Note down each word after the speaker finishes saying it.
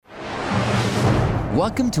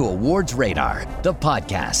Welcome to Awards Radar, the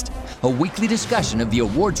podcast, a weekly discussion of the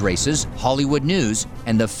awards races, Hollywood news,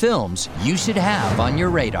 and the films you should have on your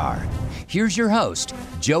radar. Here's your host,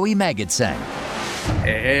 Joey Magidson.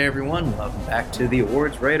 Hey everyone, welcome back to the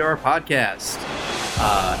Awards Radar podcast.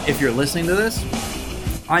 If you're listening to this,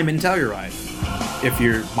 I'm in Telluride. If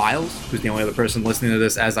you're Miles, who's the only other person listening to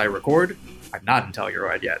this as I record, I'm not in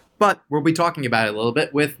Telluride yet. But we'll be talking about it a little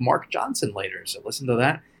bit with Mark Johnson later, so listen to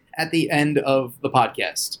that at the end of the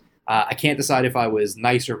podcast. I can't decide if I was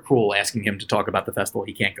nice or cruel asking him to talk about the festival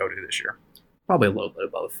he can't go to this year. Probably a little bit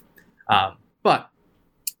of both. But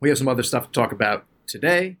we have some other stuff to talk about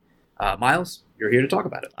today. Miles, you're here to talk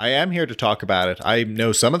about it. I am here to talk about it. I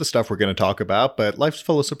know some of the stuff we're going to talk about, but life's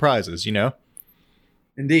full of surprises, you know?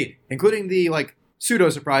 Indeed. Including the,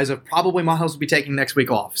 pseudo-surprise of probably Miles will be taking next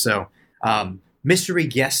week off. So, mystery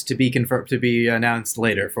guest to be confirmed, to be announced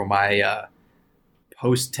later for my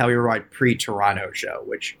post-Telluride pre-Toronto show,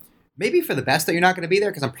 which maybe for the best that you're not going to be there,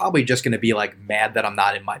 because I'm probably just going to be, mad that I'm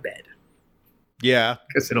not in my bed. Yeah.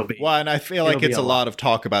 Because it'll be... Well, and I feel like it's a lot of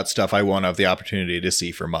talk about stuff I won't have the opportunity to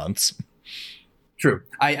see for months. True.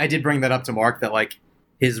 I did bring that up to Mark, that,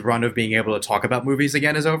 his run of being able to talk about movies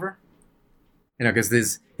again is over. You know, because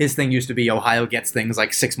his thing used to be Ohio gets things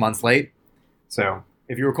 6 months late. So,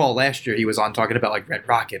 if you recall, last year he was on talking about, Red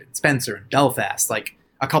Rocket and Spencer and Belfast,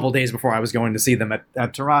 a couple days before I was going to see them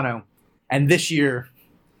at Toronto. And this year,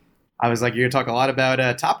 I was like, you're going to talk a lot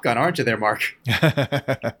about Top Gun, aren't you there, Mark?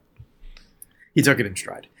 He took it in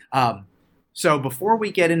stride. So before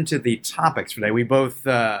we get into the topics today, we both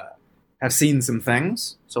have seen some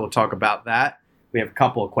things. So we'll talk about that. We have a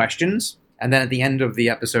couple of questions. And then at the end of the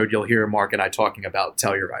episode, you'll hear Mark and I talking about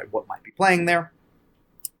Telluride, what might be playing there.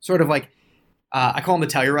 Sort of I call him the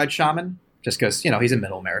Telluride shaman, just because, he's in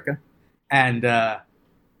Middle America. And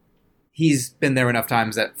he's been there enough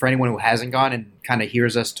times that for anyone who hasn't gone and kind of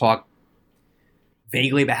hears us talk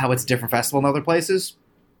vaguely about how it's a different festival in other places,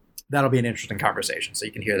 that'll be an interesting conversation. So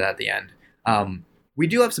you can hear that at the end. We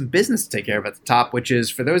do have some business to take care of at the top, which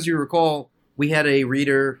is, for those of you who recall, we had a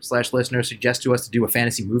reader/listener suggest to us to do a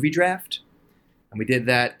fantasy movie draft. And we did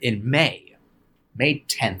that in May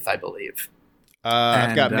 10th, I believe.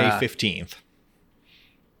 I've got May 15th.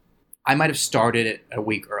 I might have started it a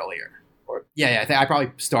week earlier. I think I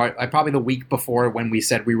probably the week before when we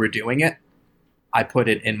said we were doing it, I put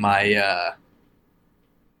it in my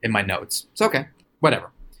notes. It's okay.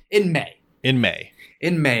 Whatever. In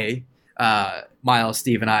May, Miles,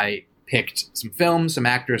 Steve, and I picked some films, some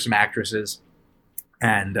actors, some actresses.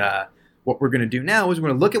 And what we're going to do now is we're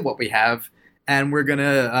going to look at what we have, and we're going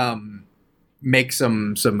to make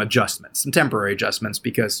some adjustments, some temporary adjustments,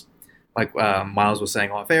 because Miles was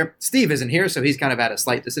saying off air, Steve isn't here, so he's kind of at a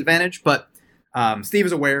slight disadvantage. But Steve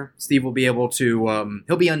is aware. Steve will be able to.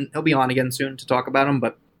 He'll be on again soon to talk about them,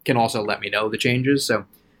 but can also let me know the changes. So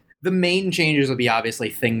the main changes will be obviously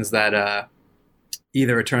things that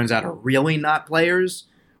either it turns out are really not players,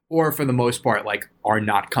 or for the most part are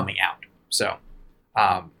not coming out. So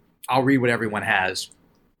I'll read what everyone has,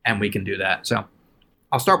 and we can do that. So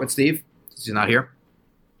I'll start with Steve, since he's not here.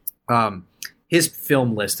 His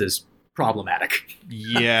film list is problematic.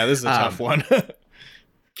 Yeah, this is a tough one.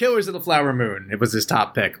 Killers of the Flower Moon. It was his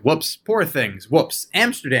top pick. Whoops. Poor Things. Whoops.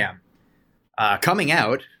 Amsterdam. Coming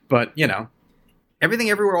out, but, Everything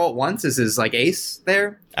Everywhere All at Once is his, ace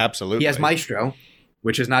there. Absolutely. He has Maestro,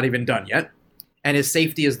 which is not even done yet. And his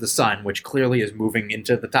Safety is the Sun, which clearly is moving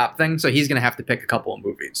into the top thing, so he's going to have to pick a couple of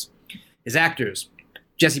movies. His actors,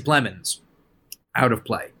 Jesse Plemons, Out of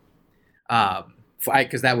Play.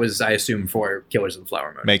 Because that was, I assume, for Killers of the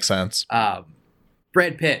Flower Moon. Makes sense.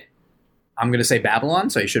 Brad Pitt, I'm going to say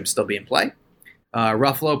Babylon, so he should still be in play.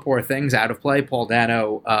 Ruffalo, Poor Things, Out of Play. Paul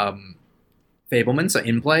Dano, Fabelman, so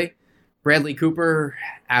in play. Bradley Cooper,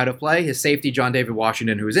 Out of Play. His Safety, John David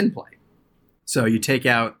Washington, who is in play. So you take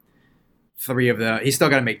out three of the... He's still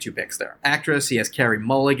got to make two picks there. Actress, he has Carey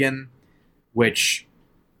Mulligan, which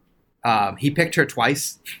he picked her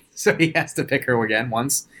twice, so he has to pick her again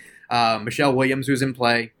once. Michelle Williams, who's in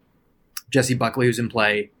play. Jesse Buckley, who's in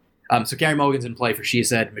play. So Carey Mulligan's in play for She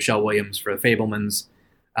Said. Michelle Williams for The Fabelmans.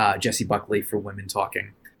 Jesse Buckley for Women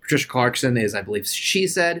Talking. Patricia Clarkson is, I believe, She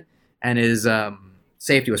Said. And his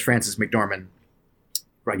Safety was Frances McDormand.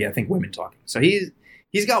 Right, yeah, I think Women Talking. So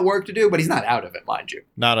he's got work to do, but he's not out of it, mind you.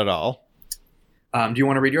 Not at all. Do you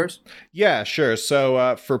want to read yours? Yeah, sure.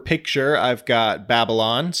 So for picture, I've got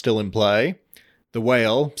Babylon still in play. The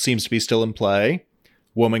Whale seems to be still in play.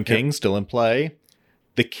 Woman King still in play.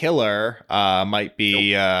 The Killer might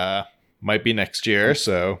be next year.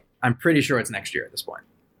 So I'm pretty sure it's next year at this point.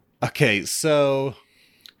 Okay, so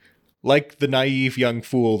like the naive young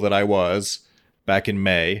fool that I was, back in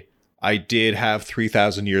May. I did have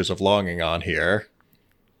 3,000 Years of Longing on here.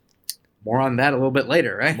 More on that a little bit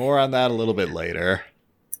later, right? More on that a little bit later.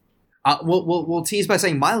 We'll tease by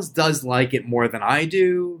saying Miles does like it more than I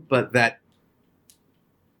do, but that,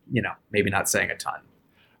 maybe not saying a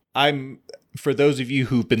ton. For those of you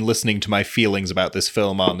who've been listening to my feelings about this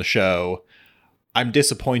film on the show, I'm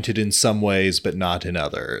disappointed in some ways, but not in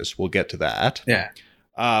others. We'll get to that. Yeah.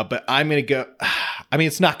 But I'm going to go... I mean,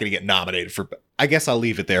 it's not going to get nominated for... I guess I'll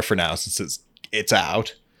leave it there for now since it's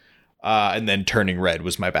out. And then Turning Red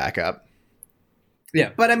was my backup.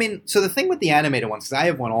 Yeah, but I mean, so the thing with the animated ones, because I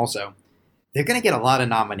have one also, they're going to get a lot of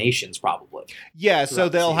nominations probably. Yeah, so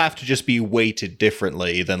they'll have to just be weighted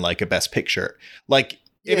differently than like a Best Picture. Like,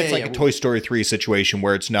 if it's like a Toy Story 3 situation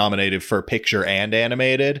where it's nominated for picture and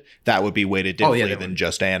animated, that would be weighted differently than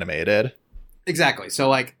just animated. Exactly. So,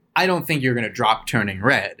 like, I don't think you're going to drop Turning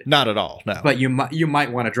Red. Not at all, no. But you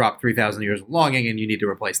might want to drop 3,000 Years of Longing, and you need to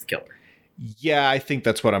replace the killer. Yeah, I think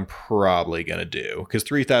that's what I'm probably going to do, because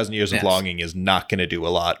 3,000 Years of Longing is not going to do a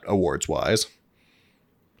lot awards-wise.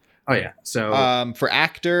 Oh, yeah. So for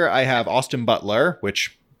actor, I have Austin Butler,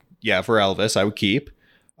 which, for Elvis, I would keep.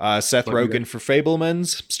 Seth Rogen for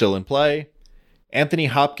Fabelmans, still in play. Anthony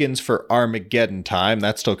Hopkins for Armageddon Time.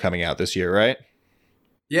 That's still coming out this year, right?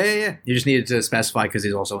 Yeah. You just needed to specify because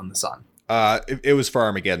he's also in The Sun. It was for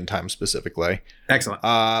Armageddon Time specifically. Excellent.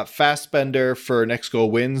 Fassbender for Next Goal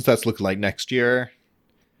Wins. That's looking like next year.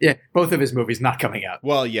 Yeah, both of his movies not coming out.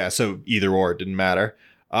 Well, yeah, so either or, it didn't matter.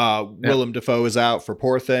 Willem Dafoe is out for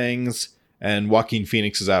Poor Things, and Joaquin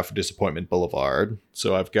Phoenix is out for Disappointment Boulevard.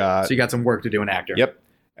 So I've got... So you got some work to do in actor. Yep.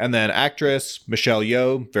 And then actress, Michelle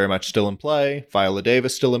Yeoh, very much still in play. Viola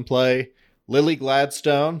Davis still in play. Lily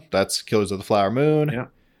Gladstone, that's Killers of the Flower Moon. Yeah.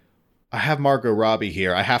 I have Margot Robbie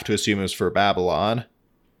here. I have to assume it was for Babylon.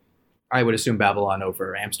 I would assume Babylon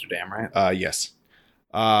over Amsterdam, right? Yes.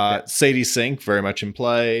 Sadie Sink, very much in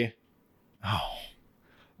play. Oh,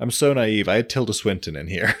 I'm so naive. I had Tilda Swinton in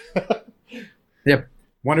here. Yep.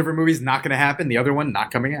 One of her movies not going to happen. The other one not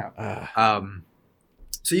coming out.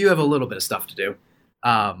 So you have a little bit of stuff to do.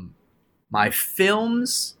 My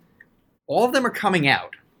films, all of them are coming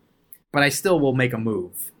out, but I still will make a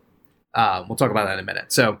move. We'll talk about that in a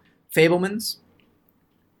minute. So Fabelmans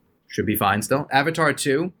should be fine still. Avatar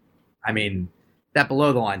 2, I mean, that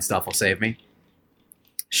below the line stuff will save me.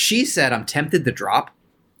 She Said I'm tempted to drop.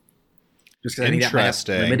 Just because I think that might have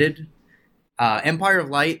limited. Empire of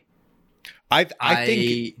Light. I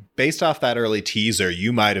think based off that early teaser,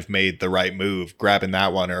 you might have made the right move grabbing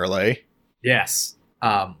that one early. Yes.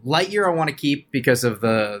 Lightyear I want to keep because of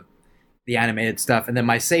the animated stuff. And then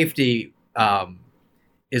my safety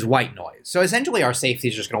is White Noise. So essentially our safety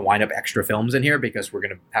is just going to wind up extra films in here because we're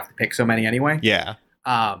going to have to pick so many anyway. Yeah.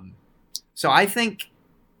 So I think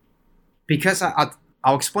because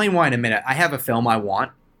I'll explain why in a minute. I have a film I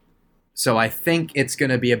want. So I think it's going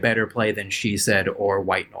to be a better play than She Said or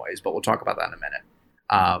White Noise, but we'll talk about that in a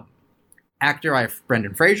minute. Actor, I have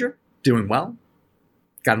Brendan Fraser, doing well.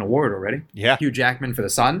 Got an award already. Yeah. Hugh Jackman for The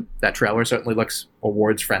Sun. That trailer certainly looks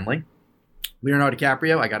awards friendly. Leonardo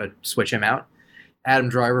DiCaprio, I got to switch him out. Adam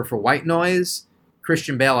Driver for White Noise.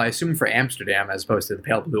 Christian Bale, I assume for Amsterdam as opposed to The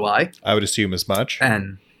Pale Blue Eye. I would assume as much.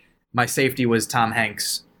 And my safety was Tom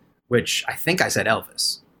Hanks, which I think I said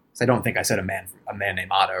Elvis. So I don't think I said a man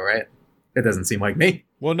named Otto, right? It doesn't seem like me.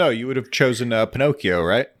 Well, no, you would have chosen Pinocchio,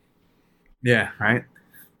 right? Yeah, right?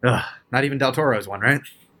 Ugh, not even Del Toro's one, right?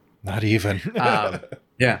 Not even.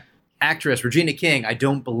 Yeah. Actress, Regina King, I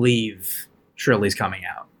don't believe Shirley's coming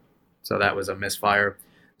out. So that was a misfire.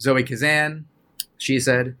 Zoe Kazan, She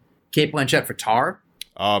Said. Cate Blanchett for Tar.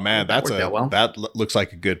 Oh, man, that looks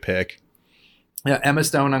like a good pick. Yeah, Emma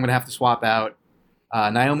Stone, I'm going to have to swap out.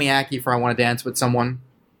 Naomi Ackie for I Want to Dance with Someone.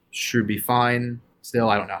 Should be fine. Still,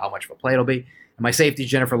 I don't know how much of a play it'll be. And my safety,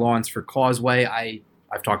 Jennifer Lawrence for Causeway.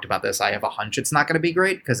 I've talked about this. I have a hunch it's not going to be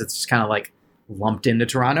great because it's just kind of like lumped into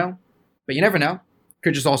Toronto. But you never know.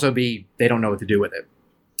 Could just also be they don't know what to do with it.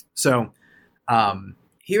 So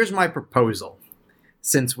here's my proposal.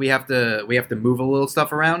 Since we have to move a little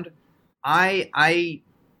stuff around, I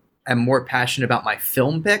am more passionate about my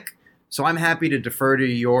film pick. So I'm happy to defer to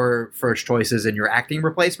your first choices and your acting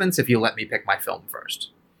replacements if you let me pick my film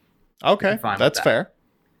first. Okay, that's fair.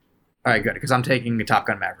 All right, good, because I'm taking the Top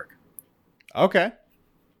Gun Maverick. Okay,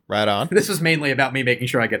 right on. This was mainly about me making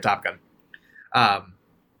sure I get Top Gun.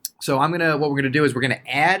 So what we're gonna do is we're gonna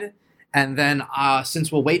add, and then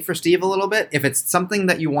since we'll wait for Steve a little bit, if it's something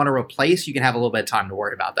that you want to replace, you can have a little bit of time to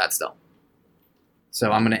worry about that still.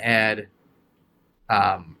 So I'm gonna add,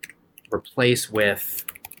 replace with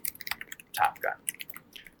Top Gun.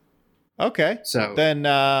 Okay. So then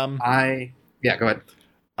Yeah, go ahead.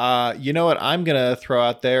 You know what I'm gonna throw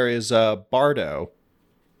out there is Bardo.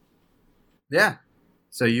 Yeah.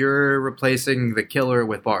 So you're replacing the killer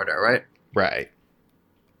with Bardo, right? Right.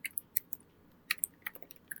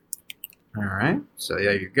 All right. So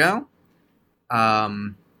there you go.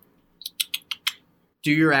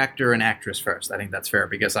 Do your actor and actress first. I think that's fair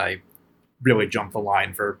because I really jumped the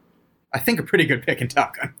line for, I think, a pretty good pick in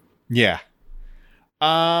Top Gun. Yeah.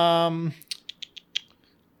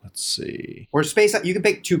 Let's see. Or space. You can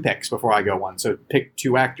pick 2 picks before I go one. So pick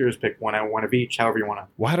 2 actors. Pick one of each. However you want to.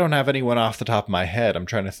 Well, I don't have anyone off the top of my head. I'm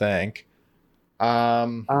trying to think.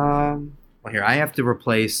 Well, here I have to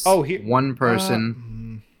replace. One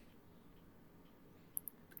person.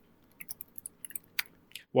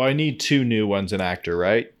 Well, I need 2 new ones an actor,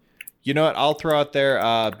 right? You know what? I'll throw out there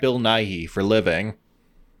Bill Nighy for Living.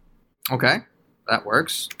 Okay, that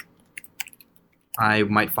works. I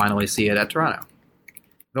might finally see it at Toronto.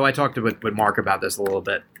 Though I talked with Mark about this a little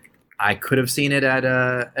bit. I could have seen it at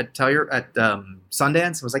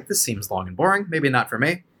Sundance. I was like, this seems long and boring. Maybe not for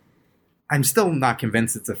me. I'm still not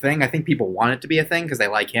convinced it's a thing. I think people want it to be a thing because they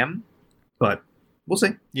like him. But we'll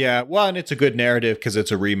see. Yeah, well, and it's a good narrative because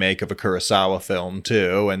it's a remake of a Kurosawa film,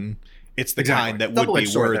 too. And it's the kind that would be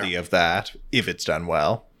worthy of that if it's done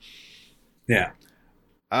well. Yeah.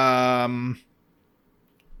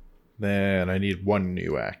 Then I need 1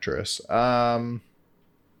 new actress.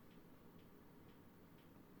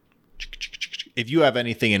 If you have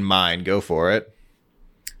anything in mind, go for it.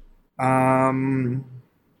 Let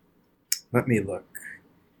me look.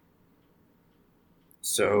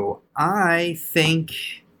 So I think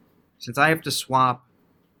since I have to swap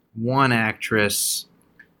 1 actress,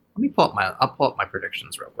 I'll pull up my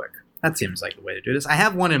predictions real quick. That seems like the way to do this. I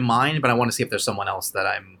have 1 in mind, but I want to see if there's someone else that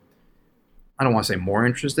I don't want to say more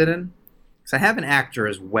interested in. Because I have an actor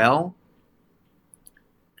as well.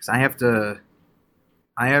 Because I have to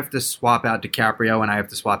swap out DiCaprio and I have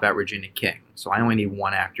to swap out Regina King. So I only need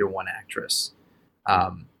 1 actor, 1 actress.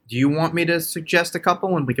 Do you want me to suggest a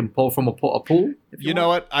couple and we can pull from a pool? You know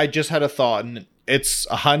what? I just had a thought, and it's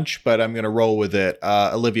a hunch, but I'm going to roll with it.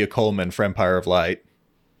 Olivia Colman for Empire of Light.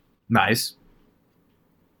 Nice.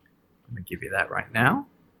 I'm going to give you that right now.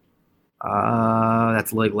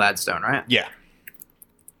 That's Lily Gladstone, right? Yeah.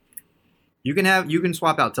 You can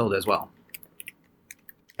swap out Tilda as well.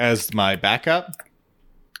 As my backup?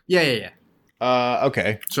 Yeah.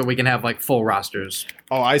 Okay. So we can have like full rosters.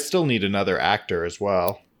 Oh, I still need another actor as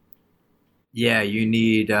well. Yeah, you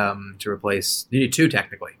need to replace. You need 2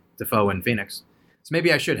 technically, Defoe and Phoenix. So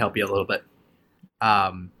maybe I should help you a little bit.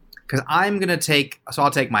 Because I'm gonna take. So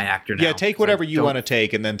I'll take my actor now. Yeah, take whatever you want to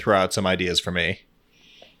take, and then throw out some ideas for me.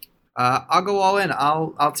 I'll go all in.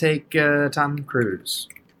 I'll take Tom Cruise.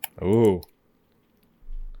 Ooh.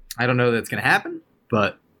 I don't know that it's gonna happen,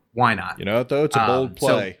 but why not? You know what, though? It's a bold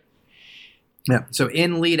play. So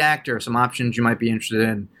in lead actor, some options you might be interested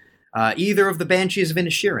in. Either of the Banshees of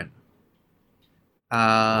Inisherin.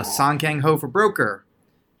 Song Kang-ho for Broker.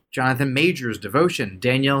 Jonathan Majors, Devotion.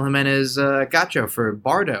 Daniel Jimenez Gacho for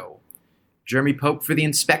Bardo. Jeremy Pope for The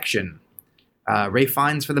Inspection. Ray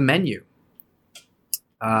Fiennes for The Menu.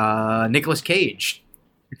 Nicolas Cage,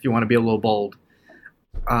 if you want to be a little bold.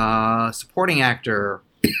 Supporting actor,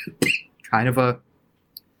 kind of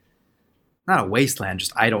not a wasteland,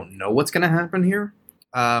 just I don't know what's going to happen here.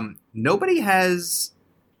 Nobody has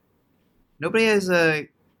a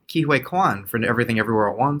Ke Huy Quan for Everything Everywhere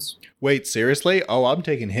at Once. Wait, seriously? Oh, I'm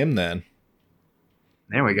taking him then.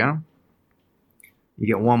 There we go. You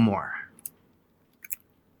get 1 more.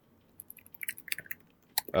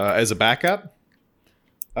 As a backup?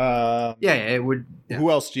 Yeah, it would. Yeah.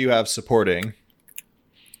 Who else do you have supporting?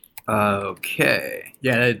 Okay.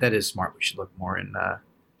 Yeah, that is smart. We should look more in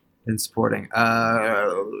supporting.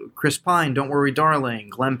 Chris Pine, Don't Worry, Darling.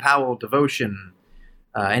 Glenn Powell, Devotion.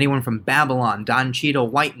 Anyone from Babylon, Don Cheadle,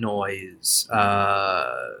 White Noise.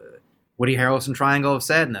 Woody Harrelson, Triangle of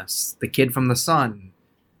Sadness. The Kid from the Sun.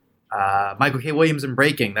 Michael K. Williams in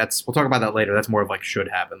Breaking. We'll talk about that later. That's more of like should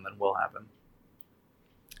happen than will happen.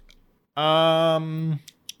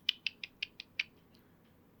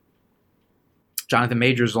 Jonathan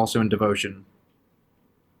Majors is also in Devotion.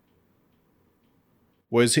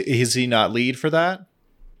 Is he not lead for that?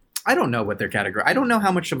 I don't know what their category. I don't know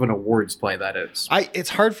how much of an awards play that is. It's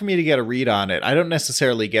hard for me to get a read on it. I don't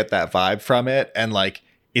necessarily get that vibe from it, and like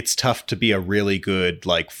it's tough to be a really good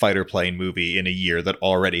like fighter plane movie in a year that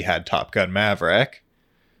already had Top Gun Maverick.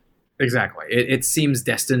 Exactly. It seems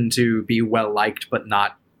destined to be well liked, but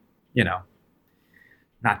not,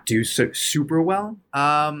 not do so super well.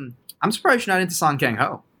 I'm surprised you're not into Song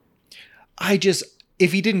Kang-ho.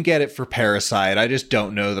 if he didn't get it for Parasite, I just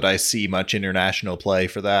don't know that I see much international play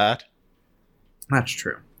for that. That's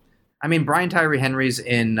true. I mean, Brian Tyree Henry's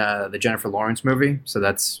in the Jennifer Lawrence movie, so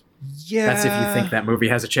that's if you think that movie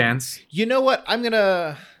has a chance. You know what? I'm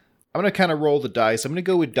gonna kind of roll the dice. I'm gonna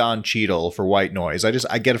go with Don Cheadle for White Noise.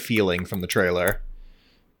 I get a feeling from the trailer.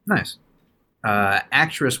 Nice.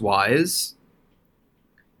 Actress wise,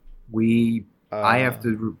 I have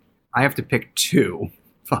to pick two.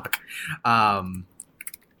 Fuck. And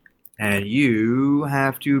you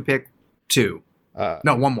have to pick two.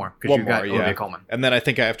 No, one more, because you got Olivia Colman. And then I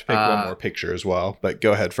think I have to pick one more picture as well, but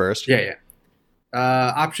go ahead first. Yeah.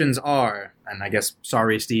 Options are, and I guess,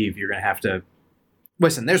 sorry, Steve, you're going to have to...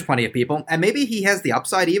 Listen, there's plenty of people, and maybe he has the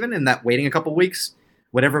upside even in that waiting a couple weeks,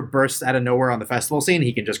 whatever bursts out of nowhere on the festival scene,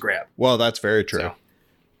 he can just grab. Well, that's very true. So,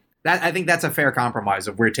 I think that's a fair compromise.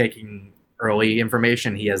 If we're taking early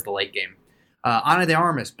information, he has the late game. Ana de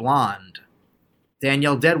Armas, Blonde.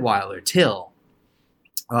 Danielle Deadwyler, Till.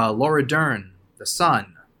 Laura Dern, The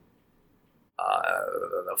Sun.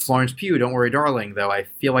 Florence Pugh, Don't Worry Darling, though I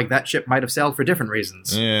feel like that ship might have sailed for different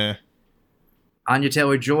reasons. Yeah. Anya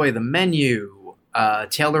Taylor-Joy, The Menu.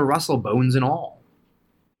 Taylor Russell, Bones and All.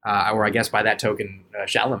 Or I guess by that token,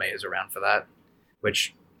 Chalamet is around for that.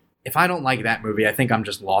 Which, if I don't like that movie, I think I'm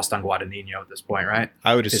just lost on Guadagnino at this point, right?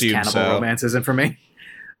 I would assume Cannibal so. Romance isn't for me.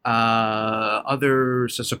 So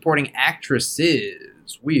supporting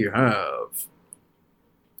actresses, we have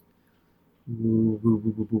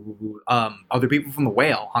other people from The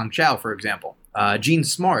Whale, Hong Chow, for example, Jean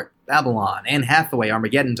Smart, Babylon, Anne Hathaway,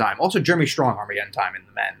 Armageddon Time, also Jeremy Strong, Armageddon Time in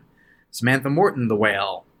The Men, Samantha Morton, The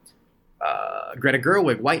Whale, Greta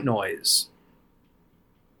Gerwig, White Noise,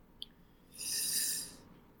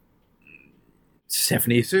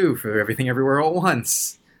 Stephanie Sue for Everything Everywhere All at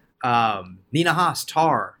Once, Nina Haas,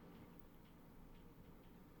 Tar.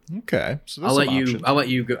 Okay, so I'll let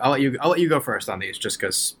you go first on these, just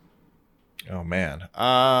because. Oh man,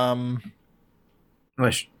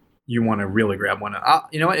 unless you want to really grab one.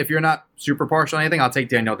 You know what? If you're not super partial on anything, I'll take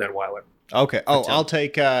Danielle Deadwyler. Okay. Oh, I'll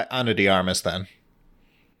take Ana de Armas then.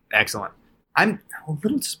 Excellent. I'm a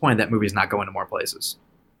little disappointed that movie's not going to more places.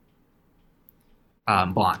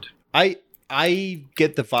 Blonde. I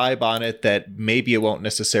get the vibe on it that maybe it won't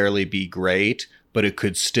necessarily be great, but it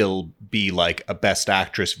could still be like a Best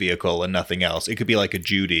Actress vehicle and nothing else. It could be like a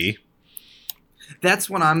Judy. That's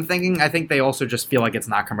what I'm thinking. I think they also just feel like it's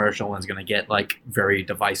not commercial and it's going to get like very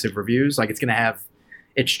divisive reviews. Like it's going to have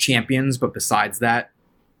its champions, but besides that,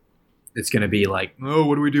 it's going to be like, oh,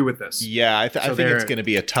 what do we do with this? Yeah, I think it's going to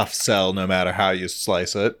be a tough sell no matter how you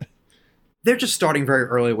slice it. They're just starting very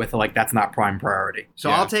early with like, that's not prime priority. So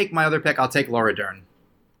yeah. I'll take my other pick. I'll take Laura Dern.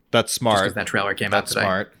 That's smart. Just because that trailer came out today. That's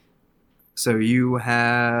smart. So you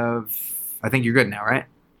have... I think you're good now, right?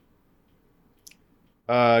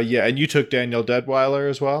 Yeah, and you took Danielle Deadwyler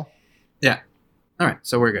as well? Yeah. All right,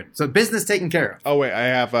 so we're good. So business taken care of. Oh, wait, I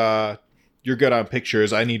have... You're good on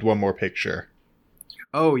pictures. I need one more picture.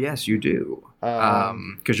 Oh, yes, you do.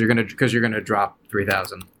 Because you're gonna drop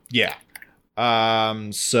 3,000. Yeah.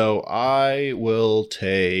 So I will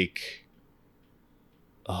take...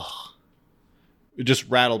 Oh. Just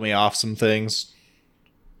rattle me off some things.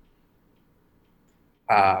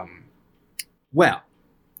 Well,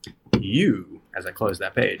 you, as I close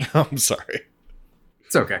that page. I'm sorry.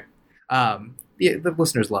 It's okay. The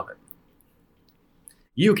listeners love it.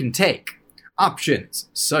 You can take options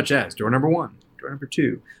such as door number 1, door number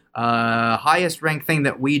 2. Highest ranked thing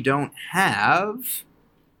that we don't have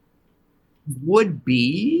would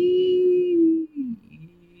be...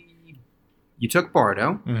 You took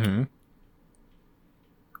Bardo. Mm-hmm.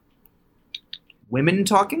 Women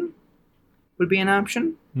talking would be an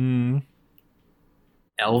option.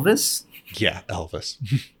 Elvis? Yeah, Elvis.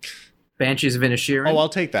 Banshees of Inisherin? Oh, I'll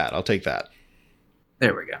take that.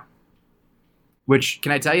 There we go. Which,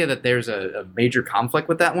 can I tell you that there's a major conflict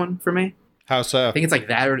with that one for me? How so? I think it's like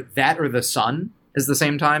that or The Sun is the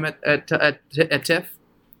same time at TIFF.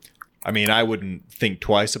 I mean, I wouldn't think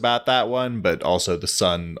twice about that one, but also The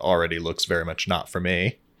Sun already looks very much not for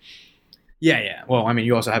me. Yeah. Well, I mean,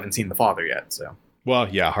 you also haven't seen The Father yet, so. Well,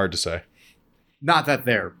 yeah, hard to say. Not that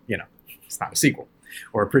they're, it's not a sequel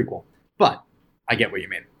or a prequel, but I get what you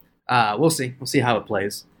mean. We'll see. We'll see how it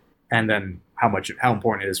plays, and then how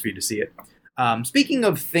important it is for you to see it. Speaking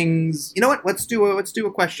of things, you know what? Let's do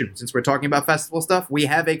a question since we're talking about festival stuff. We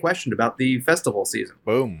have a question about the festival season.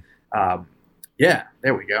 Boom. Yeah,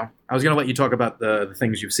 there we go. I was going to let you talk about the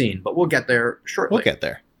things you've seen, but we'll get there shortly. We'll get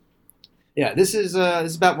there. Yeah, this is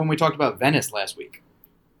about when we talked about Venice last week.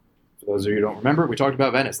 For those of you who don't remember, we talked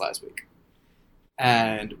about Venice last week.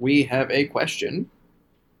 And we have a question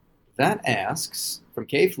that asks, from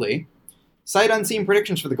Cave Lee, sight unseen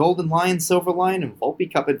predictions for the Golden Lion, Silver Lion, and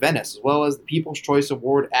Volpe Cup at Venice, as well as the People's Choice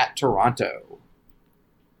Award at Toronto.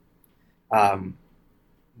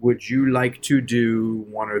 Would you like to do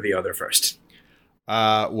one or the other first?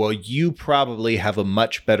 Well, you probably have a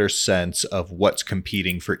much better sense of what's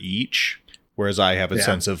competing for each, whereas I have a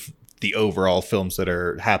sense of the overall films that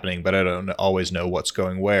are happening, but I don't always know what's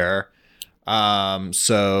going where.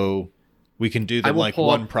 So we can do them like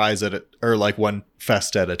one prize or like one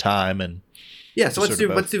fest at a time, and so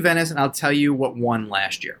let's do Venice, and I'll tell you what won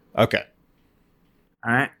last year. Okay.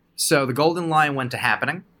 All right. So the Golden Lion went to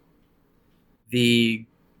Happening.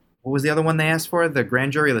 What was the other one they asked for? The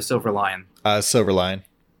Grand Jury or the Silver Lion? Silver Lion.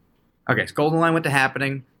 Okay, so Golden Lion went to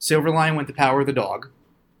Happening. Silver Lion went to Power of the Dog.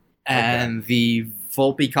 And the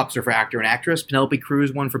Volpe Cups are for actor and actress. Penelope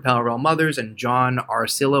Cruz won for Parallel Mothers, and John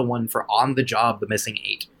Arcilla won for On the Job, The Missing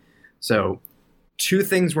Eight. So 2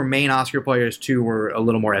 things were main Oscar players, 2 were a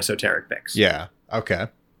little more esoteric picks. Yeah, okay.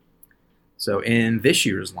 So in this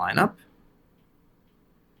year's lineup,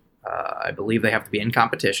 I believe they have to be in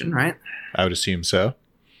competition, right? I would assume so.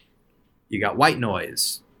 You got White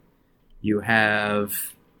Noise. You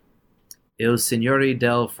have Il Signore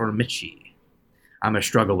del Formici. I'm going to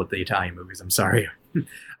struggle with the Italian movies, I'm sorry.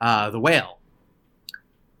 The Whale.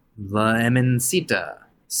 La Emincita.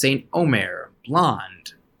 Saint Omer.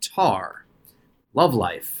 Blonde. Tar. Love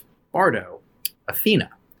Life. Bardo.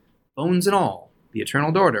 Athena. Bones and All. The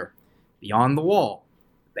Eternal Daughter. Beyond the Wall.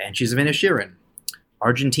 Banshees of Inisherin.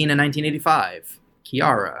 Argentina 1985.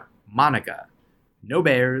 Chiara. Monica. No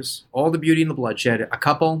Bears, All the Beauty and the Bloodshed, A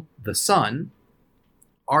Couple, The Sun,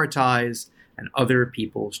 Our Ties, and Other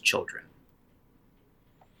People's Children.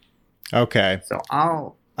 Okay. So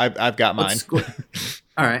I've got mine.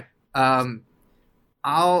 All right.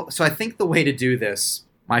 So I think the way to do this,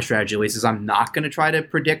 my strategy at least, is I'm not going to try to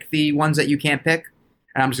predict the ones that you can't pick,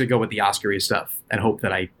 and I'm just going to go with the Oscar-y stuff and hope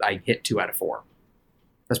that I hit 2 out of 4.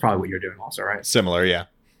 That's probably what you're doing also, right? Similar, yeah.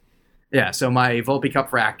 Yeah, so my Volpe Cup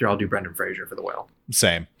for actor, I'll do Brendan Fraser for The Whale.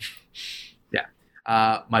 Same. Yeah.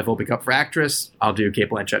 My Volpe Cup for actress, I'll do Cate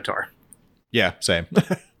Blanchett Tar. Yeah, same.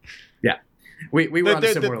 Yeah. We were on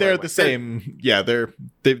a similar They're the same. Yeah, they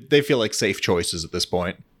feel like safe choices at this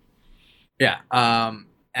point. Yeah.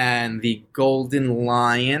 And the Golden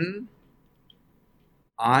Lion,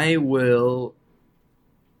 I'll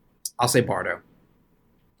say Bardo.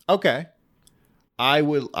 Okay.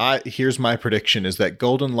 Here's my prediction is that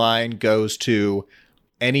Golden Lion goes to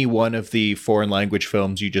any one of the foreign language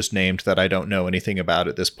films you just named that I don't know anything about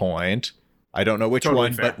at this point. I don't know which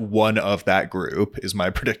one, fair. But one of that group is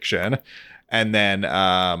my prediction. And then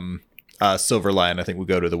Silver Lion, I think, will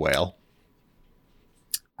go to The Whale.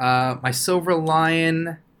 My Silver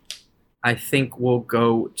Lion, I think, will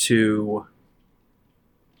go to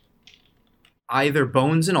either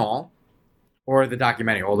Bones and All, or the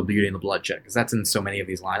documentary, All the Beauty and the Bloodshed, because that's in so many of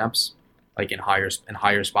these lineups, like in higher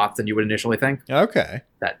spots than you would initially think. Okay.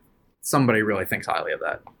 That somebody really thinks highly of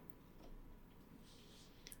that.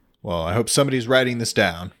 Well, I hope somebody's writing this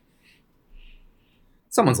down.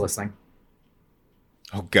 Someone's listening.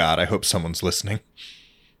 Oh, God, I hope someone's listening.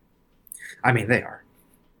 I mean, they are.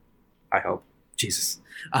 I hope. Jesus.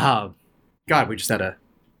 God, we just had a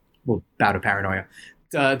little bout of paranoia.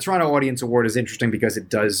 Toronto Audience Award is interesting because it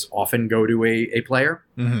does often go to a player.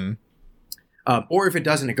 Mm-hmm. Or if it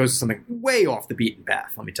doesn't, it goes to something way off the beaten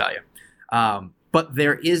path, let me tell you. But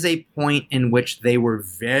there is a point in which they were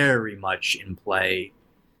very much in play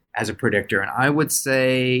as a predictor. And I would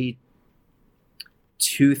say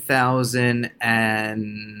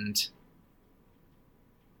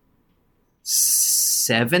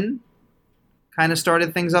 2007 kind of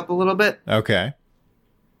started things up a little bit. Okay.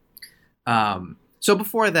 So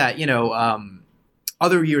before that,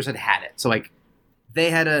 other years had it. So like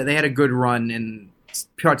they had a good run in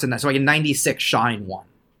parts of that. So like in 96, Shine won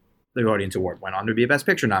the Audience Award, went on to be a Best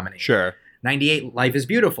Picture nominee. Sure. 98, Life is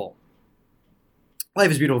Beautiful.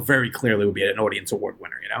 Life is Beautiful very clearly would be an Audience Award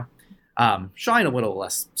winner, Shine a little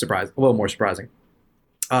more surprising.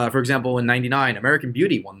 For example, in 99, American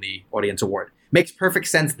Beauty won the Audience Award. Makes perfect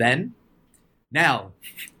sense then. Now,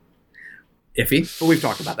 iffy, but we've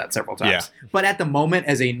talked about that several times. Yeah. But at the moment,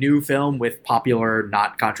 as a new film with popular,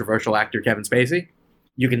 not controversial actor Kevin Spacey,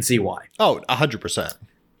 you can see why. Oh, 100%.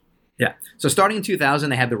 Yeah. So starting in 2000,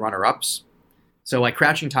 they had the runner-ups. So like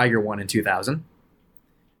Crouching Tiger won in 2000.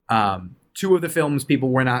 2 of the films people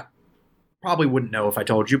probably wouldn't know if I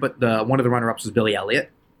told you, but one of the runner-ups was Billy Elliot.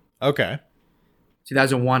 Okay.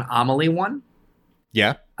 2001, Amelie won.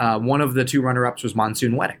 Yeah. One of the 2 runner-ups was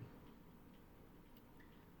Monsoon Wedding.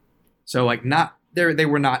 So like they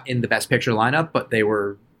were not in the Best Picture lineup, but they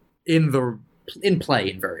were in play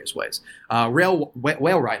in various ways. Whale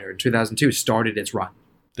Rider in 2002 started its run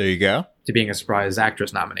There you go. to being a surprise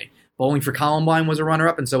actress nominee. Bowling for Columbine was a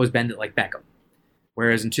runner-up, and so was Bend It Like Beckham.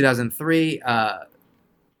 Whereas in 2003,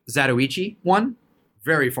 Zatoichi won,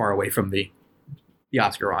 very far away from the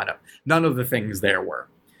Oscar lineup. None of the things there were.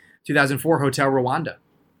 2004, Hotel Rwanda.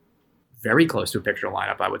 Very close to a picture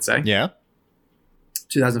lineup, I would say. Yeah.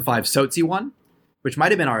 2005, Sozi won, which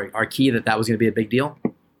might have been our key that was going to be a big deal.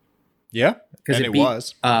 Yeah. Because And it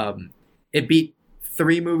was. It beat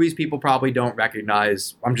 3 movies people probably don't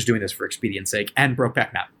recognize. I'm just doing this for expedience sake. And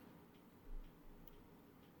Brokeback Mountain.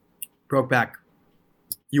 Brokeback,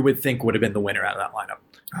 you would think would have been the winner out of that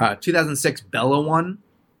lineup. 2006, Bella won.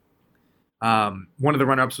 One of the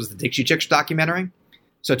runner-ups was the Dixie Chicks documentary.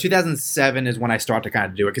 So 2007 is when I start to kind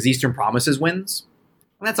of do it, because Eastern Promises wins.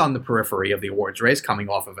 And that's on the periphery of the awards race, coming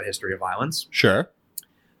off of A History of Violence. Sure.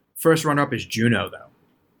 First runner-up is Juno, though.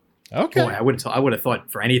 Okay. Boy, I would have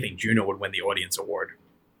thought for anything Juno would win the audience award.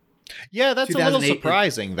 Yeah, that's a little 2008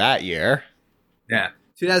 surprising that year. Yeah.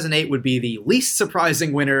 2008 would be the least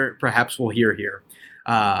surprising winner, perhaps we'll hear here.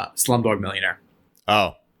 Slumdog Millionaire.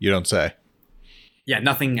 Oh, you don't say. Yeah,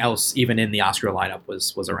 nothing else even in the Oscar lineup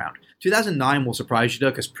was around. 2009 will surprise you,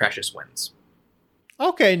 though, because Precious wins.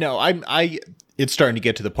 Okay, no, it's starting to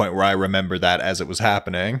get to the point where I remember that as it was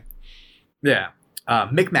happening. Yeah.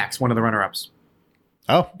 Micmacs, one of the runner-ups.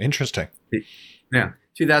 Oh, interesting. Yeah.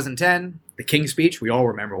 2010, The King's Speech. We all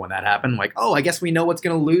remember when that happened. Like, oh, I guess we know what's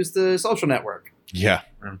going to lose the Social Network. Yeah.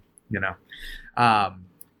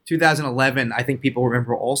 2011, I think people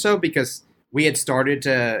remember also because we had started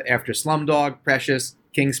to, after Slumdog, Precious,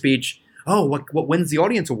 King's Speech, oh, what wins the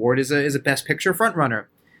audience award is a Best Picture frontrunner.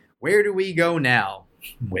 Where do we go now?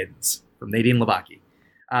 Wins from Nadine Levacki.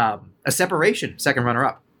 A Separation, second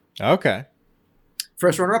runner-up. Okay.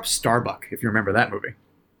 First runner-up, Starbuck, if you remember that movie.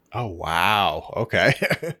 Oh, wow. Okay.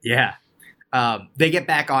 Yeah. They get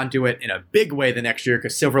back onto it in a big way the next year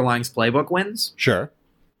because Silver Linings Playbook wins. Sure.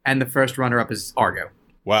 And the first runner-up is Argo.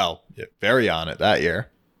 Well, very on it that year.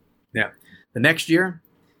 Yeah. The next year,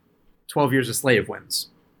 12 Years a Slave wins.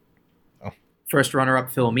 Oh. First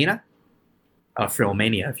runner-up, Philomena.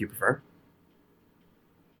 Philomania, if you prefer.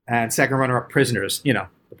 And second runner-up, Prisoners. You know,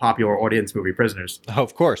 the popular audience movie Prisoners. Oh,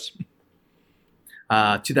 of course.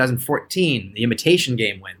 2014, The Imitation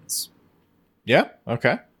Game wins. Yeah.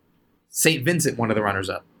 Okay. St. Vincent, one of the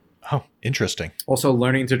runners-up. Oh, interesting. Also,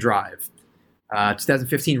 Learning to Drive.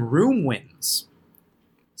 2015, Room wins.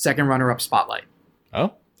 Second runner-up, Spotlight.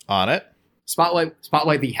 Oh, on it.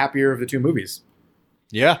 Spotlight, the happier of the two movies.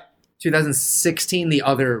 Yeah. 2016, the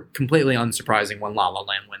other completely unsurprising one, La La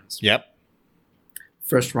Land wins. Yep.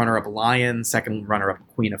 First runner-up, Lion. Second runner-up,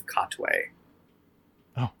 Queen of Katwe.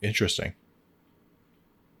 Oh, interesting.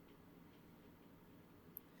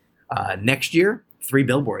 Next year, 3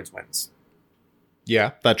 Billboards wins.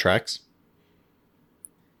 Yeah, that tracks.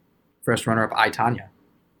 First runner-up, I, Tonya.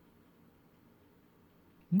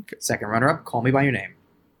 Okay. Second runner-up, Call Me By Your Name.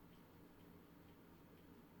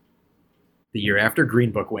 The year after,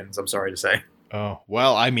 Green Book wins, I'm sorry to say. Oh,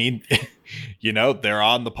 well, I mean, they're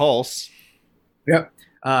on the pulse. Yep.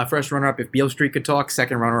 First runner-up, If Beale Street Could Talk.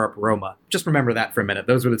 Second runner-up, Roma. Just remember that for a minute.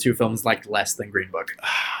 Those were the two films liked less than Green Book.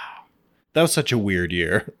 That was such a weird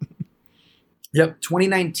year. Yep.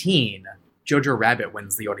 2019, Jojo Rabbit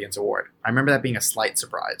wins the audience award. I remember that being a slight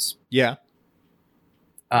surprise. Yeah.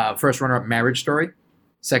 First runner-up, Marriage Story.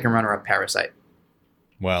 Second runner-up, Parasite.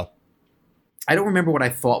 Well. I don't remember what I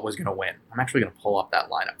thought was going to win. I'm actually going to pull up that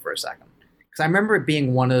lineup for a second. Because I remember it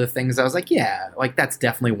being one of the things I was like, yeah, like that's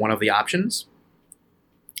definitely one of the options.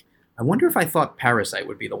 I wonder if I thought Parasite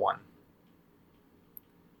would be the one.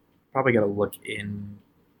 Probably got to look in...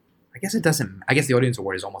 I guess it doesn't... I guess the audience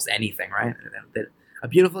award is almost anything, right? A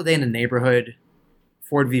Beautiful Day in the Neighborhood,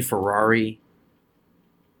 Ford v. Ferrari,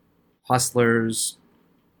 Hustlers,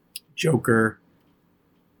 Joker.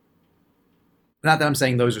 Not that I'm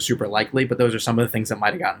saying those are super likely, but those are some of the things that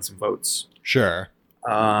might have gotten some votes. Sure.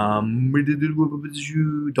 Dolomite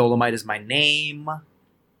Is My Name.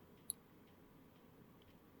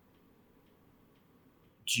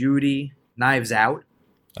 Judy. Knives Out.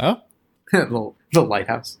 Oh? the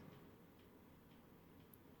Lighthouse.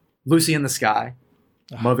 Lucy in the Sky.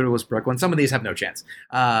 Motherless Brooklyn. Some of these have no chance.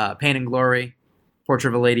 Pain and Glory.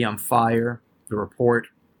 Portrait of a Lady on Fire. The Report.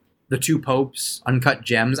 The Two Popes. Uncut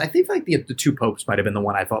Gems. I think like the Two Popes might have been the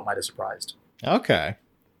one I thought might have surprised. Okay.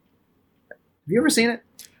 Have you ever seen it?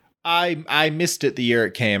 I missed it the year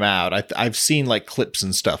it came out. I've seen like clips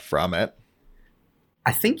and stuff from it.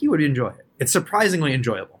 I think you would enjoy it. It's surprisingly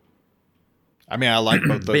enjoyable. I mean, I like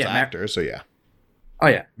both those yeah, actors, so yeah. Oh,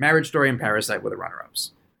 yeah. Marriage Story and Parasite were the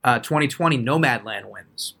runner-ups. 2020, Nomadland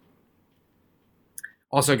wins.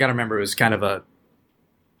 Also, got to remember, it was kind of a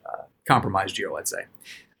compromised year, let's say.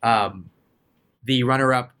 The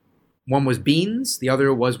runner-up, one was Beans, the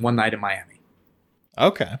other was One Night in Miami.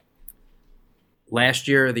 Okay. Last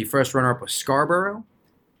year, the first runner-up was Scarborough.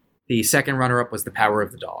 The second runner-up was The Power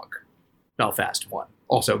of the Dog. Belfast won.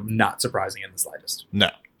 Also, not surprising in the slightest. No.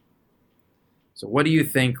 So what do you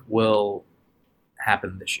think will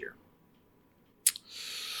happen this year?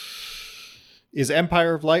 Is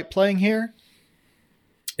Empire of Light playing here?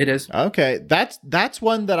 It is. Okay. That's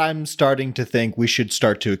one that I'm starting to think we should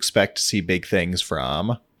start to expect to see big things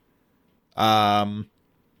from. That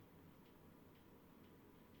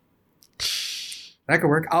could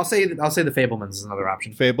work. I'll say The Fabelmans is another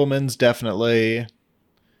option. Fabelmans, definitely.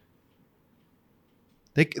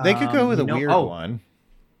 They could go with a weird one.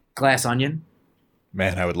 Glass Onion.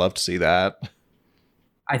 Man, I would love to see that.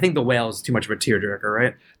 I think The Whale is too much of a tearjerker,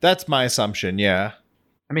 right? That's my assumption, yeah.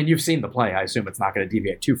 I mean, you've seen the play. I assume it's not going to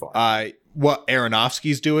deviate too far.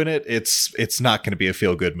 Aronofsky's doing it. It's not going to be a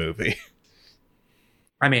feel-good movie.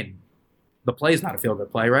 I mean, the play's not a feel-good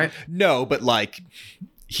play, right? No, but like,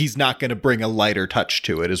 he's not going to bring a lighter touch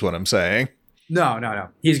to it, is what I'm saying. No.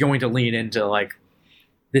 He's going to lean into like,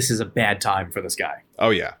 this is a bad time for this guy.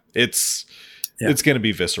 Oh yeah, it's going to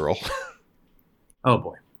be visceral. Oh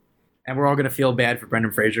boy. And we're all going to feel bad for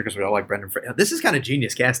Brendan Fraser because we all like Brendan Fraser. This is kind of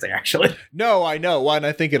genius casting, actually. No, I know. And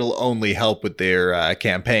I think it'll only help with their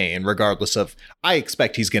campaign, regardless of... I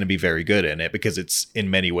expect he's going to be very good in it because it's in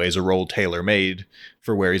many ways a role tailor-made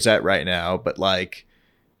for where he's at right now. But like,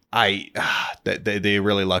 they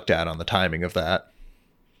really lucked out on the timing of that.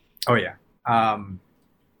 Oh, yeah.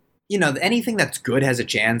 Anything that's good has a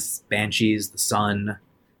chance. Banshees, The Sun,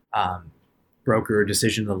 Broker,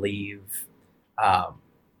 Decision to Leave.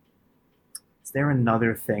 Is there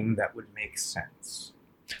another thing that would make sense?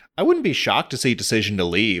 I wouldn't be shocked to see Decision to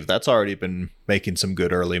Leave. That's already been making some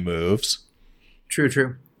good early moves.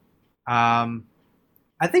 True. I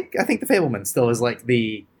think The Fabelman still is like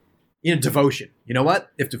the, Devotion. You know what?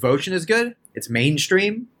 If Devotion is good, it's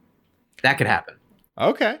mainstream, that could happen.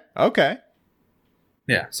 Okay.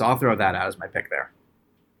 Yeah, so I'll throw that out as my pick there.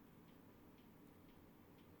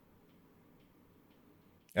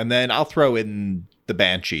 And then I'll throw in the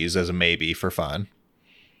Banshees as a maybe for fun.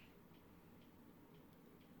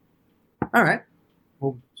 All right.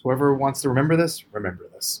 Well, whoever wants to remember this.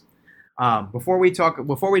 Before we do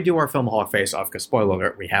our film Hall of Face-Off, because spoiler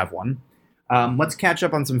alert, we have one. Let's catch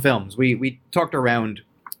up on some films. We talked around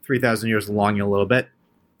 3,000 Years of Longing a little bit.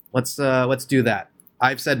 Let's do that.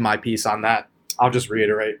 I've said my piece on that. I'll just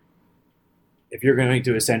reiterate. If you're going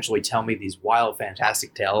to essentially tell me these wild,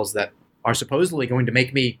 fantastic tales that are supposedly going to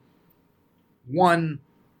make me, one,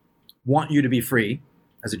 want you to be free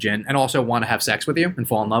as a djinn, and also want to have sex with you and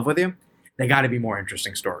fall in love with you, they got to be more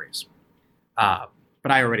interesting stories. But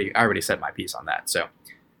I already said my piece on that. So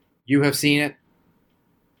you have seen it.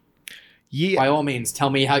 Yeah. By all means,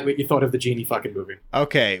 tell me what you thought of the Genie fucking movie.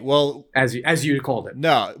 Okay, well... As you called it.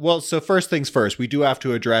 No, well, so first things first, we do have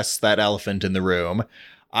to address that elephant in the room.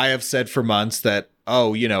 I have said for months that,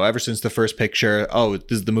 ever since the first picture,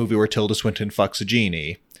 this is the movie where Tilda Swinton fucks a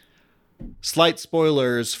genie. Slight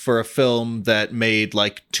spoilers for a film that made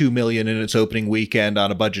like $2 million in its opening weekend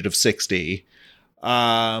on a budget of 60.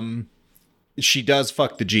 She does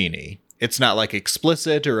fuck the genie. It's not like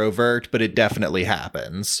explicit or overt, but it definitely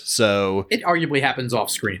happens. So it arguably happens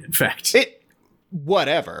off screen, in fact.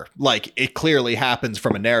 Whatever. Like, it clearly happens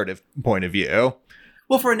from a narrative point of view.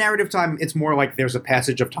 Well, for a narrative time, it's more like there's a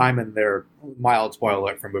passage of time and they're, mild spoiler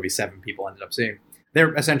alert from movie 7 people ended up seeing.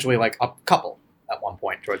 They're essentially like a couple at one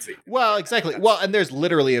point towards the... Well, exactly. Well, and there's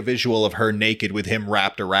literally a visual of her naked with him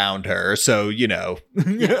wrapped around her. So,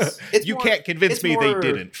 yes, you can't convince me they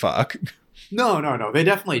didn't fuck. No. They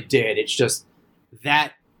definitely did. It's just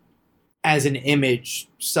that as an image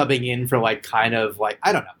subbing in for like kind of like,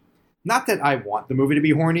 I don't know. Not that I want the movie to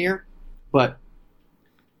be hornier, but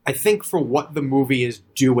I think for what the movie is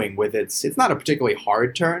doing with it's not a particularly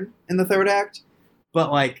hard turn in the third act,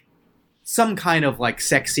 but like some kind of like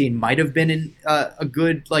sex scene might have been in a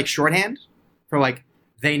good like shorthand for like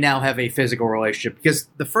they now have a physical relationship, because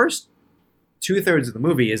the first 2/3 of the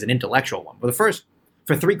movie is an intellectual one, but for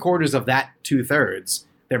 3/4 of that 2/3,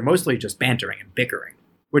 they're mostly just bantering and bickering,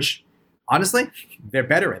 which honestly, they're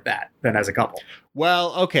better at that than as a couple.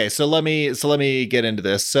 Well, okay, so let me get into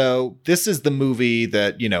this. So this is the movie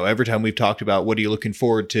that, every time we've talked about what are you looking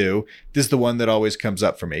forward to, this is the one that always comes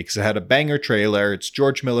up for me because it had a banger trailer. It's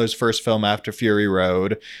George Miller's first film after Fury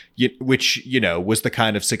Road, which, was the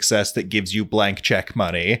kind of success that gives you blank check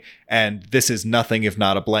money. And this is nothing if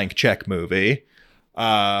not a blank check movie.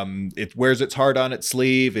 It wears its heart on its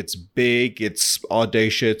sleeve. It's big. It's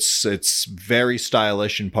audacious. It's very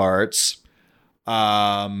stylish in parts.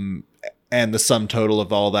 And the sum total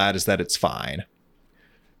of all that is that it's fine.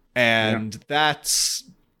 And that's,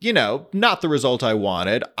 not the result I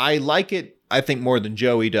wanted. I like it, I think, more than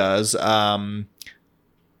Joey does.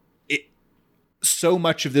 So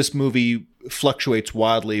much of this movie fluctuates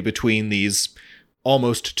wildly between these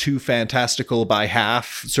almost too fantastical by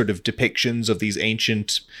half sort of depictions of these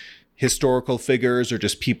ancient historical figures or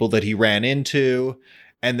just people that he ran into.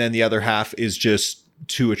 And then the other half is just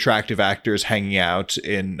two attractive actors hanging out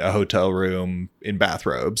in a hotel room in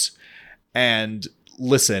bathrobes. And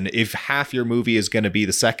listen, if half your movie is going to be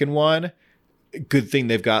the second one, good thing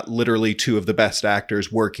they've got literally two of the best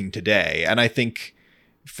actors working today. And I think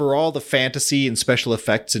for all the fantasy and special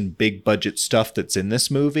effects and big budget stuff that's in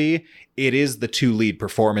this movie, it is the two lead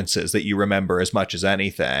performances that you remember as much as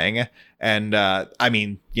anything. And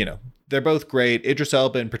they're both great. Idris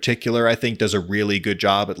Elba in particular, I think, does a really good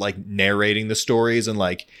job at like narrating the stories, and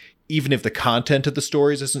like even if the content of the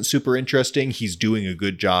stories isn't super interesting, he's doing a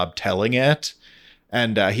good job telling it.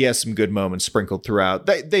 And he has some good moments sprinkled throughout.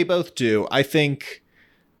 They both do. I think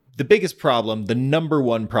the biggest problem, the number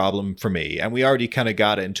one problem for me, and we already kind of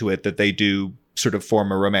got into it, that they do sort of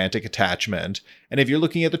form a romantic attachment. And if you're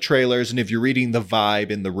looking at the trailers and if you're reading the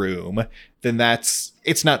vibe in the room, then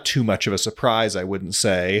it's not too much of a surprise, I wouldn't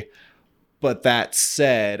say. But that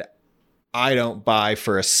said, I don't buy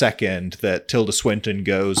for a second that Tilda Swinton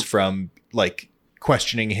goes from like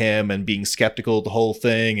questioning him and being skeptical of the whole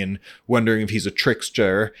thing and wondering if he's a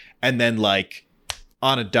trickster, and then like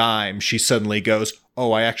on a dime she suddenly goes,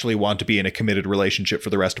 oh, I actually want to be in a committed relationship for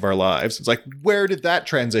the rest of our lives. It's like, where did that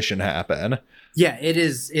transition happen? Yeah, it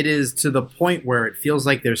is to the point where it feels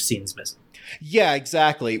like there's scenes missing. Yeah,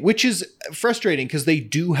 exactly. Which is frustrating because they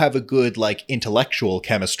do have a good like intellectual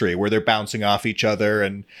chemistry where they're bouncing off each other,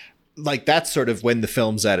 and like that's sort of when the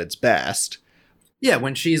film's at its best. Yeah,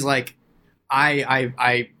 when she's like,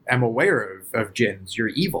 I am aware of jinns, you're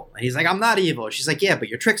evil. And he's like, I'm not evil. She's like, yeah, but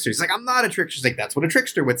you're trickster. He's like, I'm not a trickster. She's like, that's what a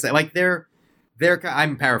trickster would say. Like they're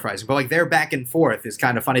I'm paraphrasing, but like their back and forth is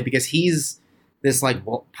kind of funny because he's this like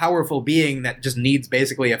powerful being that just needs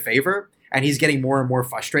basically a favor, and he's getting more and more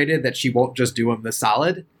frustrated that she won't just do him the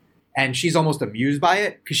solid, and she's almost amused by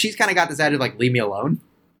it because she's kind of got this attitude like, leave me alone.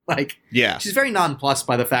 Like, yeah, she's very nonplussed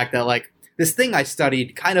by the fact that like this thing I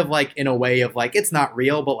studied kind of like in a way of like, it's not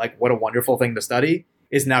real, but like what a wonderful thing to study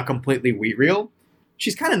is now completely real.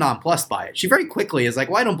 She's kind of nonplussed by it. She very quickly is like,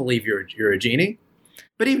 well, I don't believe you're a genie,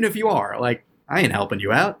 but even if you are, like, I ain't helping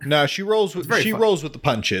you out. No, she rolls with the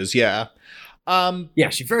punches. Yeah.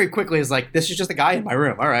 She very quickly is like, this is just a guy in my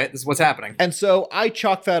room. All right, this is what's happening. And so I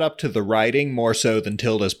chalk that up to the writing more so than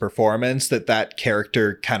Tilda's performance, that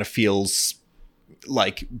character kind of feels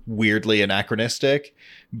like weirdly anachronistic.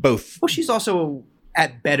 Both. Well, she's also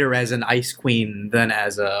at better as an ice queen than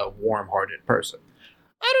as a warm-hearted person.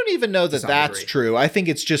 I don't even know that that's true. I think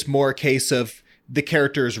it's just more a case of the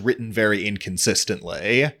character is written very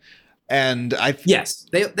inconsistently. And yes,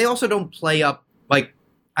 they also don't play up, like,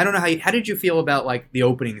 I don't know how did you feel about like the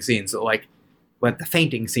opening scenes, like the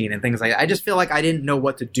fainting scene and things like that? I just feel like I didn't know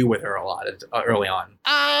what to do with her a lot early on.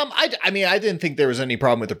 I didn't think there was any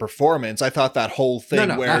problem with the performance. I thought that whole thing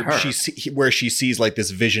where she sees like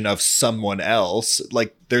this vision of someone else,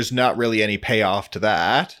 like there's not really any payoff to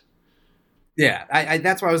that. Yeah, I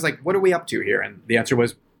that's why I was like, what are we up to here? And the answer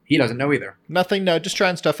was, he doesn't know either. Nothing, no, just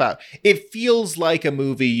trying stuff out. It feels like a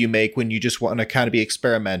movie you make when you just want to kind of be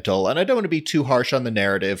experimental. And I don't want to be too harsh on the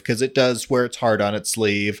narrative because it does wear its heart on its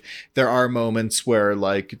sleeve. There are moments where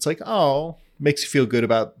like it's like, oh, makes you feel good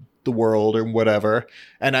about the world or whatever.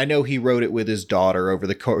 And I know he wrote it with his daughter over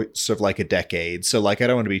the course of like a decade. So like I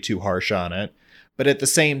don't want to be too harsh on it. But at the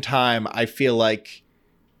same time, I feel like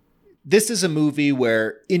this is a movie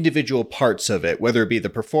where individual parts of it, whether it be the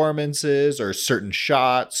performances or certain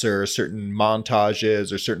shots or certain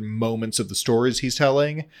montages or certain moments of the stories he's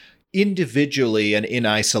telling, individually and in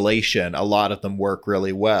isolation, a lot of them work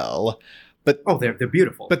really well. But they're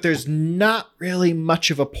beautiful. But there's not really much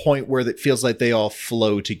of a point where it feels like they all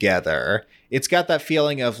flow together. It's got that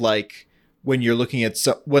feeling of like when you're looking at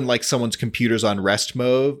when like someone's computer's on rest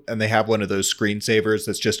mode and they have one of those screensavers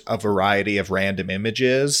that's just a variety of random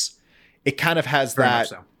images. It kind of has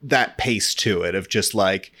that pace to it of just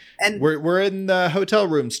like, and we're in the hotel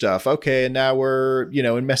room stuff. Okay. And now we're,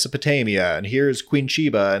 in Mesopotamia, and here's Queen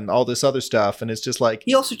Sheba and all this other stuff. And it's just like,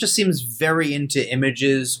 he also just seems very into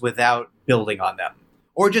images without building on them,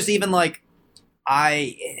 or just even like,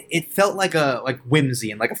 it felt like a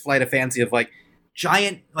whimsy and like a flight of fancy of like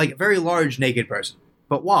giant, like very large naked person.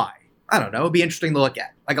 But why? I don't know, it'd be interesting to look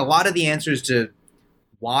at. Like, a lot of the answers to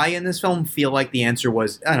why in this film feel like the answer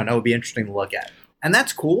was, I don't know, it'd be interesting to look at. And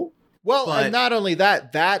that's cool. Well, But- and not only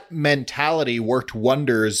that, that mentality worked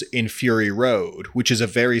wonders in Fury Road, which is a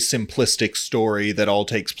very simplistic story that all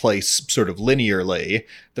takes place sort of linearly.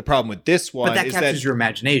 The problem with this one But that is captures your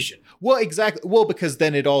imagination. well, exactly. Well, because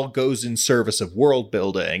then it all goes in service of world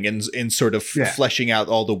building and in sort of Yeah. fleshing out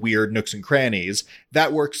all the weird nooks and crannies.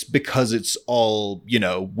 That works because it's all, you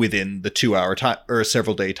know, within the 2-hour time or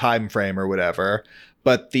several day time frame or whatever.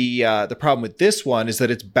 But the problem with this one is that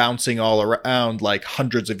it's bouncing all around like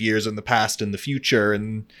hundreds of years in the past and the future,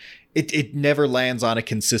 and it never lands on a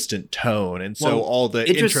consistent tone. And so Well, all the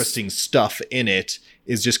it just- interesting stuff in it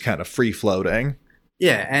is just kind of free floating.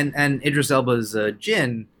 Yeah, and Idris Elba's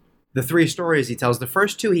Jin, the 3 stories he tells, the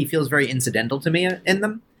first 2 he feels very incidental to me in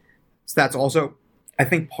them. So that's also, I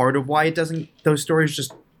think, part of why those stories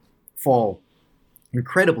just fall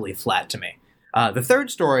incredibly flat to me. The 3rd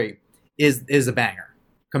story is a banger,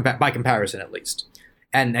 by comparison at least,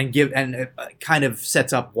 and it kind of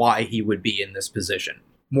sets up why he would be in this position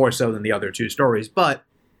more so than the other 2 stories. But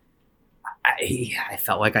I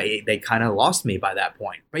felt like they kind of lost me by that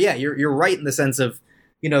point. But yeah, you're right in the sense of,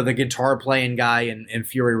 you know, the guitar playing guy in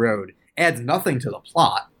Fury Road adds nothing to the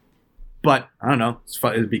plot, but I don't know,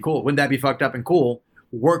 it'd be cool. Wouldn't that be fucked up and cool?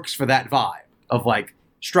 Works for that vibe of like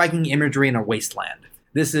striking imagery in a wasteland.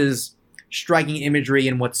 This is striking imagery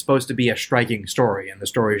in what's supposed to be a striking story, and the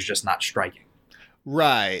story is just not striking.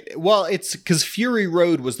 Right. Well, it's because Fury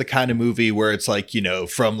Road was the kind of movie where it's like, you know,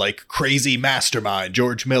 from like crazy mastermind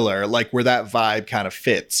George Miller, like where that vibe kind of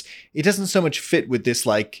fits. It doesn't so much fit with this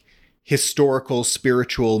like historical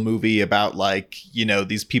spiritual movie about like, you know,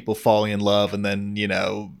 these people falling in love and then, you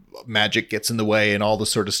know, magic gets in the way and all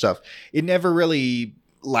this sort of stuff. It never really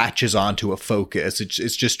latches onto a focus.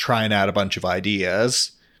 It's just trying out a bunch of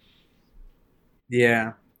ideas.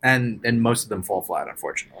 Yeah, and most of them fall flat,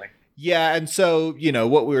 unfortunately. Yeah, and so, you know,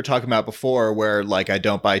 what we were talking about before, where, like, I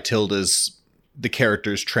don't buy Tilda's, the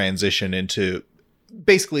characters transition into,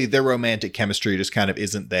 basically, their romantic chemistry just kind of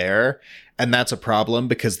isn't there, and that's a problem,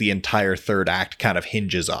 because the entire 3rd act kind of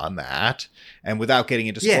hinges on that, and without getting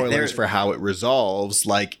into spoilers for how it resolves,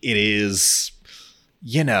 like, it is,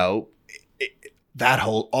 you know,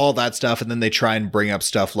 all that stuff, and then they try and bring up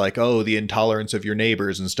stuff like, oh, the intolerance of your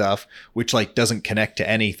neighbors and stuff, which, like, doesn't connect to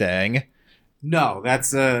anything. No,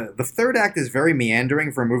 that's the 3rd act is very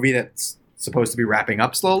meandering for a movie that's supposed to be wrapping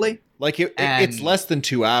up slowly. Like it's less than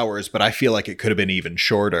 2 hours, but I feel like it could have been even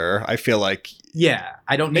shorter. I feel like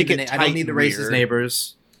I don't need the racist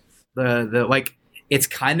neighbors. The like it's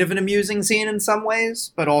kind of an amusing scene in some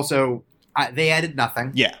ways, but also they added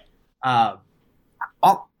nothing. Yeah.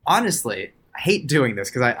 Honestly, I hate doing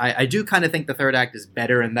this because I do kind of think the 3rd act is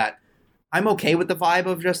better in that I'm okay with the vibe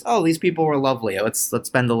of just, oh, these people were lovely. Let's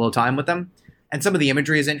spend a little time with them. And some of the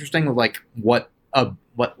imagery is interesting, like what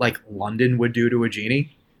like London would do to a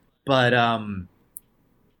genie. But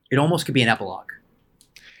it almost could be an epilogue,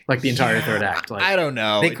 like the entire 3rd act. Like, I don't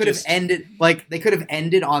know. They could have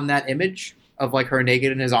ended on that image of like her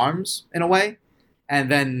naked in his arms in a way, and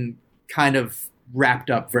then kind of wrapped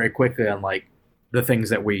up very quickly on like the things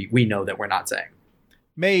that we know that we're not saying.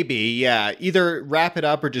 Maybe, yeah. Either wrap it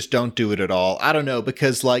up or just don't do it at all. I don't know,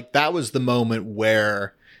 because like that was the moment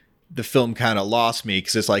where the film kind of lost me,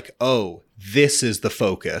 because it's like, oh, this is the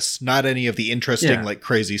focus, not any of the interesting, like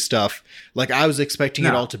crazy stuff. Like I was expecting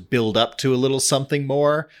it all to build up to a little something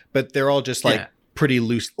more, but they're all just like pretty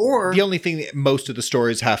loose. Or the only thing that most of the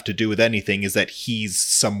stories have to do with anything is that he's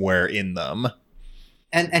somewhere in them.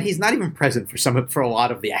 And he's not even present for a lot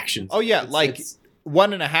of the actions. Oh yeah, it's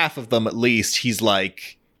 1.5 of them at least, he's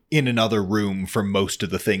like in another room for most of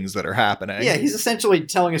the things that are happening. Yeah, he's essentially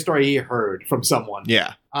telling a story he heard from someone.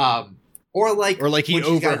 Yeah. Or like he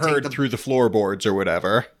overheard through the floorboards or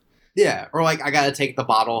whatever. Yeah, or like I gotta take the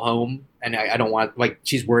bottle home, and I don't want, like,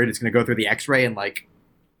 she's worried it's gonna go through the X-ray and like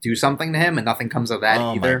do something to him, and nothing comes of that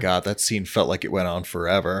either. Oh my god, that scene felt like it went on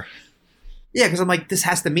forever. Yeah, because I'm like, this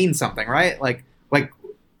has to mean something, right? Like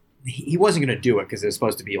he wasn't gonna do it because it was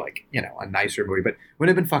supposed to be like, you know, a nicer movie, but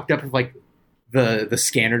wouldn't it have been fucked up if like the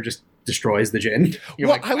scanner just destroys the gin?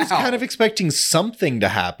 I was kind of expecting something to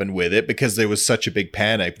happen with it because there was such a big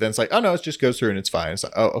panic. But then it's like, oh no, it just goes through and it's fine. It's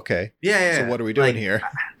like, oh, okay. Yeah. So what are we doing here?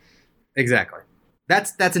 Exactly.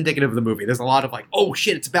 That's indicative of the movie. There's a lot of like, oh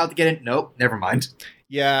shit, it's about to get in. Nope, never mind.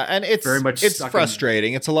 Yeah, and it's very much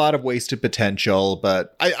frustrating. It's a lot of wasted potential,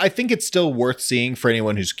 but I think it's still worth seeing for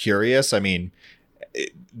anyone who's curious. I mean,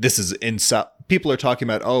 this is people are talking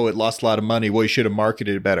about, oh, it lost a lot of money. Well, you should have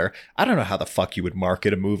marketed it better. I don't know how the fuck you would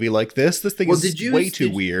market a movie like this. This thing is way too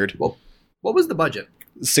weird. Well, what was the budget?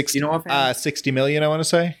 60, You know offhand? 60 million, I want to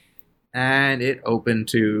say. And it opened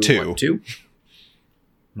to Two. what, 2?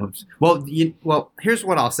 Oops. Well, here's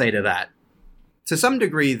what I'll say to that. To some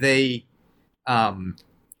degree, they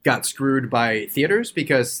got screwed by theaters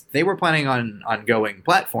because they were planning on going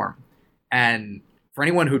platform. And for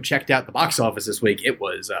anyone who checked out the box office this week, it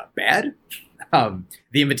was bad. The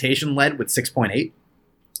Invitation led with 6.8.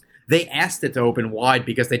 They asked it to open wide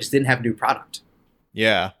because they just didn't have new product.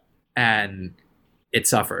 Yeah. And it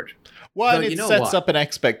suffered. Well, So and you it know sets what? up an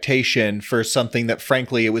expectation for something that,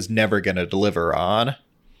 frankly, it was never going to deliver on.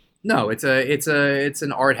 No, it's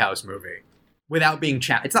an art house movie without being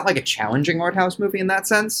it's not like a challenging art house movie in that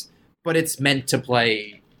sense, but it's meant to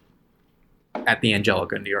play at the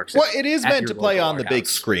Angelica in New York City. Well, it is at meant your to play local on the art big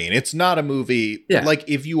house. screen. It's not a movie. Yeah. Like,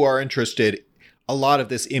 if you are interested, a lot of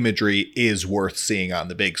this imagery is worth seeing on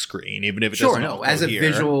the big screen, even if it Sure, doesn't no, all as go a here.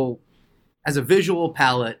 visual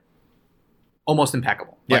palette, almost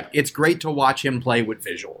impeccable. Like, Yeah. it's great to watch him play with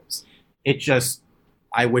visuals. It just,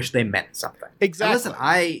 I wish they meant something. Exactly.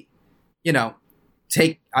 And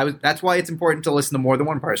listen, that's why it's important to listen to more than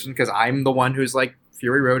one person, because I'm the one who's like,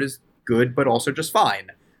 Fury Road is good, but also just fine.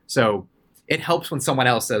 So it helps when someone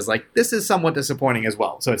else says, like, this is somewhat disappointing as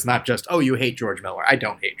well. So it's not just, oh, you hate George Miller. I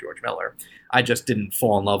don't hate George Miller. I just didn't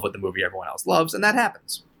fall in love with the movie everyone else loves, and that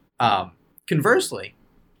happens. Conversely,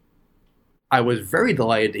 I was very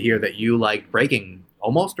delighted to hear that you liked Breaking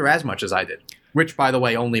almost or as much as I did, which, by the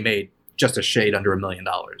way, only made just a shade under $1 million.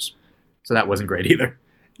 So that wasn't great either.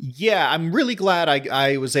 Yeah, I'm really glad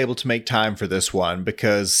I was able to make time for this one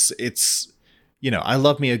because it's, I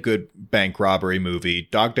love me a good bank robbery movie.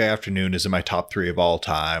 Dog Day Afternoon is in my top 3 of all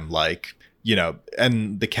time. Like,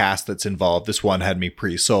 and the cast that's involved, this one had me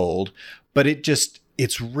pre-sold, but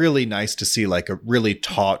it's really nice to see like a really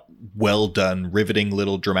taut, well done, riveting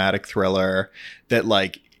little dramatic thriller that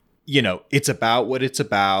like, it's about what it's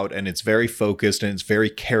about, and it's very focused and it's very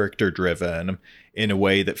character driven in a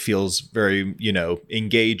way that feels very,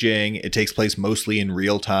 engaging. It takes place mostly in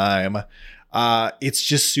real time. It's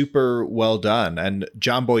just super well done. And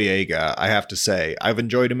John Boyega, I have to say, I've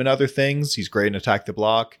enjoyed him in other things. He's great in Attack the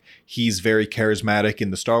Block. He's very charismatic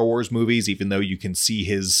in the Star Wars movies, even though you can see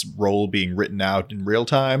his role being written out in real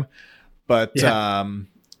time. But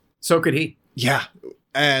So could he. yeah.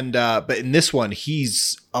 And but in this one,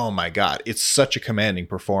 he's, oh my God, it's such a commanding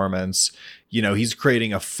performance. He's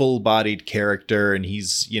creating a full-bodied character, and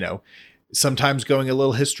he's, sometimes going a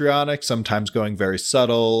little histrionic, sometimes going very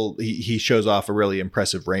subtle. He shows off a really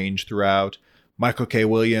impressive range throughout. Michael K.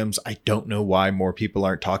 Williams, I don't know why more people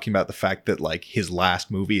aren't talking about the fact that like his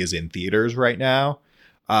last movie is in theaters right now.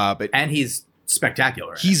 And he's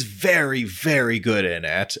spectacular. He's very, very good in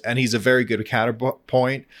it, and he's a very good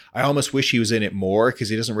counterpoint. I almost wish he was in it more because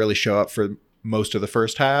he doesn't really show up for most of the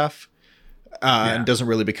first half and doesn't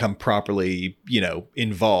really become properly,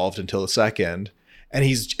 involved until the second. And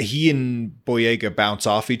he and Boyega bounce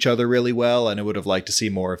off each other really well, and I would have liked to see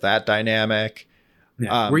more of that dynamic.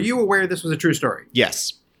 Yeah. Were you aware this was a true story?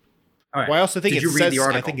 Yes. All right. Well, I also think Did you read the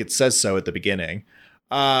article? I think it says so at the beginning.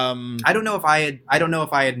 I don't know if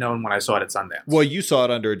I had known when I saw it at Sundance. Well, you saw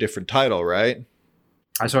it under a different title, right?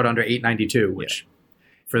 I saw it under 892, which,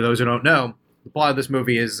 for those who don't know, the plot of this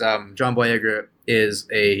movie is John Boyega is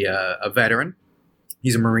a veteran.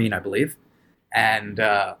 He's a Marine, I believe, and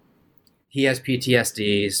he has PTSD.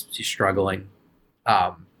 He's struggling,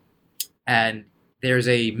 and there's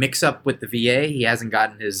a mix-up with the VA. He hasn't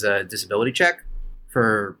gotten his disability check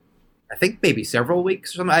for, I think, maybe several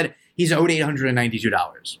weeks or something. He's owed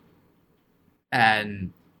 $892,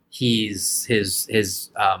 and he's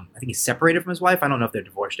I think he's separated from his wife. I don't know if they're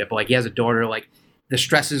divorced yet, but like he has a daughter. Like the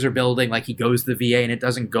stresses are building. Like he goes to the VA and it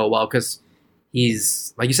doesn't go well because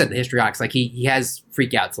he's, like you said, the histrionics. Like he has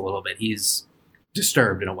freakouts a little bit. He's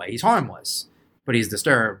disturbed in a way. He's harmless, but he's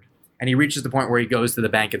disturbed, and he reaches the point where he goes to the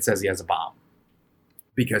bank and says he has a bomb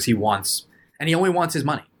because he only wants his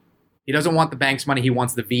money. He doesn't want the bank's money. He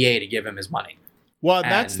wants the VA to give him his money. Well,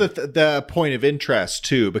 that's the point of interest,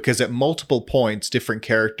 too, because at multiple points, different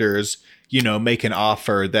characters, make an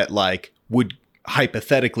offer that, like, would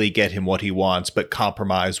hypothetically get him what he wants, but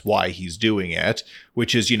compromise why he's doing it,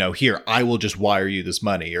 which is, here, I will just wire you this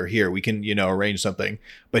money, or here, we can, arrange something.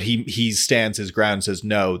 But he stands his ground and says,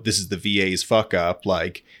 no, this is the VA's fuck up.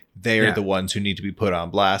 Like, they're the ones who need to be put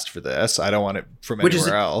on blast for this. I don't want it from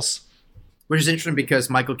anywhere else. Which is interesting because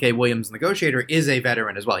Michael K. Williams, negotiator, is a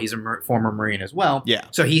veteran as well. He's a former Marine as well. Yeah.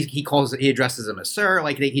 So he addresses him as sir.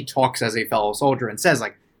 Like he talks as a fellow soldier and says,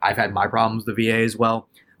 like, I've had my problems with the VA as well.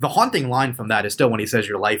 The haunting line from that is still when he says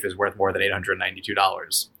your life is worth more than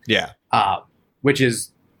 $892. Yeah. Which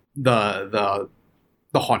is the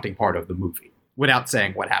haunting part of the movie. without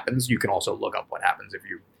saying what happens. You can also look up what happens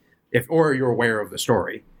or you're aware of the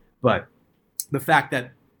story. But the fact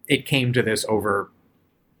that it came to this over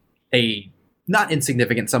a not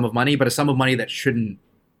insignificant sum of money, but a sum of money that shouldn't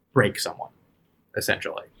break someone,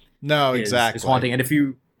 essentially. No, exactly. Is haunting. And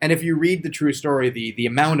if you read the true story, the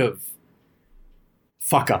amount of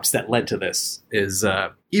fuck ups that led to this is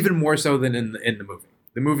even more so than in the movie.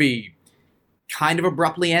 The movie kind of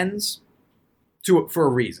abruptly ends for a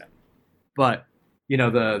reason, but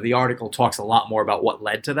the article talks a lot more about what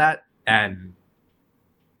led to that, and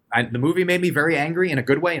the movie made me very angry in a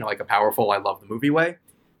good way, like a powerful I love the movie way.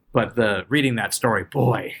 But reading that story,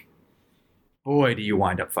 boy, do you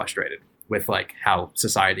wind up frustrated with like how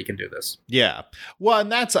society can do this. Yeah. Well, and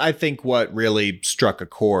that's, I think, what really struck a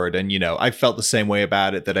chord. And, I felt the same way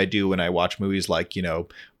about it that I do when I watch movies like,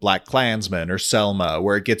 Black Klansman or Selma,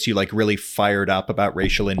 where it gets you like really fired up about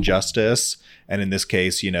racial injustice. And in this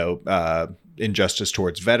case, injustice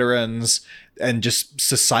towards veterans and just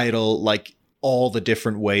societal, like all the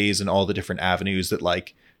different ways and all the different avenues that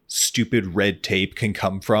like stupid red tape can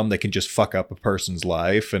come from that can just fuck up a person's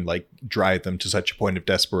life and like drive them to such a point of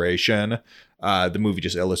desperation. The movie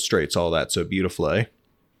just illustrates all that so beautifully.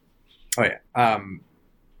 Oh yeah.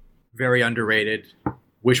 Very underrated.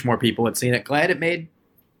 Wish more people had seen it. Glad it made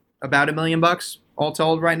about $1 million all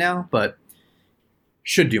told right now, but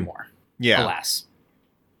should do more. Yeah. Alas.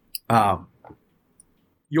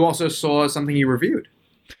 You also saw something you reviewed.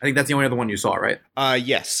 I think that's the only other one you saw, right?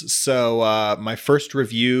 Yes. So my first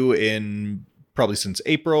review in probably since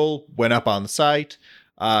April went up on the site.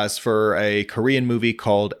 Is for a Korean movie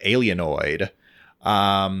called Alienoid.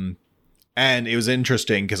 And it was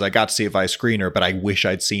interesting because I got to see it via screener, but I wish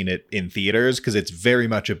I'd seen it in theaters because it's very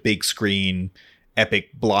much a big screen,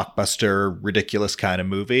 epic blockbuster, ridiculous kind of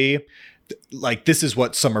movie. Like, this is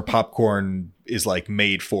what summer popcorn is like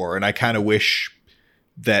made for. And I kind of wish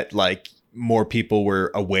that like more people were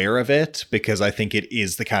aware of it, because I think it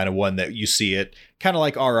is the kind of one that you see it kind of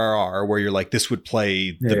like RRR, where you're like, this would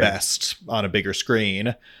play the best on a bigger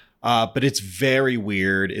screen. But it's very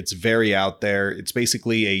weird. It's very out there. It's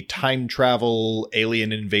basically a time travel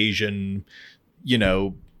alien invasion,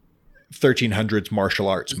 1300s martial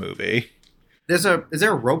arts movie. Is there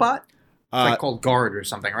a robot? It's like called Guard or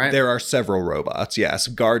something, right? There are several robots. Yes.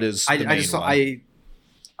 Guard is the main one.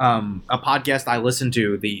 A podcast I listened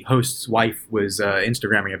to, the host's wife was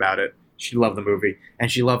Instagramming about it. She loved the movie,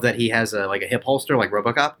 and she loved that he has a hip holster like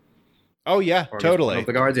RoboCop. Oh yeah, totally.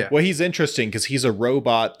 The guards, yeah. Well, he's interesting because he's a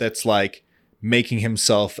robot that's like making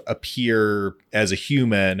himself appear as a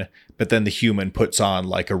human, but then the human puts on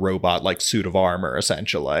like a robot like suit of armor,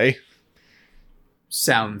 essentially.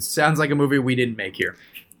 Sounds like a movie we didn't make here.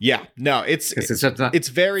 Yeah, no, it's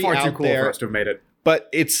very far out too cool there for us to have made it. But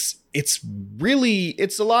it's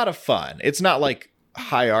a lot of fun. It's not like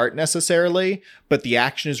high art necessarily, but the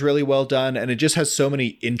action is really well done, and it just has so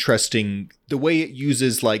many interesting, the way it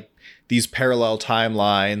uses like these parallel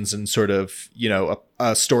timelines and sort of,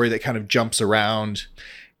 a story that kind of jumps around.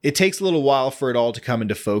 It takes a little while for it all to come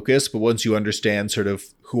into focus, but once you understand sort of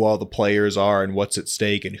who all the players are and what's at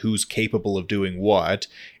stake and who's capable of doing what,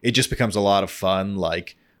 it just becomes a lot of fun.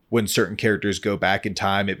 Like when certain characters go back in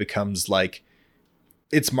time, it becomes like,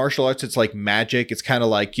 it's martial arts. It's like magic. It's kind of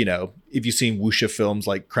like, if you've seen wuxia films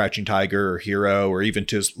like Crouching Tiger or Hero, or even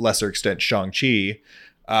to a lesser extent Shang-Chi,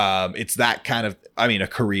 it's that kind of, a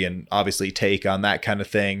Korean obviously take on that kind of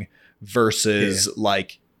thing versus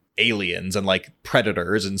like aliens and like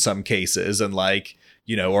predators in some cases, and like,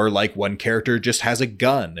 or like one character just has a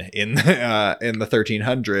gun in the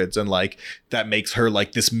 1300s, and like that makes her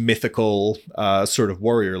like this mythical sort of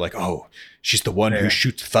warrior. Like, oh, she's the one who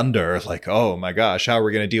shoots thunder. Like, oh my gosh, how are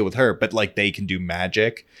we going to deal with her? But like they can do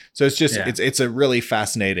magic. So it's just it's a really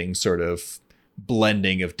fascinating sort of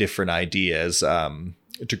blending of different ideas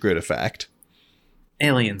to good effect.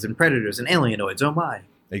 Aliens and predators and alienoids. Oh my!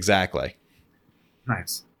 Exactly.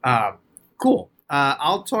 Nice. Cool.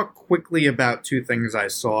 I'll talk quickly about two things I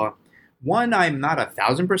saw. One, I'm not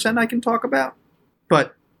 1,000% I can talk about,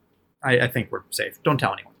 but I think we're safe. Don't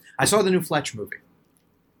tell anyone. I saw the new Fletch movie,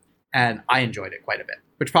 and I enjoyed it quite a bit,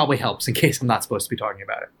 which probably helps in case I'm not supposed to be talking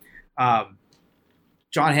about it.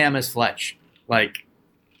 John Hamm as Fletch, like,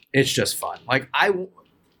 it's just fun. Like,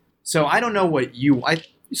 so I don't know what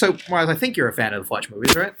so Miles, I think you're a fan of the Fletch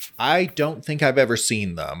movies, right? I don't think I've ever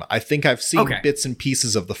seen them. I think I've seen bits and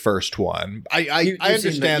pieces of the first one. I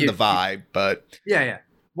understand the vibe, but yeah.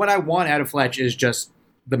 What I want out of Fletch is just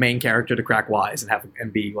the main character to crack wise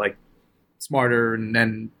and be like smarter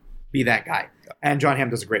and be that guy. And John Hamm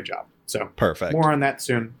does a great job. So perfect. More on that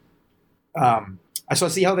soon. I saw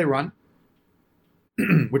See How They Run,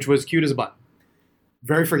 which was cute as a button.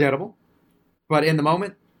 Very forgettable, but in the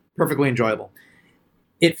moment, perfectly enjoyable.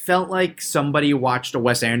 It felt like somebody watched a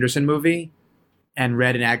Wes Anderson movie and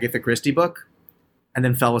read an Agatha Christie book and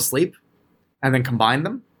then fell asleep and then combined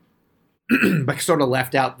them, but sort of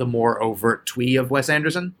left out the more overt twee of Wes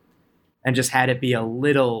Anderson and just had it be a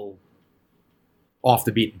little off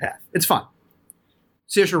the beaten path. It's fun.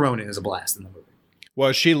 Saoirse Ronan is a blast in the movie.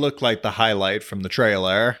 Well, she looked like the highlight from the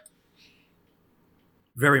trailer.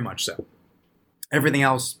 Very much so. Everything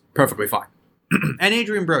else, perfectly fine. And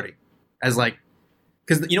Adrian Brody as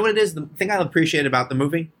because you know what it is? The thing I appreciate about the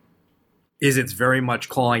movie is it's very much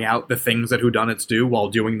calling out the things that whodunits do while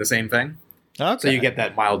doing the same thing. Okay. So you get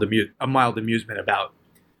that mild amusement about,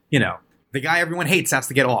 the guy everyone hates has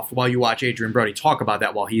to get off while you watch Adrian Brody talk about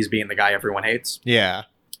that while he's being the guy everyone hates. Yeah.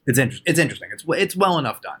 It's interesting. It's well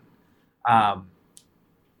enough done.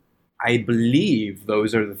 I believe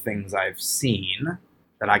those are the things I've seen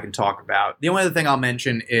that I can talk about. The only other thing I'll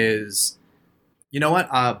mention is, you know what?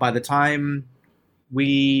 By the time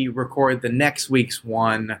we record the next week's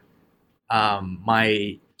one,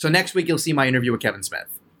 so next week you'll see my interview with Kevin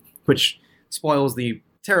Smith, which spoils the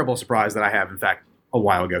terrible surprise that I have, in fact, a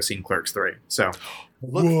while ago seen Clerks 3. So,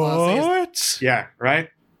 what? Yeah, right?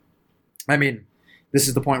 I mean, this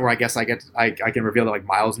is the point where I guess I can reveal that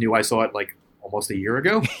Miles knew I saw it almost a year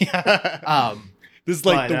ago. This is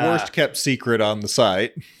the worst kept secret on the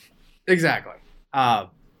site. Exactly.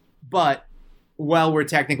 But while we're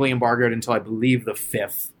technically embargoed until I believe the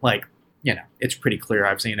 5th, it's pretty clear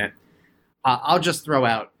I've seen it. I'll just throw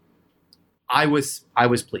out, I was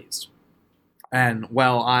pleased. And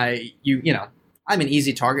I'm an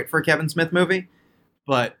easy target for a Kevin Smith movie,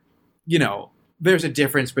 but there's a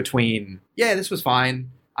difference between, this was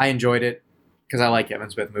fine, I enjoyed it because I like Kevin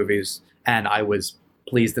Smith movies, and I was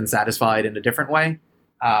pleased and satisfied in a different way.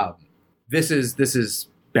 This is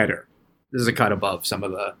better. This is a cut above some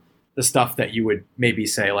of the stuff that you would maybe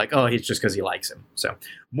say it's just because he likes him. So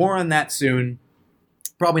more on that soon.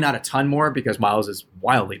 Probably not a ton more because Miles is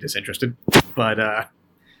wildly disinterested, but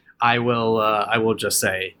I will just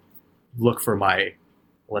say, look for my,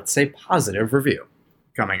 let's say, positive review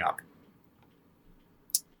coming up.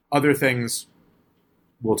 Other things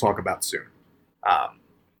we'll talk about soon.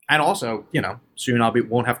 And also, soon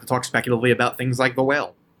won't have to talk speculatively about things like The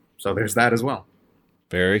Whale. So there's that as well.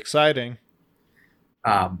 Very exciting.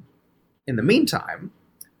 In the meantime,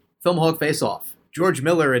 Filmaholic Face Off, George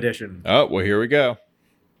Miller edition. Oh, well, here we go.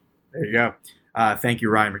 There you go. Thank you,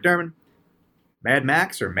 Ryan McDermott. Mad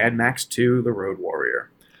Max or Mad Max 2, The Road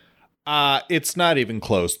Warrior? It's not even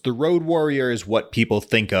close. The Road Warrior is what people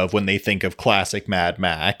think of when they think of classic Mad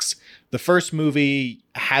Max. The first movie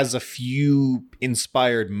has a few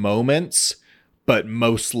inspired moments, but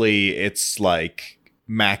mostly it's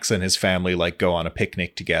Max and his family go on a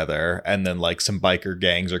picnic together, and then some biker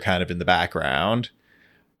gangs are kind of in the background.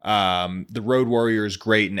 The Road Warrior is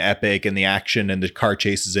great and epic, and the action and the car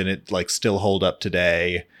chases in it still hold up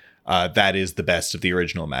today. That is the best of the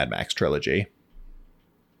original Mad Max trilogy.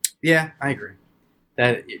 Yeah, I agree.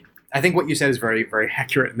 I think what you said is very, very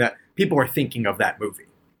accurate, in that people are thinking of that movie.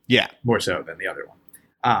 Yeah. More so than the other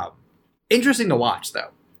one. Interesting to watch, though.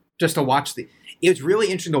 Just to watch it's really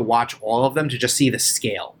interesting to watch all of them, to just see the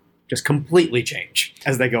scale just completely change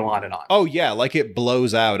as they go on and on. Oh, yeah. It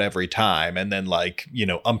blows out every time. And then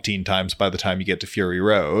umpteen times by the time you get to Fury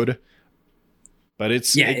Road. But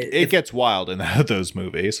it gets wild in those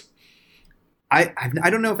movies. I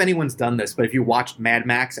don't know if anyone's done this, but if you watched Mad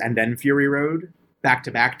Max and then Fury Road back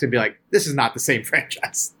to back, to be this is not the same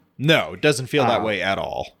franchise. No, it doesn't feel that way at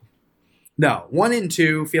all. No, 1 and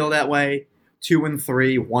 2 feel that way. 2 and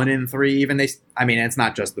 3, 1 and 3, even it's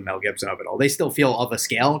not just the Mel Gibson of it all. They still feel of a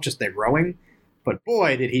scale, just they're growing. But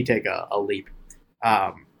boy, did he take a leap.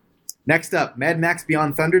 Next up, Mad Max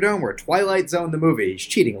Beyond Thunderdome, or Twilight Zone the movie. He's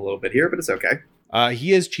cheating a little bit here, but it's okay.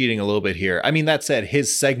 He is cheating a little bit here. That said,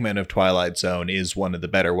 his segment of Twilight Zone is one of the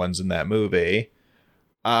better ones in that movie.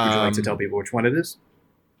 Would you like to tell people which one it is?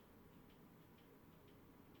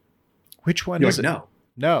 Which one is it? No.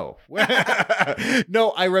 No.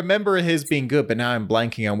 No, I remember his being good, but now I'm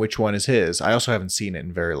blanking on which one is his. I also haven't seen it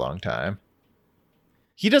in a very long time.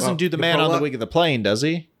 He doesn't do the man on the wing of the plane, does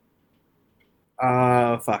he?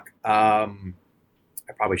 Fuck. I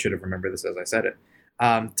probably should have remembered this as I said it.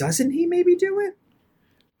 Doesn't he maybe do it?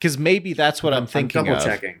 Because maybe that's what I'm thinking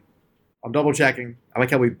I'm double checking. I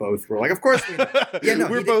like how we both were of course we know. Yeah, no,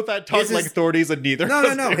 we're both at talking like authorities, and neither. No.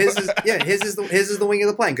 His is the wing of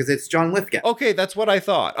the plane, because it's John Lithgow. Okay, that's what I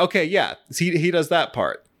thought. Okay, yeah, he does that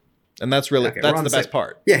part, and that's really that's the best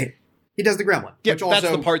part. Yeah, he does the Gremlin. Yeah, which that's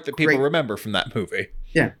the part that people remember from that movie.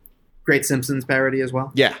 Yeah, great Simpsons parody as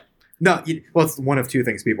well. Yeah, No, well, it's one of two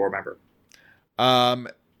things people remember.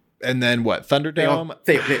 And then what? Thunderdome?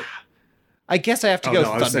 I guess I have to go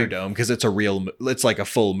Thunderdome because it's like a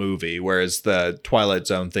full movie, whereas the Twilight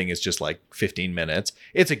Zone thing is just like 15 minutes.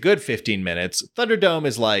 It's a good 15 minutes. Thunderdome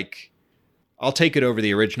is like, I'll take it over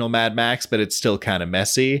the original Mad Max, but it's still kind of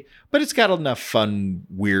messy. But it's got enough fun,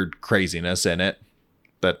 weird craziness in it.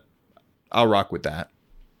 But I'll rock with that.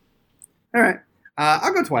 All right.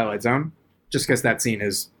 I'll go Twilight Zone, just because that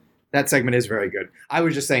segment is very good. I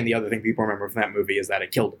was just saying the other thing people remember from that movie is that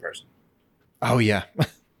it killed a person. Oh, yeah.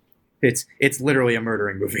 It's literally a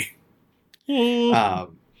murdering movie. Yeah.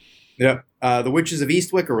 The Witches of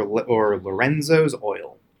Eastwick or Lorenzo's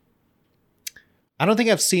Oil. I don't think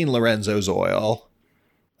I've seen Lorenzo's Oil.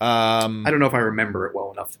 I don't know if I remember it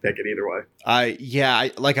well enough to pick it either way.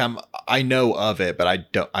 I know of it, but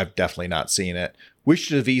I've definitely not seen it.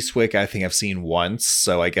 Witches of Eastwick, I think I've seen once,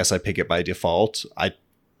 so I guess I pick it by default.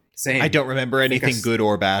 Same. I don't remember anything good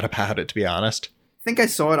or bad about it, to be honest. I think I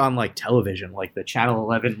saw it on like television, like the Channel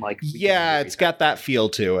 11, like. Yeah, it's got that feel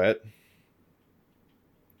to it.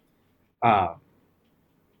 Yeah,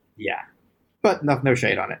 but no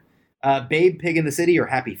shade on it. Babe, Pig in the City, or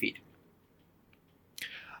Happy Feet?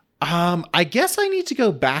 I guess I need to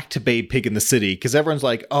go back to Babe, Pig in the City because everyone's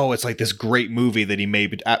like, oh, it's like this great movie that he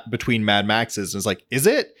made between Mad Maxes. And it's like, is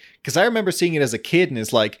it? Because I remember seeing it as a kid and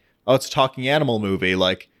it's like, oh, it's a talking animal movie.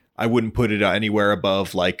 Like, I wouldn't put it anywhere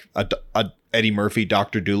above like a Eddie Murphy,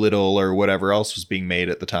 Dr. Dolittle, or whatever else was being made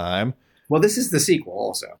at the time. Well, this is the sequel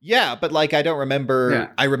also. Yeah, but like, I don't remember. Yeah.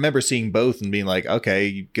 I remember seeing both and being like,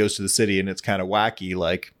 okay, he goes to the city and it's kind of wacky.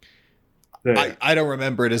 Like, I don't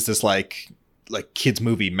remember it as this like kids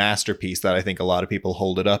movie masterpiece that I think a lot of people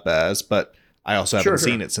hold it up as, but I also haven't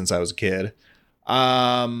seen it since I was a kid.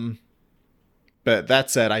 But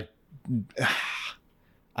that said,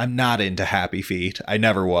 I'm not into Happy Feet. I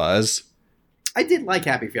never was. I did like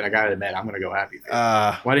Happy Feet. I gotta admit, I'm gonna go Happy Feet.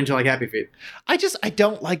 Why didn't you like Happy Feet? I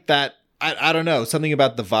don't like that. I don't know. Something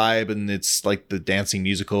about the vibe, and it's like the dancing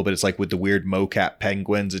musical, but it's like with the weird mocap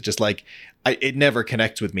penguins. It just like, it never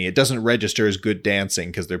connects with me. It doesn't register as good dancing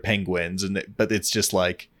because they're penguins, but it's just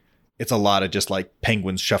like, it's a lot of just like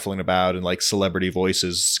penguins shuffling about and like celebrity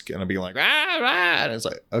voices gonna be like, rah, rah, and it's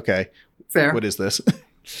like, okay, fair. What is this?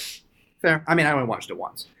 Fair. I mean, I only watched it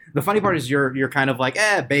once. The funny part is you're kind of like,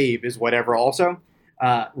 Babe is whatever. Also,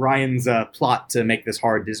 Ryan's plot to make this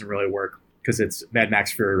hard doesn't really work because it's Mad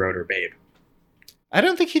Max Fury Road or Babe. I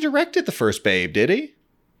don't think he directed the first Babe, did he?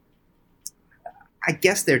 I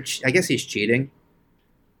guess he's cheating.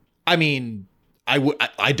 I mean,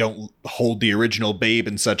 I don't hold the original Babe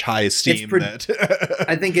in such high esteem that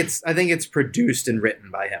I think it's produced and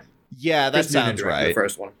written by him. Yeah, that sounds right. The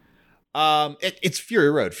first one. It's Fury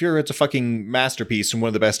Road. Fury Road's a fucking masterpiece and one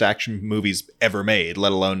of the best action movies ever made,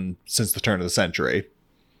 let alone since the turn of the century.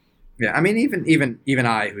 Yeah, I mean, even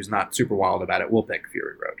I, who's not super wild about it, will pick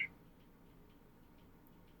Fury Road.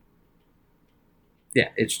 Yeah,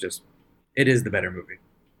 it is the better movie.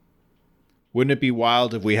 Wouldn't it be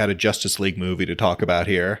wild if we had a Justice League movie to talk about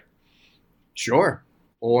here? Sure.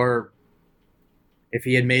 Or if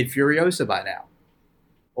he had made Furiosa by now.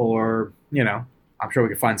 Or, I'm sure we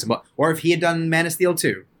could find some. Or if he had done Man of Steel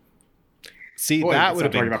 2. See, that would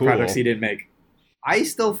have been cool. Projects he didn't make. I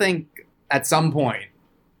still think at some point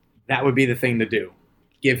that would be the thing to do.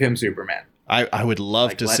 Give him Superman. I would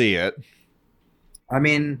love to see it. I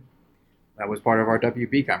mean, that was part of our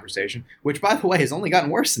WB conversation, which, by the way, has only gotten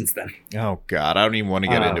worse since then. Oh, God. I don't even want to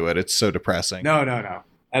get into it. It's so depressing. No.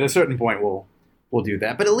 At a certain point, we'll do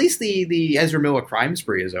that. But at least the Ezra Miller crime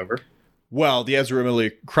spree is over. Well, the Ezra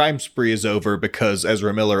Miller crime spree is over because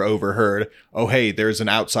Ezra Miller overheard, oh, hey, there's an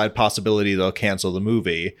outside possibility they'll cancel the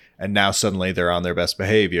movie, and now suddenly they're on their best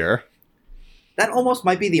behavior. That almost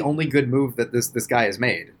might be the only good move that this guy has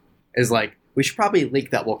made, is like, we should probably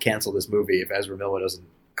leak that we'll cancel this movie if Ezra Miller doesn't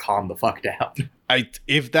calm the fuck down.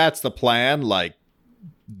 If that's the plan, like,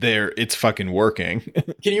 it's fucking working.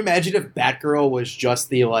 Can you imagine if Batgirl was just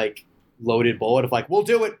the, like, loaded bullet of like, we'll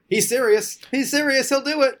do it. He's serious. He'll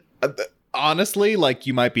do it. Honestly, like,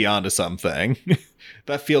 you might be onto something.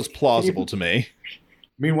 That feels plausible to me.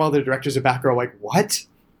 Meanwhile, the directors of Batgirl are like, what?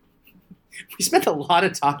 We spent a lot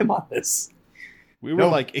of time on this. We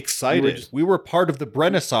were excited. We were part of the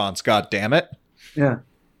Renaissance, goddammit. Yeah.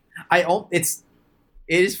 It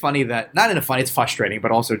is funny that, not in a funny, it's frustrating,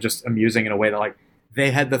 but also just amusing in a way that, like,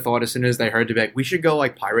 they had the thought as soon as they heard to be like, we should go,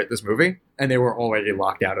 like, pirate this movie, and they were already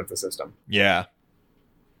locked out of the system. Yeah.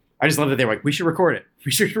 I just love that they were like, we should record it.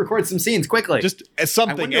 We should record some scenes quickly. Just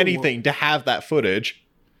something, anything, to have that footage.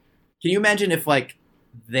 Can you imagine if, like,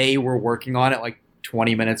 they were working on it, like,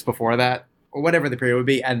 20 minutes before that, or whatever the period would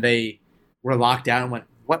be, and they were locked down and went,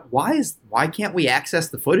 "What? Why can't we access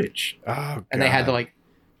the footage?" Oh, God. And they had to like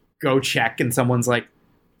go check, and someone's like,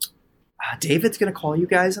 "David's gonna call you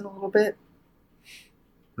guys in a little bit."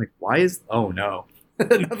 Like, why is? Oh no,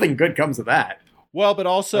 nothing good comes of that. Well, but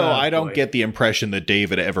also, Oh, I don't boy. get the impression that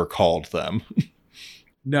David ever called them.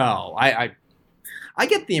 No, I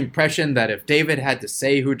get the impression that if David had to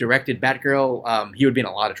say who directed Batgirl, he would be in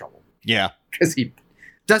a lot of trouble Yeah. because he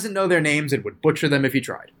doesn't know their names and would butcher them if he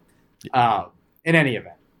tried. In any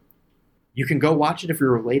event, you can go watch it if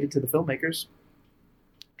you're related to the filmmakers.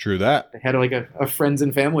 True that. They had like a friends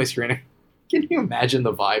and family screening. Can you imagine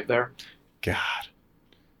the vibe there? God.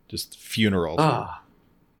 Just funerals.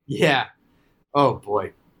 Yeah. Oh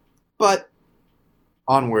boy. But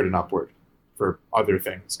onward and upward for other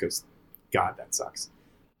things, because God, that sucks.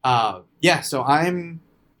 Yeah, so I'm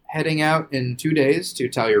heading out in 2 days to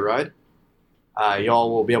Telluride.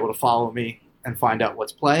 Y'all will be able to follow me and find out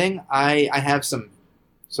what's playing. I have some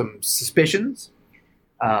suspicions.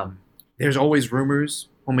 There's always rumors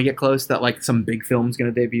when we get close that like some big film's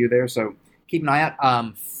going to debut there, so keep an eye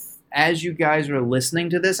out. As you guys are listening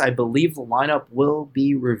to this, I believe the lineup will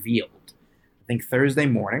be revealed. I think Thursday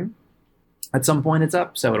morning. At some point it's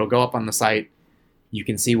up, so it'll go up on the site. You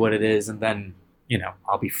can see what it is, and then,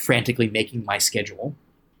 I'll be frantically making my schedule,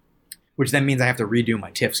 which then means I have to redo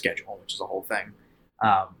my TIFF schedule, which is a whole thing.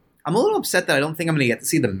 I'm a little upset that I don't think I'm going to get to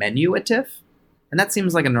see the menu at TIFF, and that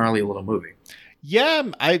seems like a gnarly little movie. Yeah,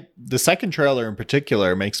 the second trailer in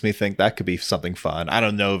particular makes me think that could be something fun. I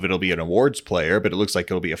don't know if it'll be an awards player, but it looks like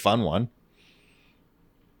it'll be a fun one.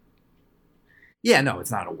 Yeah, no,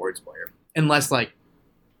 it's not an awards player. Unless, like,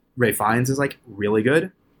 Ray Fiennes is, like, really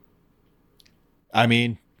good. I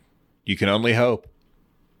mean, you can only hope.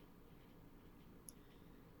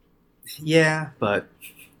 Yeah, but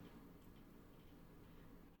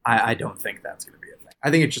I don't think that's going to be a thing. I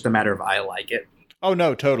think it's just a matter of I like it. Oh,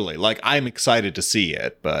 no, totally. Like, I'm excited to see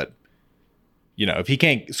it, but, if he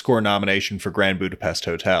can't score a nomination for Grand Budapest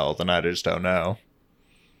Hotel, then I just don't know.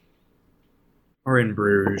 Or In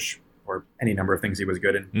Bruges, or any number of things he was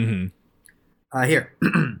good in. Mm-hmm. Here,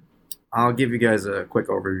 I'll give you guys a quick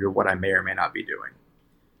overview of what I may or may not be doing.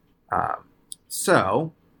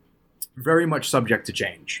 So, very much subject to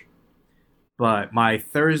change. But my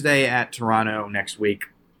Thursday at Toronto next week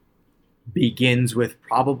begins with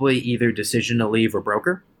probably either Decision to Leave or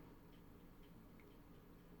Broker.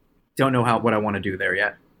 Don't know what I want to do there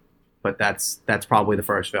yet, but that's probably the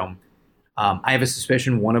first film. I have a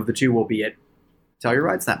suspicion one of the two will be at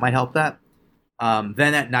Telluride, so that might help that.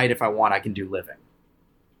 Then at night, if I want, I can do Living.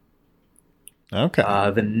 Okay.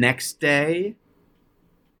 The next day,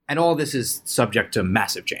 and all this is subject to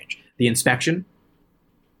massive change. The Inspection,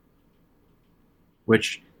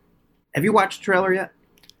 which, have you watched the trailer yet?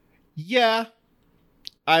 Yeah.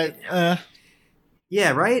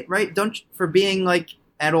 Yeah, right? For being, like,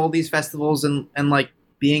 at all these festivals and like,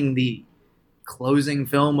 being the closing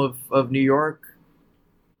film of New York,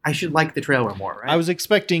 I should like the trailer more, right? I was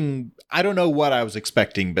expecting, I don't know what I was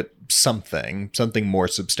expecting, but something more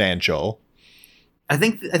substantial. I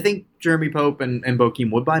think Jeremy Pope and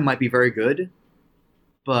Bokeem Woodbine might be very good,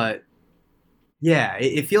 but yeah,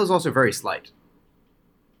 it feels also very slight.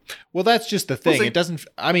 Well, that's just the thing. We'll see. It doesn't,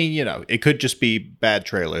 I mean, it could just be bad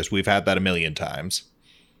trailers. We've had that a million times.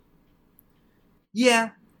 Yeah,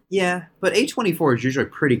 but A24 is usually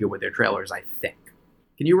pretty good with their trailers, I think.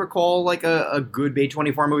 Can you recall, like, a good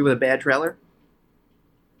A24 movie with a bad trailer?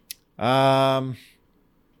 No,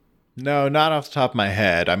 not off the top of my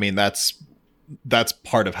head. I mean, that's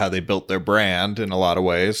part of how they built their brand in a lot of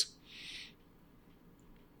ways.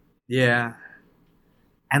 Yeah.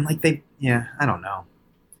 And, like, I don't know.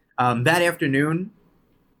 That afternoon,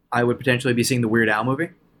 I would potentially be seeing the Weird Al movie.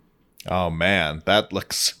 Oh man, that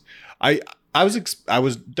looks. I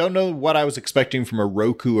don't know what I was expecting from a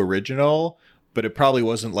Roku original, but it probably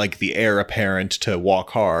wasn't like the heir apparent to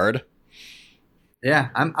Walk Hard. Yeah,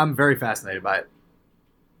 I'm very fascinated by it.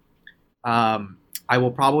 I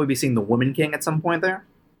will probably be seeing The Woman King at some point there.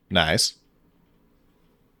 Nice.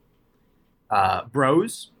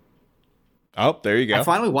 Bros. Oh, there you go. I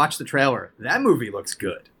finally watched the trailer. That movie looks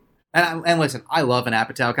good. And listen, I love an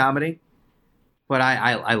Apatow comedy, but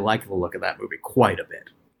I like the look of that movie quite a bit.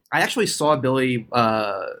 I actually saw Billy.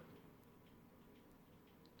 What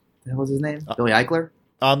was his name? Billy Eichler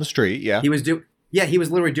on the street. Yeah, he was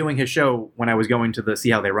literally doing his show when I was going to the See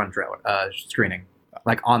How They Run trailer screening,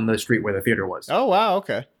 like on the street where the theater was. Oh wow,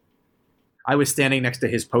 okay. I was standing next to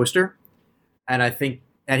his poster, and I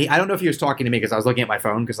don't know if he was talking to me because I was looking at my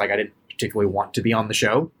phone because like I didn't particularly want to be on the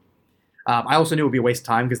show. I also knew it would be a waste of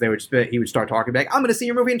time because he would start talking like, I'm going to see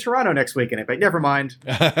your movie in Toronto next week. And I'd be like, never mind.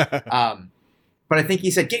 But I think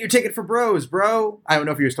he said, get your ticket for Bros, bro. I don't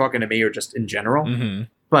know if he was talking to me or just in general. Mm-hmm.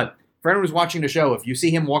 But for anyone who's watching the show, if you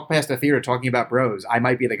see him walk past a theater talking about Bros, I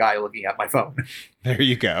might be the guy looking at my phone. There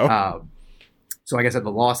you go. So like I said,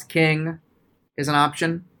 The Lost King is an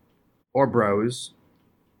option, or Bros.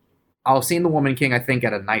 I'll see The Woman King, I think,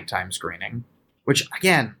 at a nighttime screening, which,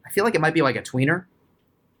 again, I feel like it might be like a tweener.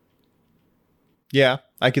 Yeah,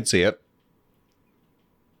 I could see it.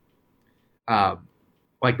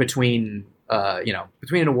 Like between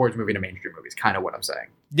an awards movie and a mainstream movie is kind of what I'm saying.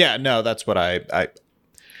 Yeah, no, that's what I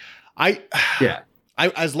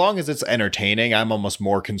as long as it's entertaining, I'm almost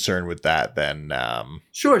more concerned with that than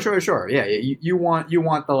Sure. Yeah, you want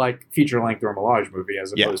the like feature length or homage movie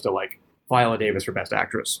as opposed to like Viola Davis for Best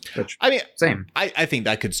Actress. Which, I mean, same. I think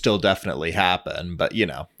that could still definitely happen, but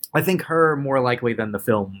I think her more likely than the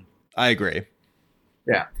film. I agree.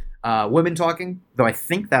 Yeah. Women Talking, though I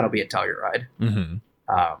think that'll be a Telluride. Mm-hmm.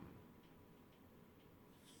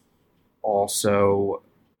 Also,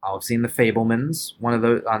 I'll have seen The Fabelmans, one of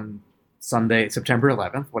those on Sunday, September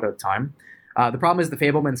 11th. What a time. The problem is The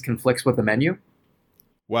Fabelmans conflicts with the menu.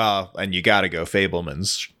 Well, and you got to go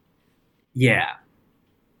Fabelmans. Yeah.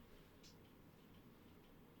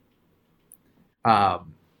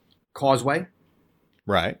 Causeway.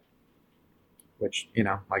 Right. Which,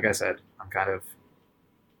 like I said, I'm kind of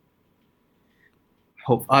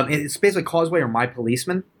hope. It's basically Causeway or My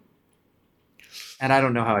Policeman. And I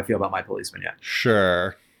don't know how I feel about My Policeman yet.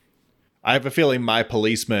 Sure. I have a feeling My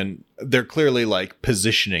Policeman, they're clearly like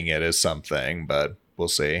positioning it as something, but we'll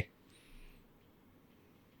see.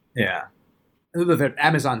 Yeah.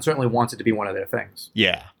 Amazon certainly wants it to be one of their things.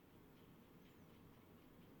 Yeah.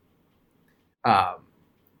 I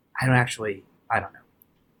don't know.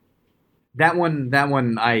 That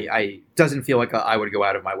one, I doesn't feel like I would go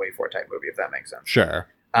out of my way for a type movie, if that makes sense. Sure.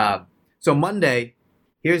 So Monday,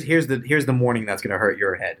 here's the morning that's going to hurt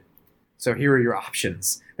your head. So here are your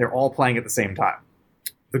options. They're all playing at the same time.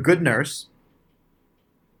 The Good Nurse.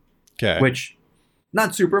 Okay. Which,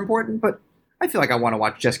 not super important, but I feel like I want to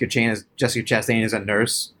watch Jessica Chastain as a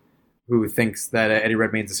nurse who thinks that Eddie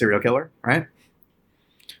Redmayne's a serial killer, right?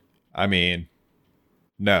 I mean,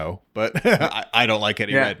 no, but I don't like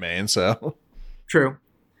Eddie Redmayne, so. True.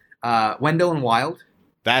 Wendell and Wild.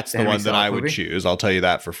 That's the one that I would choose. I'll tell you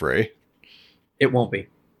that for free. It won't be.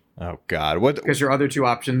 Oh, God. What? Because your other two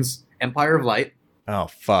options, Empire of Light. Oh,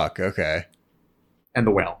 fuck. Okay. And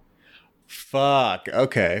The Whale. Fuck.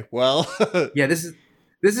 Okay. Well. Yeah, this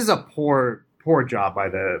is a poor job by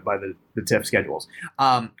the TIFF schedules.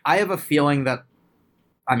 I have a feeling that,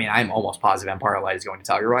 I'm almost positive Empire of Light is going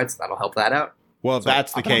to Telluride, so that'll help that out. Well, if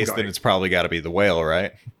that's the case, then it's probably got to be The Whale,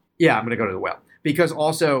 right? Yeah, I'm going to go to The Whale. Because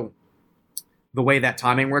also, the way that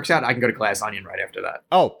timing works out, I can go to Glass Onion right after that.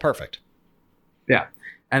 Oh, perfect. Yeah.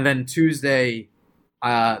 And then Tuesday,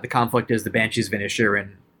 the conflict is The Banshees of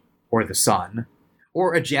Inisherin or The Sun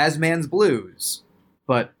or A Jazzman's Blues.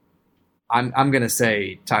 But I'm going to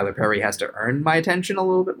say Tyler Perry has to earn my attention a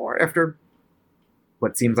little bit more after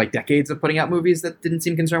what seems like decades of putting out movies that didn't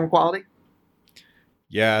seem concerned with quality.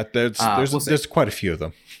 Yeah, there's quite a few of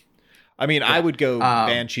them. I would go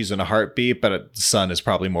Banshees in a heartbeat, but The Sun is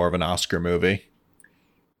probably more of an Oscar movie.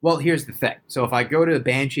 Well, here's the thing. So if I go to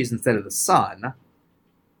Banshees instead of The Sun,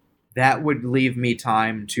 that would leave me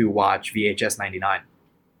time to watch VHS 99.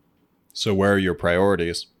 So where are your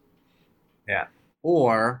priorities? Yeah.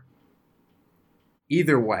 Or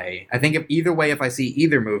either way, if I see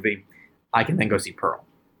either movie, I can then go see Pearl.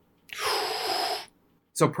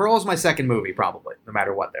 So Pearl is my second movie, probably, no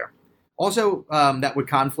matter what there. Also, that would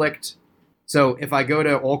conflict. So if I go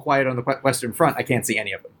to All Quiet on the Western Front, I can't see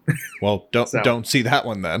any of them. Well, don't see that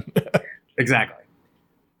one then. Exactly.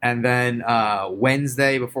 And then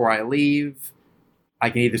Wednesday, before I leave, I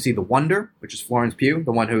can either see The Wonder, which is Florence Pugh,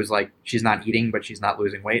 the one who's like, she's not eating, but she's not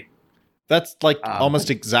losing weight. That's like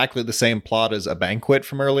almost exactly the same plot as A Banquet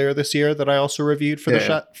from earlier this year that I also reviewed for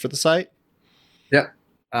the site. Yeah.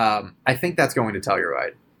 I think that's going to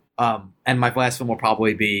Telluride. And my last film will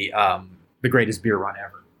probably be The Greatest Beer Run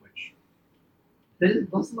Ever, which it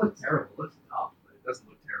doesn't look terrible. It looks dumb, but it doesn't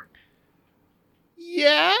look terrible.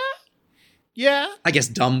 Yeah. Yeah. I guess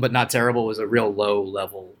dumb but not terrible is a real low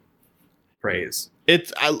level praise.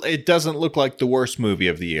 It doesn't look like the worst movie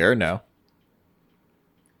of the year, no.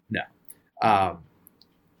 No.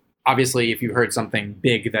 Obviously, if you heard something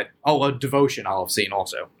big that... a Devotion I'll have seen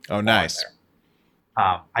also. Oh, nice.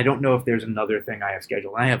 I don't know if there's another thing I have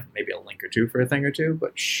scheduled. I have maybe a link or two for a thing or two,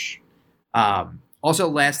 but shh. Also,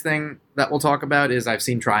 last thing that we'll talk about is I've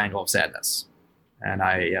seen Triangle of Sadness. and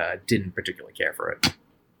I didn't particularly care for it.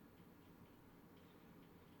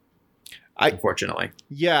 Unfortunately.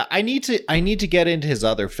 Yeah, I need to get into his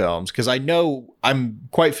other films because I know I'm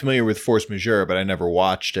quite familiar with Force Majeure, but I never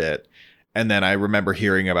watched it. And then I remember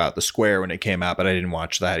hearing about The Square when it came out, but I didn't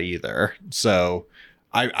watch that either. So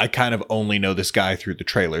I kind of only know this guy through the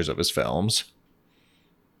trailers of his films.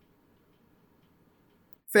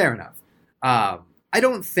 Fair enough. I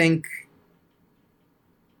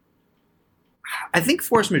think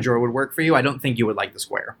Force Majeure would work for you. I don't think you would like The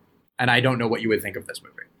Square. And I don't know what you would think of this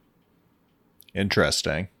movie.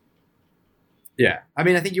 Interesting. Yeah. I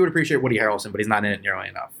mean, I think you would appreciate Woody Harrelson, but he's not in it nearly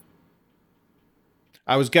enough.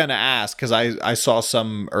 I was going to ask, because I saw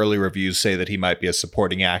some early reviews say that he might be a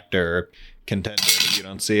supporting actor contender, but you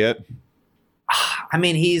don't see it? I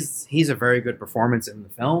mean, he's a very good performance in the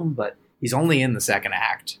film, but he's only in the second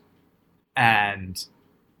act. And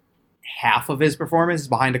half of his performance is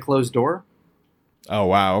behind a closed door. Oh,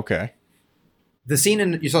 wow. Okay. The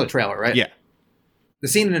scene you saw the trailer, right? Yeah. The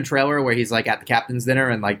scene in the trailer where he's like at the captain's dinner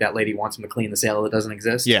and like that lady wants him to clean the sail that doesn't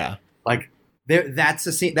exist. Yeah. Like that's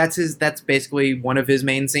a scene. That's basically one of his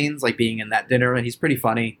main scenes, like being in that dinner, and he's pretty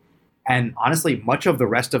funny. And honestly, much of the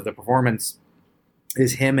rest of the performance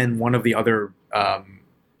is him and one of the other,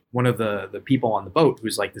 one of the people on the boat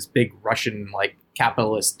who's like this big Russian like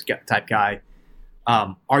capitalist type guy,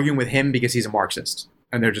 arguing with him because he's a Marxist,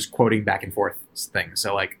 and they're just quoting back and forth things.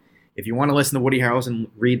 So like, if you want to listen to Woody Harrelson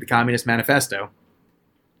read the Communist Manifesto,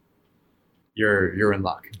 you're in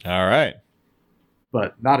luck. All right.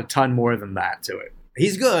 But not a ton more than that to it.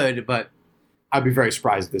 He's good, but I'd be very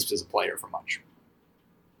surprised if this is a player for much.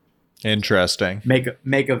 Interesting.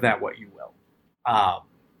 Make of that what you will.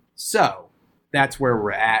 So that's where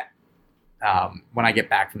we're at. When I get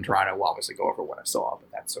back from Toronto, we'll obviously go over what I saw, but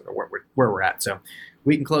that's sort of where we're at. So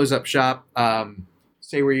we can close up shop,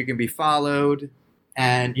 say where you can be followed.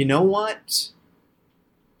 And you know what?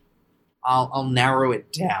 I'll narrow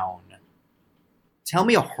it down. Tell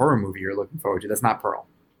me a horror movie you're looking forward to that's not Pearl.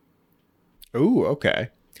 Ooh, okay.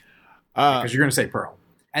 Because you're going to say Pearl.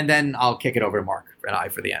 And then I'll kick it over to Mark and I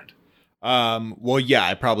for the end. Well, yeah,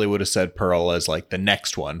 I probably would have said Pearl as like the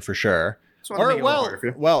next one for sure. Or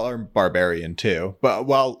or Barbarian too. But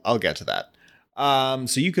I'll get to that.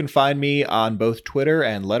 So you can find me on both Twitter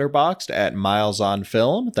and Letterboxd at Miles on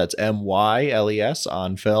Film. That's MYLES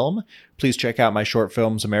on Film. Please check out my short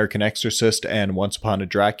films American Exorcist and Once Upon a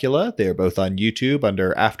Dracula. They are both on YouTube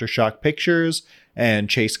under Aftershock Pictures and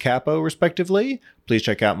Chase Capo, respectively. Please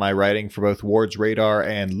check out my writing for both Ward's Radar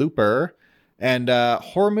and Looper. And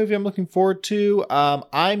horror movie I'm looking forward to.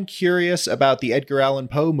 I'm curious about the Edgar Allan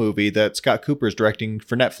Poe movie that Scott Cooper is directing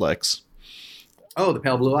for Netflix. Oh, The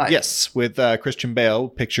Pale Blue Eye. Yes, with Christian Bale.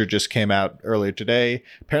 Picture just came out earlier today.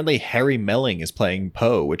 Apparently Harry Melling is playing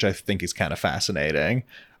Poe, which I think is kind of fascinating.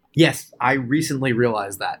 Yes, I recently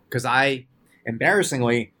realized that because I,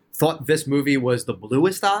 embarrassingly, thought this movie was The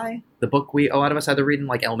Bluest Eye, the book a lot of us had to read in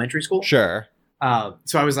like elementary school. Sure.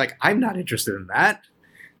 So I was like, I'm not interested in that.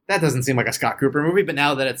 That doesn't seem like a Scott Cooper movie, but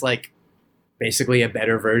now that it's like basically a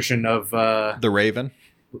better version of The Raven.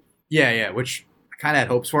 Yeah, which I kind of had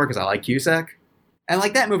hopes for because I like Cusack. And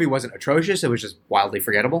like that movie wasn't atrocious, it was just wildly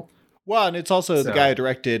forgettable. Well, and it's also the guy who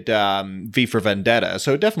directed V for Vendetta,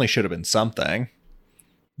 so it definitely should have been something.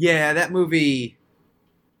 Yeah, that movie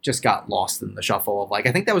just got lost in the shuffle of like,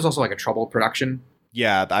 I think that was also like a troubled production.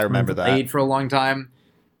 Yeah, I remember that. Played for a long time.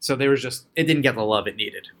 So there was just, it didn't get the love it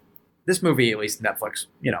needed. This movie, at least Netflix,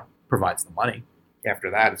 provides the money. After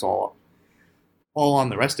that, it's all on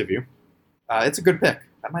the rest of you. It's a good pick.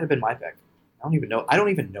 That might have been my pick. I don't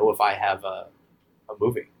even know if I have a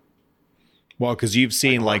movie. Well, because you've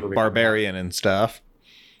seen like Barbarian and stuff.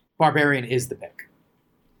 Barbarian is the pick.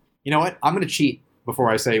 You know what? I'm going to cheat before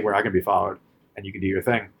I say where I can be followed, and you can do your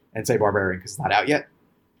thing and say Barbarian because it's not out yet.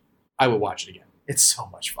 I will watch it again. It's so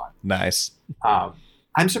much fun. Nice.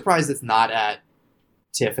 I'm surprised it's not at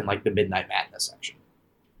TIFF in like the Midnight Madness section.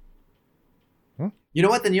 You know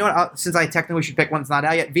what? Then since I technically should pick one that's not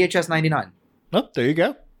out yet, VHS 99. Oh, there you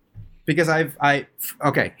go. Because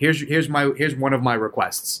okay, here's one of my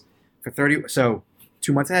requests for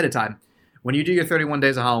 2 months ahead of time. When you do your 31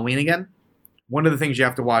 Days of Halloween again, one of the things you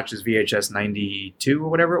have to watch is VHS 92 or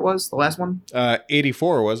whatever it was, the last one.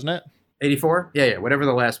 84, wasn't it? 84? Yeah, whatever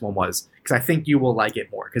the last one was. Because I think you will like it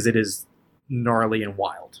more because it is gnarly and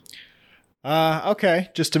wild. Okay,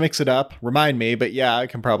 just to mix it up. Remind me, but yeah, I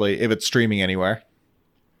can probably, if it's streaming anywhere.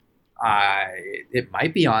 It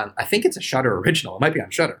might be on, I think it's a Shudder original. It might be on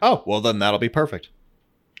Shudder. Oh, well then that'll be perfect.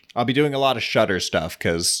 I'll be doing a lot of Shudder stuff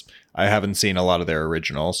because I haven't seen a lot of their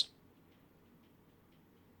originals.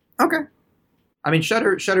 Okay. I mean,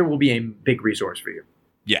 Shudder will be a big resource for you.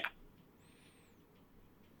 Yeah.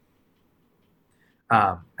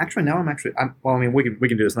 Actually, now well, I mean, we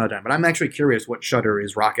can do this another time, but I'm actually curious what Shudder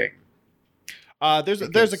is rocking.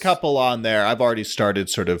 There's a couple on there. I've already started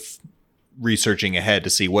sort of researching ahead to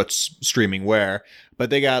see what's streaming where, but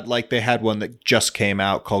they had one that just came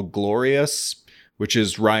out called Glorious, which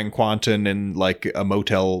is Ryan Quanten in like a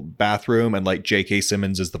motel bathroom, and like J.K.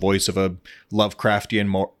 Simmons is the voice of a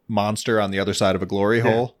Lovecraftian monster on the other side of a glory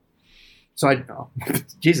hole. So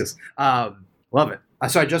Jesus, love it.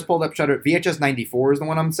 So I just pulled up Shudder. VHS 94 is the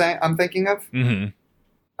one I'm thinking of, and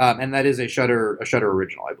that is a Shudder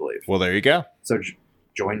original, I believe. Well, there you go. So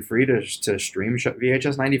join free to stream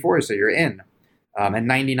VHS 94, so you're in. And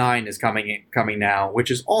 99 is coming now,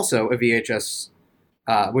 which is also a VHS,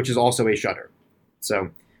 which is also a Shudder.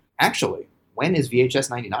 So actually, when is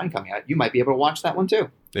VHS 99 coming out? You might be able to watch that one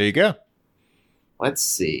too. There you go. Let's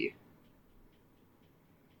see.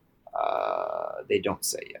 They don't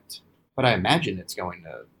say yet, but I imagine it's going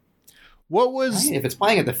to. If it's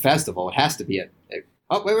playing at the festival, it has to be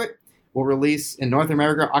oh, wait. Will release in North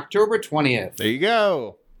America October 20th. There you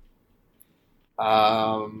go.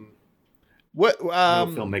 What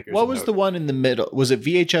was the one in the middle? Was it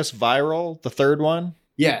VHS Viral, the third one?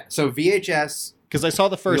 Yeah, so VHS. Because I saw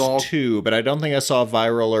the first two, but I don't think I saw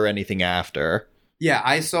Viral or anything after. Yeah,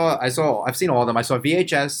 I've seen all of them. I saw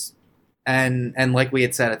VHS, and like we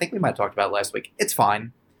had said, I think we might have talked about it last week. It's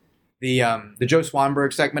fine. The Joe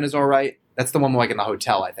Swanberg segment is all right. That's the one like in the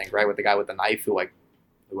hotel, I think, right, with the guy with the knife who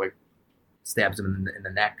stabs him in the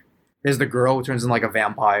neck. There's the girl who turns into like a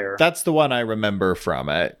vampire. That's the one I remember from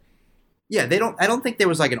it. Yeah, I don't think there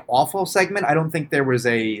was like an awful segment. I don't think there was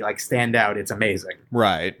a like standout. It's amazing.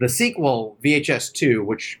 Right. The sequel, VHS 2,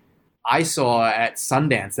 which I saw at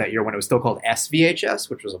Sundance that year when it was still called SVHS,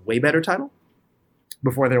 which was a way better title.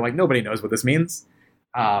 Before they're like, nobody knows what this means.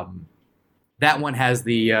 That one has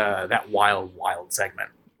the that wild segment.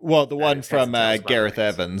 Well, the one from Gareth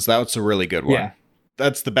Evans. That's a really good one. Yeah.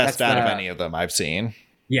 That's the best out of any of them I've seen.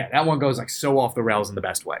 Yeah, that one goes like so off the rails in the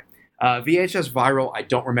best way. VHS Viral, I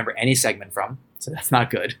don't remember any segment from, so that's not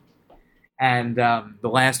good. And the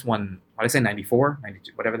last one, what did I say, 94,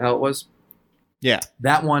 92, whatever the hell it was? Yeah.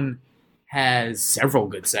 That one has several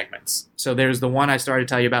good segments. So there's the one I started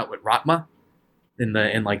to tell you about with Ratma in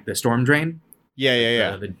the storm drain.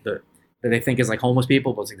 Yeah. That they think is like homeless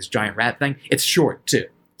people, but it's like this giant rat thing. It's short too.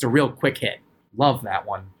 It's a real quick hit. Love that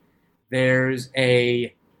one. There's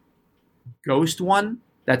a ghost one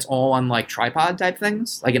that's all on like tripod type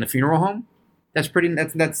things, like in a funeral home. That's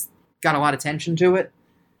got a lot of tension to it.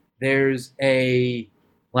 There's a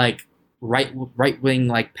like right wing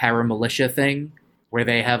like paramilitia thing where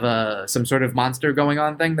they have some sort of monster going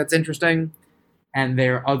on thing that's interesting. And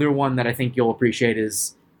their other one that I think you'll appreciate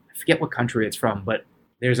is, I forget what country it's from, but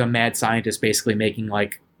there's a mad scientist basically making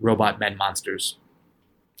like robot men monsters.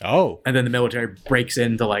 Oh. And then the military breaks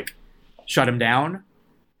in to like shut him down,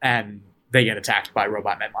 and they get attacked by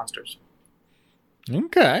robot men monsters.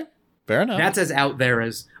 Okay. Fair enough. That's as out there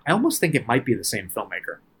as, I almost think it might be the same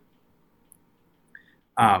filmmaker.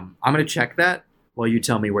 I'm going to check that while you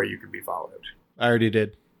tell me where you can be followed. I already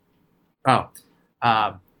did. Oh.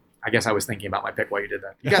 I guess I was thinking about my pick while you did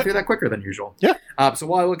that. You got through that quicker than usual. Yeah. So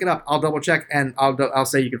while I look it up, I'll double check, and I'll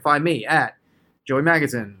say you can find me at Joey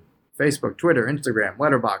Magazine, Facebook, Twitter, Instagram,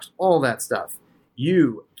 Letterboxd, all that stuff.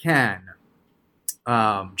 You can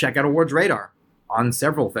check out Awards Radar on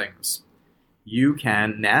several things. You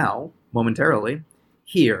can now, momentarily,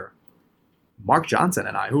 hear Mark Johnson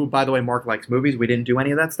and I, who, by the way, Mark likes movies. We didn't do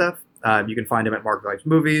any of that stuff. You can find him at Mark Likes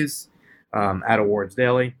Movies, at Awards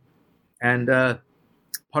Daily, and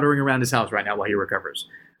puttering around his house right now while he recovers,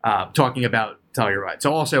 talking about Telluride.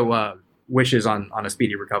 So also wishes on a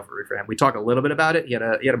speedy recovery for him. We talk a little bit about it. He had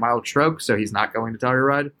a mild stroke, so he's not going to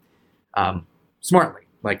Telluride. Smartly,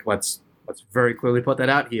 like let's very clearly put that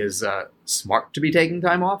out. He is smart to be taking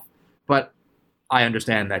time off, but I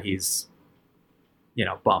understand that he's,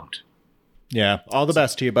 bummed. Yeah, all the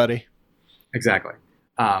best to you, buddy. Exactly.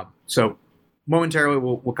 So momentarily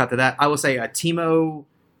we'll cut to that. I will say Timo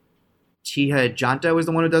Tihadjanto is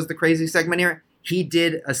the one who does the crazy segment here. He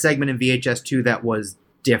did a segment in VHS 2 that was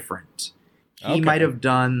different. He might have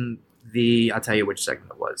done I'll tell you which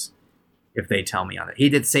segment it was, if they tell me on it. He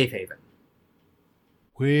did Safe Haven.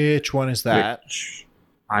 Which one is that?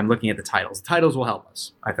 I'm looking at the titles. The titles will help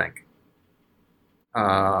us, I think.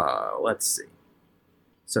 Let's see.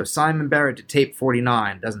 So Simon Barrett did Tape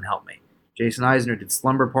 49. Doesn't help me. Jason Eisner did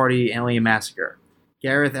Slumber Party, Alien Massacre.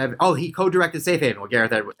 Gareth Evans. Oh, he co-directed Safe Haven with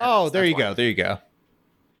Gareth Evans. Oh, there you go. There you go.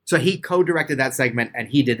 So he co-directed that segment, and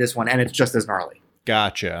he did this one, and it's just as gnarly.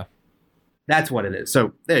 Gotcha. That's what it is.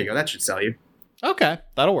 So there you go. That should sell you. Okay,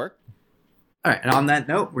 that'll work. All right. And on that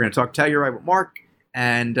note, we're going to talk Tell You Right with Mark.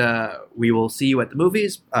 And we will see you at the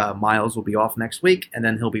movies. Miles will be off next week. And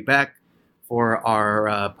then he'll be back for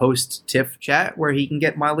our post-TIFF chat where he can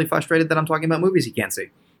get mildly frustrated that I'm talking about movies he can't see.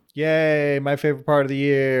 Yay, my favorite part of the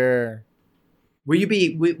year. Will you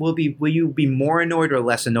be more annoyed or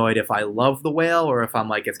less annoyed if I love The Whale or if I'm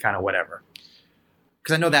like, it's kind of whatever?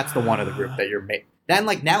 Because I know that's the one of the group that you're making. Then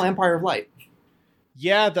like now Empire of Light.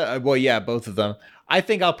 Yeah, both of them. I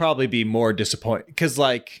think I'll probably be more disappointed because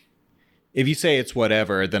like if you say it's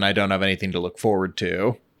whatever, then I don't have anything to look forward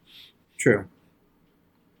to. True.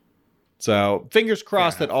 So fingers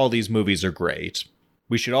crossed that all these movies are great.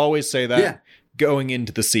 We should always say that going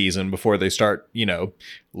into the season before they start,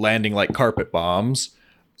 landing like carpet bombs.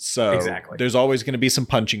 So there's always going to be some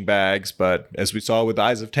punching bags. But as we saw with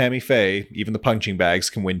Eyes of Tammy Faye, even the punching bags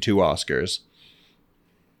can win 2 Oscars.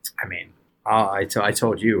 I mean, I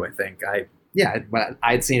told you, I think. But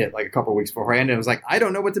I'd seen it like a couple of weeks beforehand, and it was like, I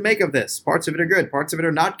don't know what to make of this. Parts of it are good. Parts of it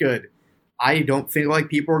are not good. I don't feel like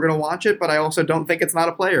people are going to watch it, but I also don't think it's not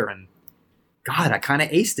a player. And God, I kind of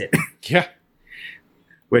aced it. Yeah.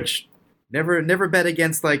 Which never bet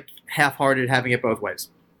against like half-hearted having it both ways.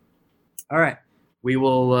 All right. We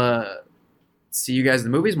will see you guys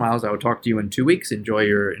in the movies. Miles, I will talk to you in 2 weeks. Enjoy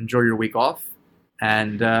your week off.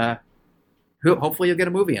 And hopefully you'll get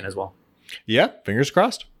a movie in as well. Yeah, fingers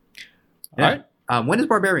crossed. Yeah. All right. When is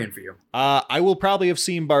Barbarian for you? I will probably have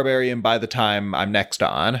seen Barbarian by the time I'm next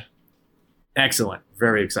on. Excellent.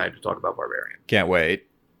 Very excited to talk about Barbarian. Can't wait.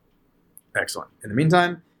 Excellent. In the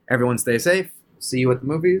meantime, everyone stay safe. See you at the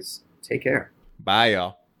movies. Take care. Bye,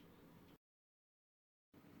 y'all.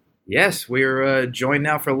 Yes, we're joined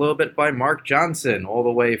now for a little bit by Mark Johnson, all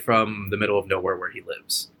the way from the middle of nowhere where he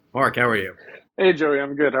lives. Mark, how are you? Hey, Joey,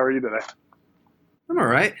 I'm good. How are you today? I'm all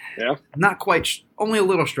right. Yeah? Not quite, only a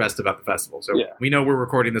little stressed about the festival. So we know we're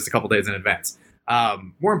recording this a couple days in advance.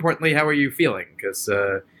 More importantly, how are you feeling? Because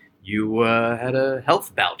you had a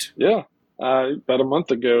health bout. Yeah. About a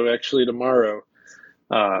month ago, actually tomorrow,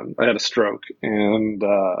 I had a stroke. And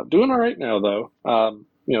doing all right now, though.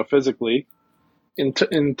 Physically.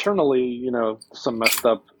 Internally, some messed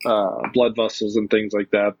up blood vessels and things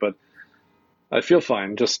like that. But I feel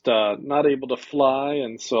fine. Just not able to fly.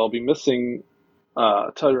 And so I'll be missing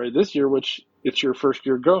Telluride this year, which it's your first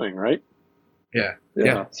year going, right?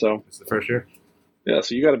 Yeah. So it's the first year. Yeah,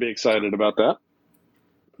 so you got to be excited about that.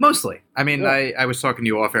 Mostly. I mean, I was talking to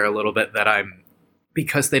you off air a little bit that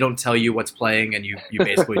because they don't tell you what's playing and you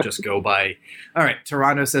basically just go by, all right,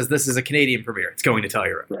 Toronto says this is a Canadian premiere. It's going to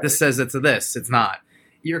Telluride. Right. This says it's it's not.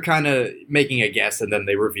 You're kind of making a guess and then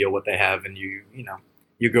they reveal what they have and you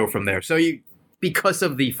go from there. So because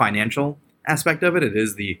of the financial aspect of it, it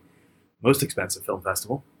is the most expensive film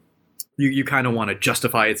festival. You kind of want to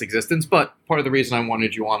justify its existence, but part of the reason I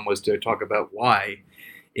wanted you on was to talk about why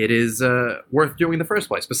it is worth doing in the first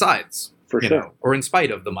place, besides, or in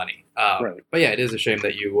spite of the money. Right. But yeah, it is a shame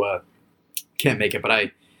that you can't make it,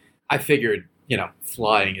 but I figured,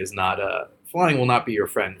 flying will not be your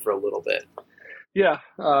friend for a little bit. Yeah,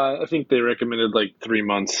 I think they recommended like 3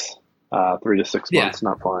 months, 3 to 6 months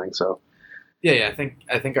not flying, so. Yeah, I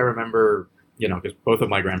think I remember, because both of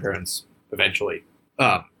my grandparents eventually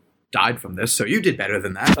died from this, so you did better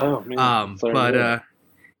than that. Oh man! I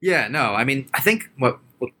mean, I think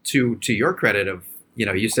to your credit of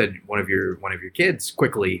you said one of your kids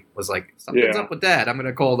quickly was like, something's up with Dad. I'm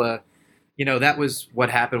gonna call that was what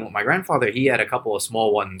happened with my grandfather. He had a couple of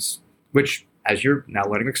small ones, which as you're now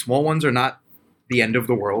learning, like, small ones are not the end of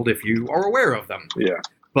the world if you are aware of them. Yeah.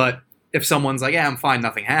 But if someone's like, yeah, I'm fine,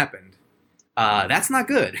 nothing happened, that's not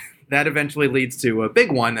good. That eventually leads to a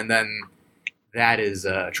big one, and then that is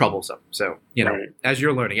troublesome. So, As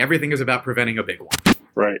you're learning, everything is about preventing a big one.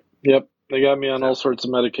 Right. Yep. They got me on all sorts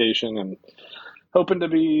of medication and hoping to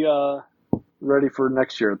be ready for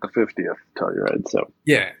next year at the 50th Telluride. So.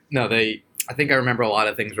 Yeah. No, I think I remember a lot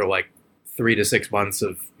of things were like 3 to 6 months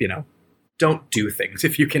of, don't do things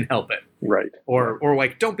if you can help it. Right. Or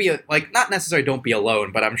like, don't be not necessarily don't be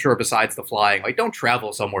alone, but I'm sure besides the flying, like, don't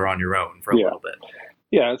travel somewhere on your own for a little bit.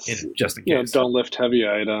 Yeah, it's just in case. Don't lift heavy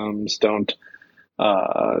items. Don't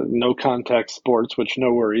no contact sports. Which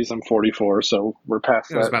no worries. I'm 44, so we're past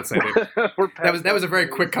that. I was about to say that was a very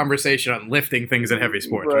quick conversation on lifting things in heavy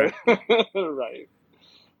sports. Right. Right.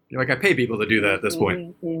 You're like, I pay people to do that at this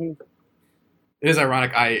point. Mm-hmm. It is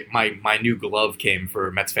ironic. My new glove came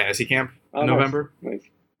for Mets Fantasy Camp in November, nice.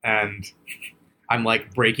 And I'm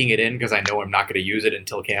like breaking it in because I know I'm not going to use it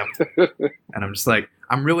until camp, and I'm just like,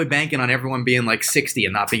 I'm really banking on everyone being like 60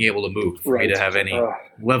 and not being able to move for me to have any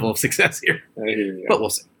level of success here. I hear you. But we'll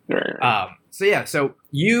see. Right. So yeah, so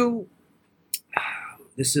you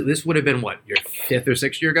this would have been what, your 5th or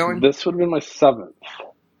 6th year going? This would have been my 7th.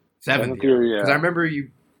 7th year, year. yeah. Because I remember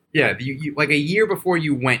you like a year before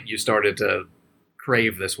you went, you started to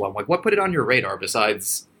crave this one. Like, what put it on your radar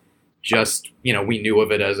besides just, we knew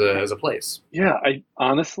of it as a place? Yeah, I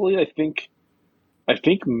think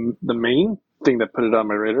the main thing that put it on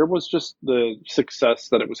my radar was just the success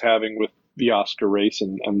that it was having with the Oscar race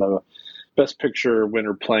and the Best Picture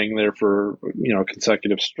winner playing there for a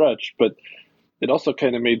consecutive stretch. But it also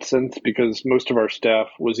kind of made sense because most of our staff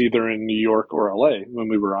was either in New York or LA when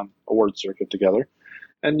we were on award circuit together.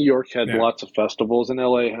 And New York had lots of festivals, and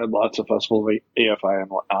LA had lots of festivals like AFI and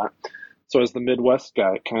whatnot. So as the Midwest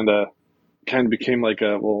guy, it kind of became like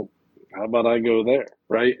how about I go there,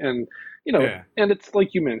 right? And and it's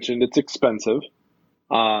like you mentioned, it's expensive.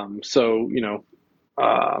 I think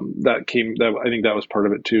that was part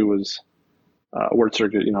of it too, was award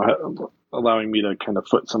circuit, allowing me to kind of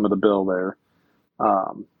foot some of the bill there.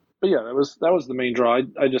 But yeah, that was the main draw.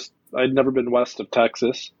 I'd never been west of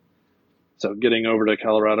Texas, so getting over to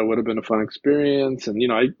Colorado would have been a fun experience. And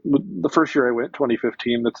the first year I went,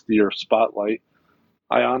 2015, that's the year of Spotlight.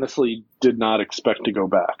 I honestly did not expect to go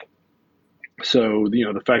back. So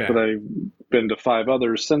the fact that I've been to 5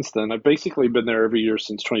 others since then, I've basically been there every year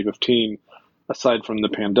since 2015, aside from the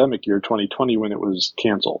pandemic year, 2020, when it was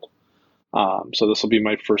canceled. So this will be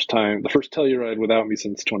my first time, the first Telluride without me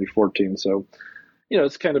since 2014. So.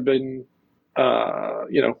 It's kind of been,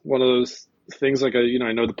 one of those things like I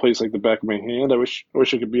know the place like the back of my hand. I wish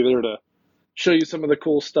I could be there to show you some of the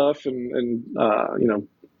cool stuff. And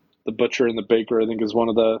the Butcher and the Baker, I think, is one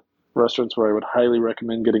of the restaurants where I would highly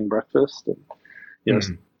recommend getting breakfast.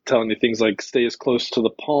 And, telling you things like stay as close to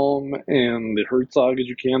the Palm and the Herzog as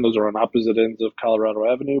you can. Those are on opposite ends of Colorado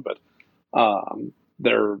Avenue. But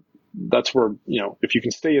that's where, if you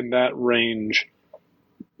can stay in that range,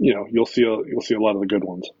 you'll see a lot of the good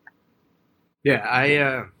ones.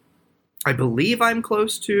 Yeah, I believe I'm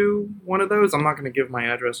close to one of those. I'm not going to give my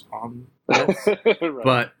address on this, right.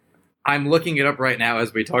 But I'm looking it up right now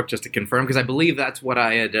as we talk just to confirm, because I believe that's what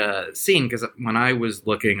I had seen. Because when I was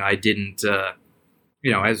looking, I didn't,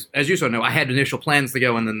 as you so know, I had initial plans to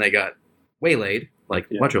go, and then they got waylaid, like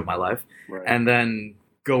much of my life. Right. And then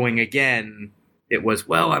going again, it was,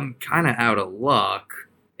 I'm kind of out of luck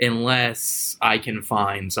unless I can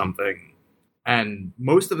find something. And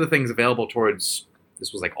most of the things available towards,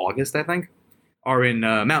 this was like August, I think, are in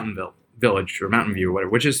Mountain Village or Mountain View or whatever,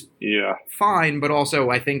 which is fine. But also,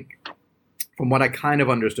 I think, from what I kind of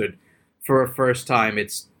understood, for a first time,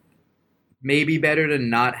 it's maybe better to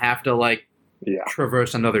not have to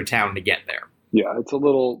traverse another town to get there. Yeah, it's a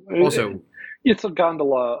little... Also, it's a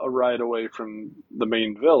gondola a ride away from the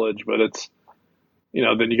main village, but it's,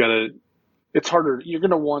 then you got to... It's harder. You're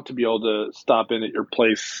going to want to be able to stop in at your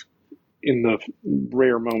place in the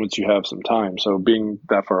rare moments you have some time. So being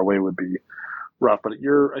that far away would be rough. But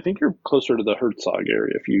I think you're closer to the Herzog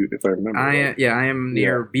area, if I remember. Right. Yeah, I am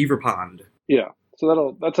near Beaver Pond. Yeah,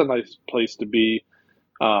 so that's a nice place to be.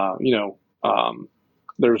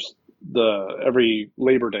 There's every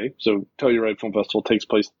Labor Day. So Telluride Film Festival takes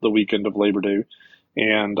place the weekend of Labor Day,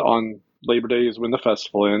 and on Labor Day is when the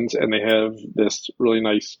festival ends, and they have this really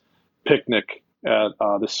nice picnic at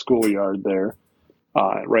the schoolyard there,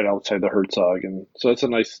 right outside the Herzog, and so that's a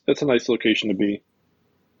nice location to be.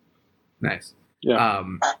 Nice. Yeah.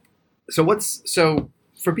 So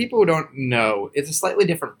for people who don't know, it's a slightly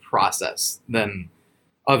different process than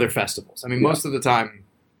other festivals. I mean, most of the time,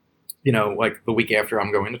 like the week after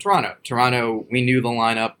I'm going to Toronto. Toronto, we knew the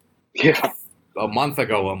lineup a month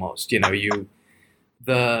ago almost.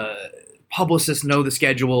 The publicists know the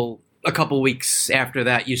schedule. A couple weeks after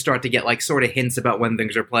that, you start to get sort of hints about when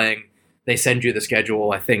things are playing. They send you the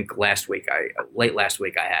schedule. I think late last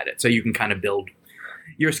week I had it. So you can kind of build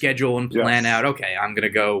your schedule and plan out, okay, I'm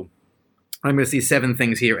going to see 7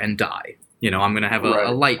 things here and die. I'm going to have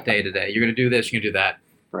a light day today. You're going to do this, you're going to do that.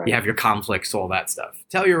 Right. You have your conflicts, all that stuff.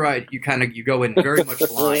 Telluride, you go in very much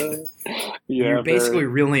blind. You basically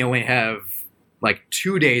really only have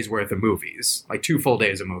 2 days worth of movies, 2 full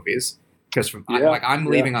days of movies. Because I'm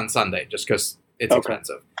leaving on Sunday just because it's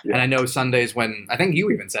expensive. Yeah. And I know Sundays when, I think you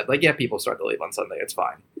even said, people start to leave on Sunday. It's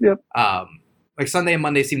fine. Yep. Sunday and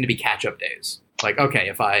Monday seem to be catch-up days. Okay,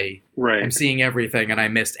 if I am seeing everything and I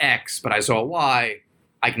missed X, but I saw Y,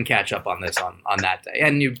 I can catch up on this on that day.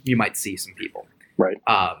 And you might see some people. Right.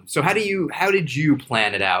 So how did you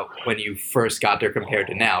plan it out when you first got there compared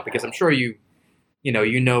to now? Because I'm sure you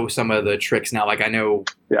know some of the tricks now. I know,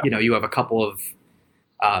 you have a couple of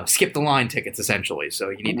skip the line tickets essentially, so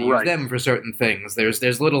you need to use them for certain things.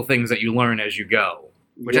 There's little things that you learn as you go.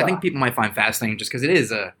 which I think people might find fascinating just because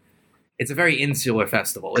it's a very insular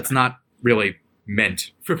festival. It's not really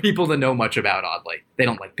meant for people to know much about, oddly. They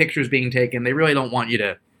don't like pictures being taken. They really don't want you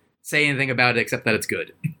to say anything about it except that it's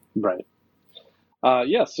good. Right.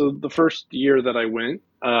 So the first year that I went,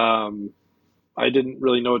 I didn't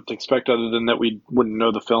really know what to expect other than that we wouldn't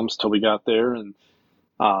know the films till we got there. And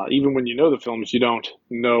even when you know the films, you don't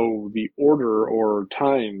know the order or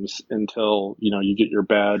times until, you get your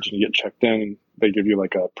badge and you get checked in and they give you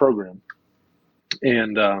like a program.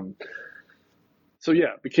 And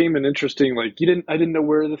it became an interesting, I didn't know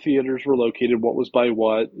where the theaters were located, what was by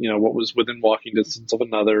what was within walking distance of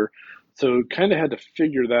another. So kind of had to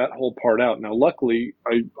figure that whole part out. Now, luckily,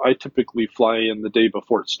 I typically fly in the day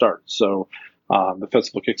before it starts. So the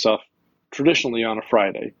festival kicks off traditionally on a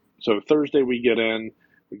Friday. So Thursday we get in,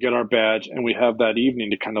 we get our badge, and we have that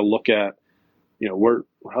evening to kind of look at,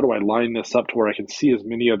 how do I line this up to where I can see as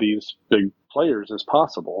many of these big players as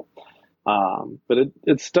possible. But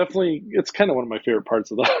it's kind of one of my favorite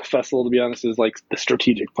parts of the festival, to be honest, is like the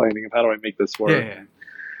strategic planning of how do I make this work. Yeah.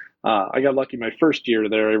 I got lucky my first year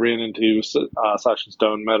there. I ran into Sasha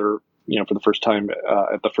Stone, met her, for the first time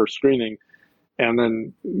at the first screening. And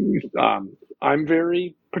then I'm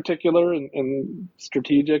very particular and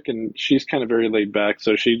strategic, and she's kind of very laid back.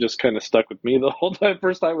 So she just kind of stuck with me the whole time.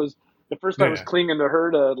 First I was clinging to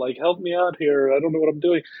her to help me out here. I don't know what I'm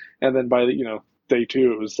doing. And then by the, day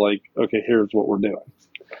two, it was like, okay, here's what we're doing.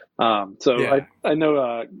 I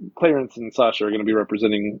know Clarence and Sasha are going to be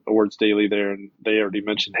representing Awards Daily there, and they already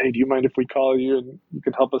mentioned, hey, do you mind if we call you and you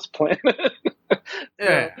can help us plan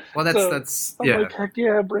it? Well, that's I'm like, heck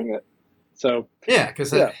yeah, bring it. So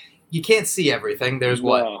because you can't see everything. There's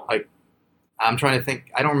I'm trying to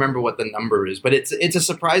think. I don't remember what the number is, but it's a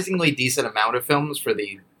surprisingly decent amount of films for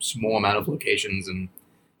the small amount of locations and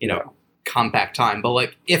compact time.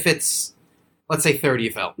 But if it's, let's say 30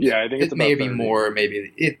 films. Yeah, I think it's maybe 30. more,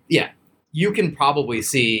 maybe it. Yeah, you can probably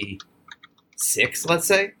see 6. Let's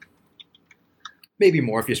say, maybe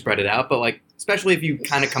more if you spread it out. But especially if you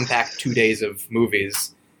kind of compact 2 days of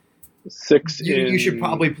movies, 6. You should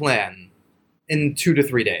probably plan in 2 to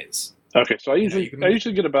 3 days. Okay, so I usually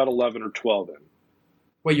get about 11 or 12 in.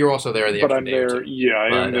 Well, you're also there the but extra I'm day or there. two. Yeah,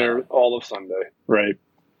 I am there all of Sunday. Right.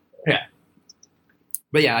 Yeah.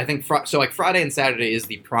 But yeah, I think Friday and Saturday is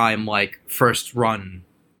the prime first run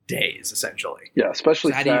days essentially. Yeah,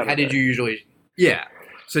 especially Saturday. How did you usually? Yeah.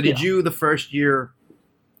 So did you the first year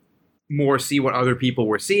more see what other people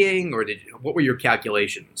were seeing, or what were your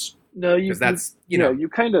calculations? No, because that's you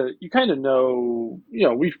kind of know.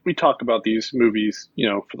 We talk about these movies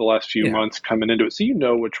for the last few months coming into it,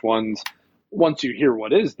 so which ones. Once you hear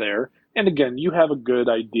what is there, and again, you have a good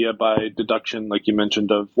idea by deduction, like you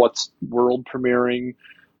mentioned, of what's world premiering,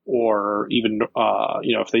 or even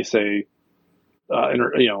if they say, I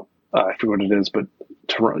forget what it is, but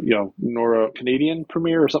Canadian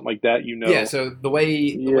premiere or something like that. Yeah. So the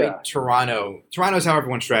way Toronto's how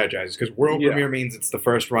everyone strategizes, because world premiere means it's the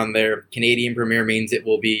first run there. Canadian premiere means it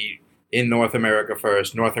will be in North America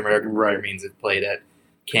first. North American premiere means it played at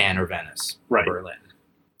Cannes or Venice, or Berlin.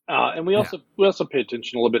 And we also pay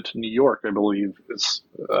attention a little bit to New York, I believe.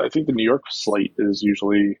 I think the New York slate is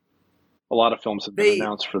usually a lot of films have been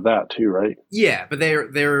announced for that too, right? Yeah, but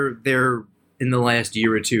they're in the last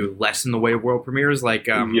year or two less in the way of world premieres.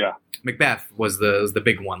 Macbeth was the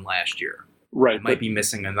big one last year. Right. I might be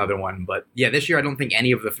missing another one, but this year I don't think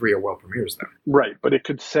any of the 3 are world premieres though. Right, but it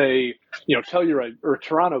could say, Telluride, or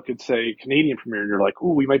Toronto could say Canadian premiere, and you're like,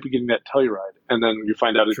 ooh, we might be getting that Telluride, and then you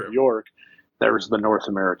find out in New York there's the North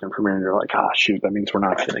American premiere, and you're like, shoot, that means we're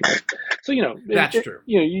not getting it. So, that's true.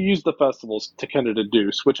 You use the festivals to kind of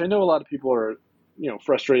deduce, which I know a lot of people are,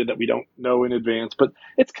 frustrated that we don't know in advance, but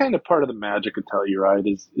it's kind of part of the magic of Telluride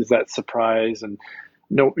is that surprise and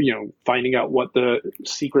finding out what the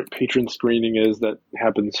secret patron screening is that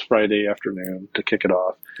happens Friday afternoon to kick it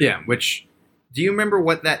off. Yeah, which, do you remember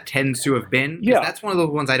what that tends to have been? Yeah. That's one of the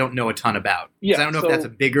ones I don't know a ton about. Yeah. I don't know if that's a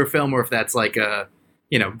bigger film or if that's like a,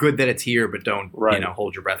 good that it's here, but don't,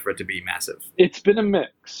 hold your breath for it to be massive. It's been a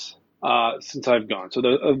mix since I've gone. So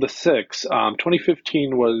of the 6,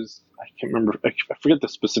 2015 was, I can't remember, I forget the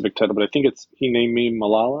specific title, but I think it's He Named Me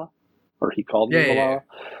Malala, or He Called Me Malala.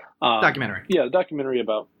 Yeah. Documentary. Yeah, documentary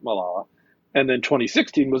about Malala. And then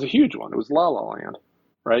 2016 was a huge one. It was La La Land,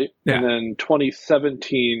 right? Yeah. And then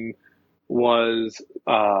 2017 was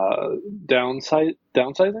Downsizing?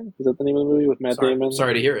 Is that the name of the movie with Matt Damon?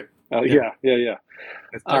 Sorry to hear it. Yeah.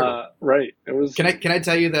 It's terrible. Right. It was. Can I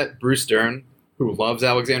tell you that Bruce Dern, who loves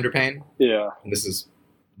Alexander Payne, and this is,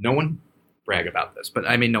 no one brag about this, but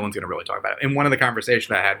I mean, no one's going to really talk about it. In one of the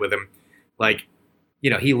conversations I had with him,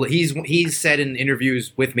 he's said in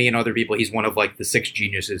interviews with me and other people, he's one of like the 6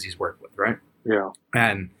 geniuses he's worked with, right? Yeah.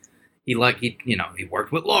 And he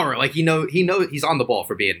worked with Laura. Like, he knows he's on the ball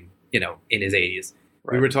for being, in his 80s.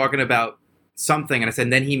 Right. We were talking about something, and I said,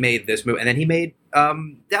 and then he made this movie, and then he made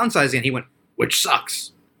Downsizing, and he went, which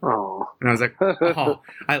sucks. Oh. And I was like, oh,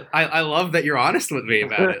 I love that you're honest with me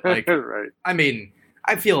about it. Like, right. I mean,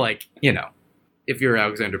 I feel like, if you're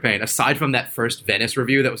Alexander Payne, aside from that first Venice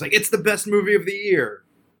review that was like, it's the best movie of the year,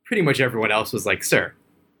 pretty much everyone else was like, sir,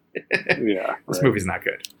 yeah, this movie's not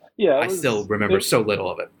good. Yeah, I still remember so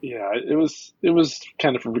little of it. Yeah, it was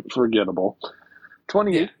kind of forgettable.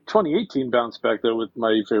 2018 bounced back though with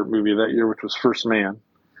my favorite movie of that year, which was First Man.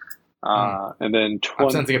 And then I'm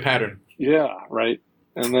sensing a pattern. Yeah, right.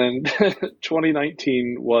 And then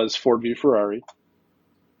 2019 was Ford v Ferrari.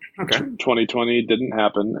 Okay. 2020 didn't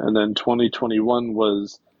happen, and then 2021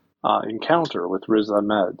 was Encounter with Riz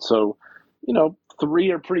Ahmed. So,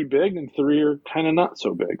 3 are pretty big, and 3 are kind of not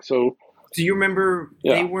so big. So, do you remember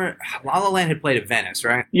they weren't? La La Land had played at Venice,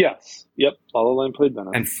 right? Yes. Yep. La La Land played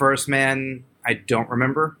Venice. And First Man, I don't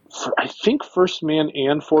remember. I think First Man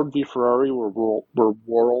and Ford v Ferrari were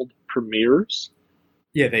world premieres.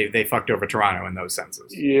 Yeah, they fucked over Toronto in those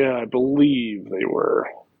senses. Yeah, I believe they were.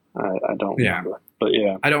 I don't remember. But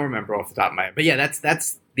yeah. I don't remember off the top of my head. But yeah,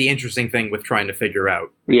 that's the interesting thing with trying to figure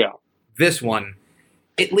out. Yeah. This one,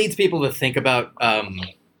 it leads people to think about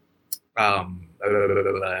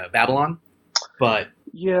Babylon, but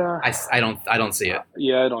yeah, I don't see it.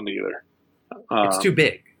 Yeah, I don't either. It's too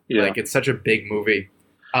big. Yeah. Like, it's such a big movie.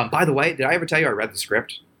 By the way, did I ever tell you I read the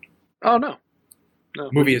script? Oh, no. The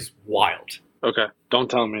movie is wild. Okay. Don't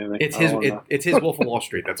tell me anything. It's his Wolf of Wall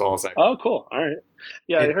Street. That's all I'll say. Oh, cool. All right.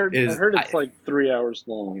 Yeah, I heard it's like 3 hours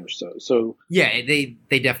long or so. So yeah, they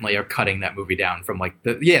definitely are cutting that movie down from like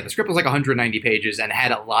the script was like 190 pages and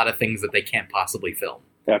had a lot of things that they can't possibly film.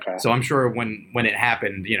 Okay. So I'm sure when it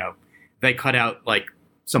happened, they cut out like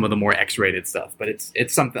some of the more X-rated stuff, but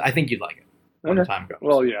it's something I think you'd like it when the time goes.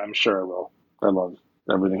 Well, yeah, I'm sure I will. I love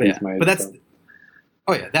everything he's made. But that's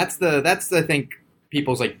I think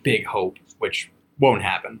people's like big hope, which won't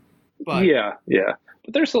happen. But yeah.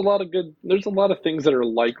 But there's a lot of things that are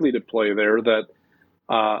likely to play there that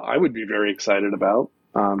I would be very excited about.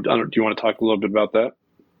 Do you want to talk a little bit about that?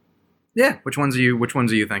 Yeah. Which ones are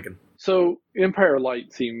you thinking? So Empire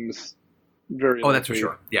Light seems very. Oh, that's for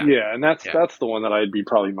sure. Yeah. Yeah, and that's the one that I'd be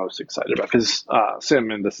probably most excited about because Sam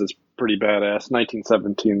Mendes is pretty badass.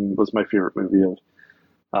 1917 was my favorite movie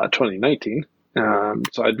of 2019.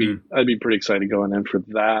 So I'd be pretty excited going in for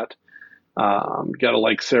that. Gotta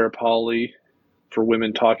like Sarah Polley for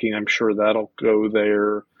Women Talking. I'm sure that'll go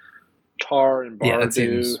there. Tar and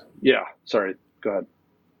Bardu. Yeah. Sorry. Go ahead.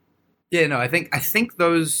 Yeah. No. I think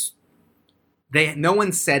those. No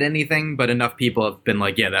one said anything, but enough people have been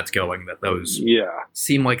like, yeah, that's going. That those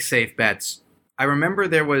seem like safe bets. I remember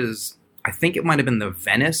there was. I think it might have been the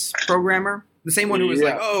Venice programmer. The same one who was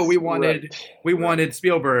like, "Oh, we wanted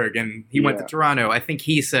Spielberg, and he went to Toronto." I think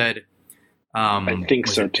he said, "I think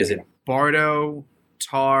so too." Is it Bardo,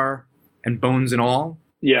 Tar, and Bones and All?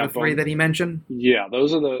 Yeah, the 3 that he mentioned. Yeah,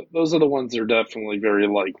 those are the ones that are definitely very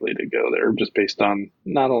likely to go there, just based on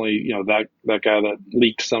not only that guy that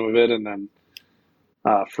leaked some of it, and then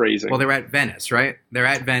phrasing. Well, they're at Venice, right? They're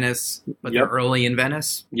at Venice, but they're early in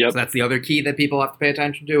Venice. Yep. So that's the other key that people have to pay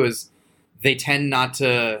attention to is. They tend not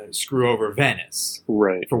to screw over Venice,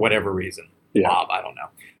 right? For whatever reason, Bob, I don't know.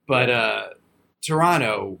 But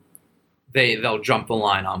Toronto, they'll jump the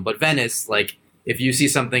line on. But Venice, like if you see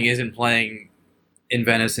something isn't playing in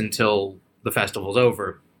Venice until the festival's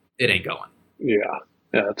over, it ain't going. Yeah,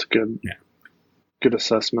 that's good. Yeah, good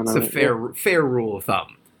assessment. It's a fair rule of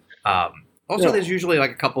thumb. Also, there's usually like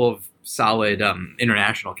a couple of solid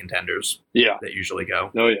international contenders. Yeah, that usually go.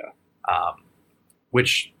 Oh yeah,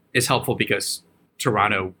 which is helpful because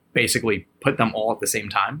Toronto basically put them all at the same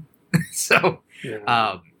time. So,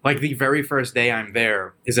 like the very first day I'm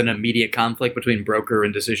there is an immediate conflict between Broker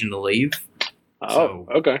and Decision to Leave. Oh, so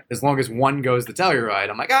okay. As long as one goes to Telluride,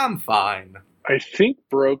 I'm like, I'm fine. I think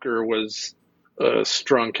Broker was a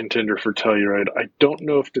strong contender for Telluride. I don't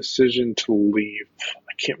know if Decision to Leave.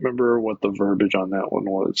 I can't remember what the verbiage on that one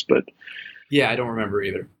was, but. Yeah, I don't remember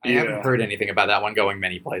either. I haven't heard anything about that one going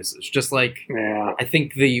many places. Just like, I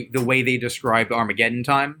think the way they described Armageddon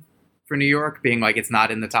Time for New York, being like it's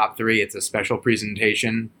not in the top 3, it's a special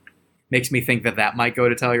presentation, makes me think that might go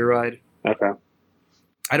to Telluride. Okay.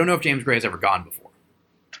 I don't know if James Gray's ever gone before.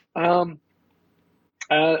 Not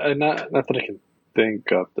that I can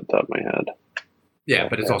think off the top of my head. Yeah,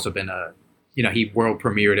 but it's also been he world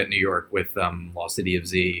premiered at New York with Lost City of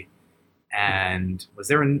Z. And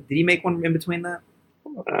did he make one in between that?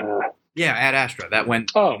 Yeah, Ad Astra. That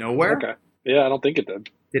went Oh, nowhere. Okay. Yeah, I don't think it did.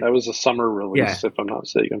 That was a summer release, if I'm not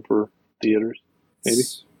mistaken, for theaters. Maybe.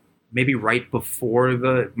 Maybe right before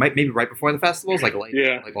the festivals, like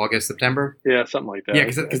like August, September. Yeah, something like that. Yeah,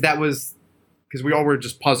 because we all were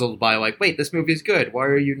just puzzled by like, wait, this movie's good. Why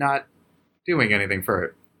are you not doing anything for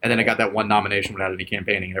it? And then it got that one nomination without any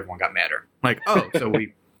campaigning, and everyone got madder. Like, oh, so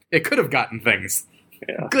it could have gotten things.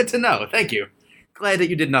 Yeah. Good to know. Thank you. Glad that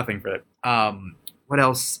you did nothing for it. What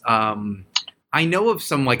else? I know of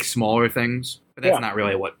some like smaller things, but that's not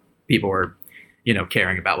really what people are,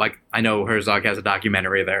 caring about. Like, I know Herzog has a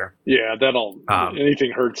documentary there. Yeah,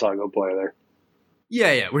 anything Herzog will play there.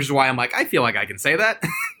 Yeah, which is why I'm like, I feel like I can say that.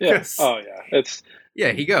 Yeah. Oh yeah, it's.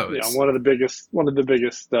 Yeah, he goes. One of the biggest,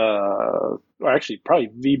 actually probably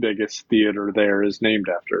the biggest theater there is named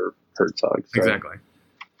after Herzog. So. Exactly.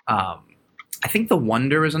 I think The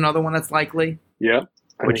Wonder is another one that's likely. Yeah,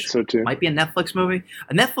 I think so too. Might be a Netflix movie.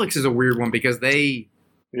 Netflix is a weird one because they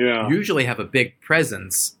usually have a big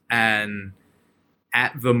presence, and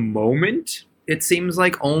at the moment, it seems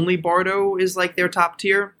like only Bardo is like their top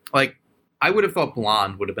tier. Like, I would have thought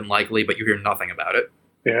Blonde would have been likely, but you hear nothing about it.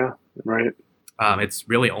 Yeah, right. It's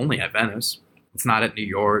really only at Venice. It's not at New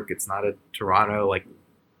York. It's not at Toronto. Like,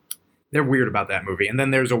 they're weird about that movie. And then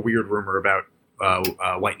there's a weird rumor about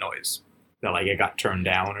White Noise that like it got turned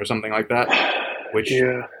down or something like that. Which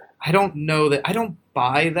I don't know that I don't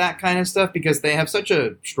buy that kind of stuff because they have such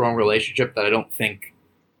a strong relationship that I don't think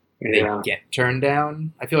they get turned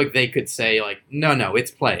down. I feel like they could say like, no, it's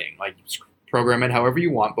playing. Like, program it however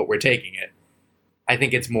you want, but we're taking it. I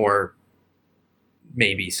think it's more.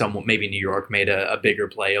 Maybe New York made a bigger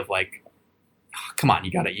play of like, oh, come on,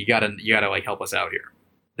 you gotta like help us out here.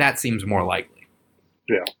 That seems more likely.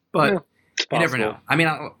 Yeah, but you never know. I mean,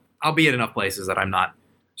 I'll be at enough places that I'm not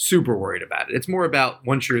super worried about it. It's more about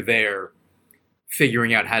once you're there,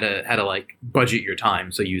 figuring out how to like budget your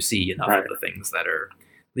time so you see enough of the things that are,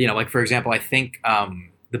 like for example, I think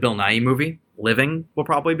the Bill Nighy movie Living will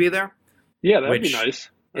probably be there. Yeah, that'd be nice.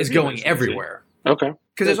 Is going everywhere. Okay.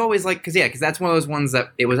 Because there's always like, because that's one of those ones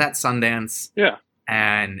that it was at Sundance. Yeah.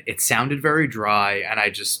 And it sounded very dry. And I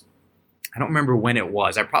don't remember when it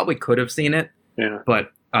was. I probably could have seen it. Yeah.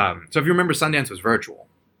 But, so if you remember, Sundance was virtual.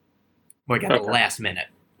 Like at the last minute.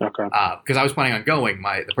 Okay. Because I was planning on going.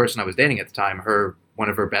 The person I was dating at the time, one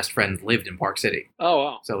of her best friends lived in Park City. Oh,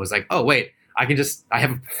 wow. So it was like, oh, wait, I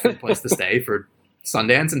have a place to stay for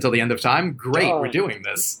Sundance until the end of time. Great, we're doing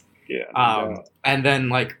this. Yeah. And then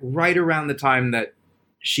like right around the time that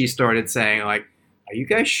she started saying like, are you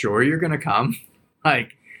guys sure you're going to come?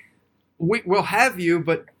 Like, we'll have you,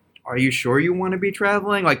 but are you sure you want to be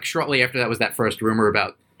traveling? Like shortly after that was that first rumor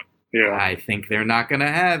about, I think they're not going to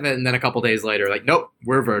have it. And then a couple days later, like, nope,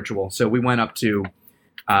 we're virtual. So we went up to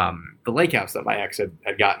the lake house that my ex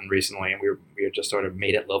had gotten recently, and we had just sort of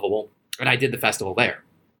made it livable. And I did the festival there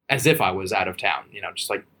as if I was out of town, just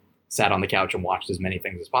like sat on the couch and watched as many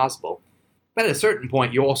things as possible. But at a certain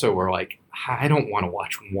point, you also were like, I don't want to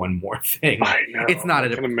watch one more thing. I know. It's not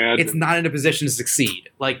in a position to succeed.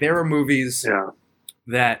 Like, there are movies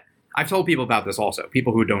that I've told people about this also.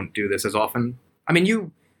 People who don't do this as often. I mean,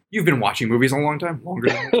 you've been watching movies a long time, longer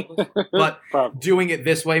than most of us, but doing it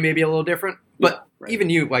this way may be a little different. But even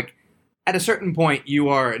you, like, at a certain point, you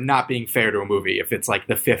are not being fair to a movie if it's like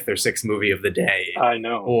the fifth or sixth movie of the day. I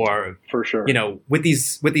know. Or, for sure. With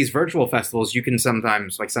these virtual festivals, you can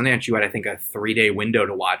sometimes, like Sundance, you had, I think, a 3-day window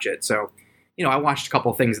to watch it. So, I watched a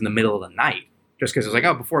couple things in the middle of the night just because it was like,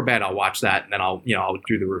 oh, before bed, I'll watch that. And then I'll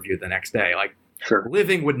do the review the next day. Like, sure.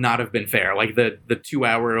 Living would not have been fair. Like the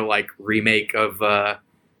 2-hour, like, remake of the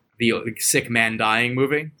Sick Man Dying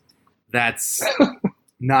movie. That's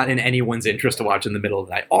not in anyone's interest to watch in the middle of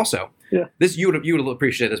the night. Also, this you would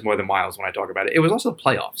appreciate this more than Miles when I talk about it. It was also the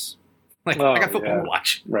playoffs. Like, I got football to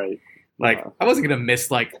watch. Right. Like, I wasn't going to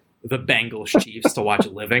miss, like, the Bengals Chiefs to watch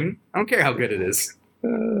Living. I don't care how good it is.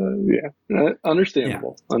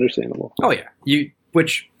 Understandable. Yeah. Understandable. Oh, yeah.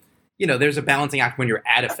 There's a balancing act when you're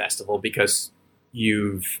at a festival because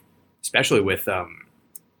especially with the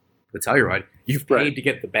Telluride, you've paid to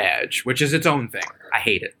get the badge, which is its own thing. I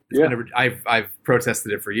hate it. I've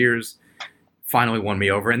protested it for years. Finally won me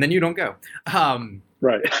over, and then you don't go.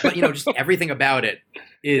 Right. But just everything about it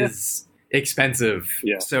is expensive.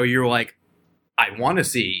 Yeah. So you're like, I want to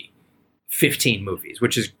see 15 movies,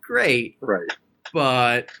 which is great. Right.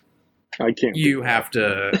 But I can't. You have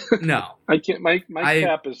to. No. I can't. My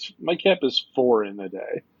cap is 4 in a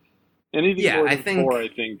day. Anything more than 4, I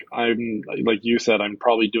think I'm, like you said, I'm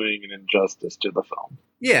probably doing an injustice to the film.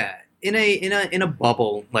 Yeah, in a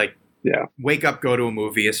bubble, like wake up, go to a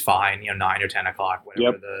movie is fine. 9 or 10 o'clock,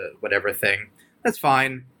 whatever thing. That's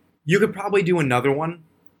fine. You could probably do another one,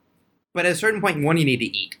 but at a certain point, one, you need to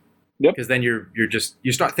eat. Yep. Because then you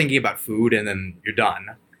start thinking about food and then you're done.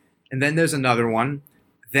 And then there's another one.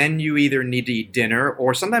 Then you either need to eat dinner,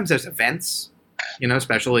 or sometimes there's events,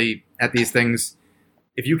 especially at these things.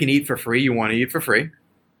 If you can eat for free, you want to eat for free.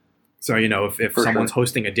 So, if someone's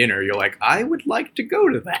hosting a dinner, you're like, I would like to go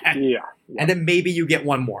to that. Yeah. And then maybe you get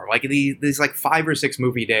one more. Like these like 5 or 6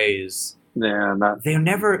 movie days. Yeah, they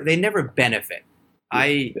never benefit.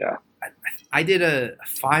 I did a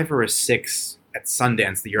 5 or a 6 at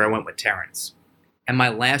Sundance the year I went with Terrence. And my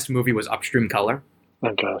last movie was Upstream Color.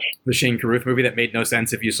 Oh, gosh. The Shane Carruth movie that made no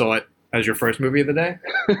sense if you saw it as your first movie of the day.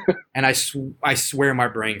 And I swear my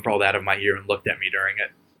brain crawled out of my ear and looked at me during it.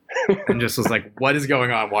 And just was like, what is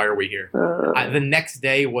going on? Why are we here? The next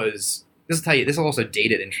day was, this will tell you, this will also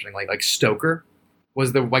date it interestingly. Like Stoker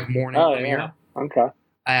was the morning premiere. Yeah. Okay.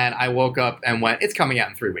 And I woke up and went, it's coming out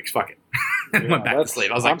in 3 weeks. Fuck it. And went back to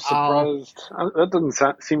sleep. I was I'm like, surprised. That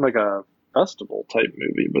doesn't seem like a festival type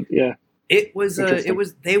movie, but yeah. The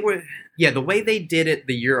way they did it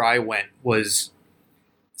the year I went was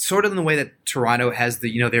sort of in the way that Toronto has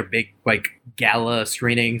their big gala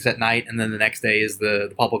screenings at night, and then the next day is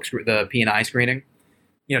the public the P&I screening.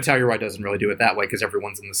 Telluride doesn't really do it that way because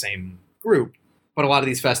everyone's in the same group. But a lot of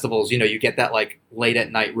these festivals, you get that late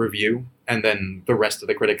at night review, and then the rest of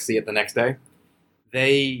the critics see it the next day.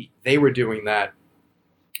 They were doing that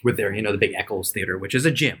with their the big Eccles Theater, which is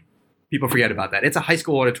a gym. People forget about that. It's a high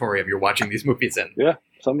school auditorium you're watching these movies in. Yeah,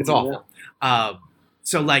 it's awful. Yeah.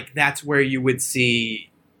 So that's where you would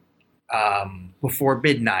see Before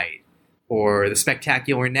Midnight or The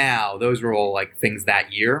Spectacular Now. Those were all things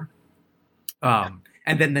that year. And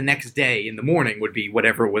then the next day in the morning would be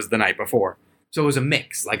whatever was the night before. So it was a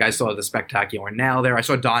mix. I saw The Spectacular Now there. I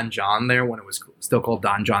saw Don John there when it was still called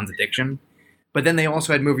Don John's Addiction. But then they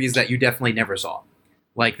also had movies that you definitely never saw.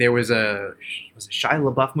 There was a Shia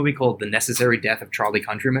LaBeouf movie called The Necessary Death of Charlie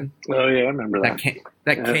Countryman. Oh, yeah, I remember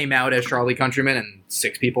that. Came out as Charlie Countryman and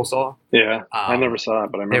 6 people saw. Yeah, I never saw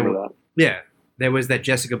it, but I remember that. Yeah. There was that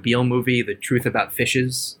Jessica Biel movie, The Truth About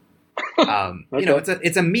Fishes. Okay.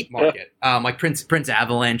 It's a meat market. Yeah. Prince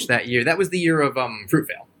Avalanche that year. That was the year of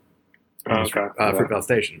Fruitvale. Fruitvale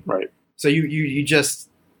Station. Right. So you just...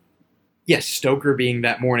 Yes, Stoker being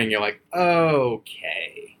that morning, you're like,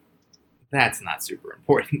 okay, that's not super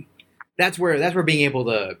important. That's where being able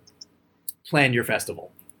to plan your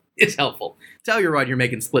festival is helpful. Telluride, you're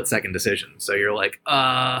making split-second decisions. So you're like,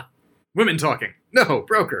 women talking. No,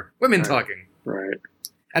 broker. Women talking. Right.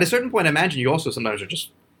 At a certain point, I imagine you also sometimes are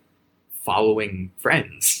just following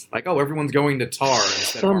friends. Everyone's going to Tar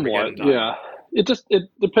instead of Armageddon Time. Yeah. It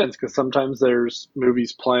depends, because sometimes there's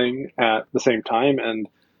movies playing at the same time, and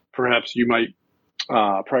perhaps you might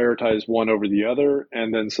prioritize one over the other,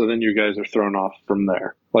 and then you guys are thrown off from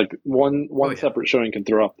there. One separate showing can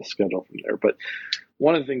throw off the schedule from there. But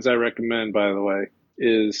one of the things I recommend, by the way,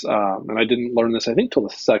 is, and I didn't learn this, I think, till the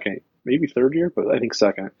second, maybe third year, but I think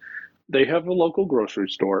second. They have a local grocery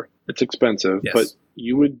store. It's expensive, yes. But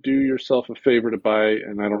you would do yourself a favor to buy,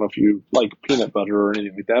 and I don't know if you like peanut butter or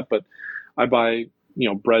anything like that, but I buy,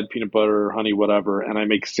 bread, peanut butter, honey, whatever, and I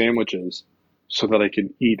make sandwiches so that I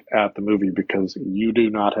can eat at the movie, because you do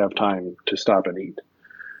not have time to stop and eat.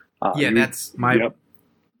 That's my... Yep.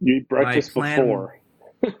 You eat breakfast before.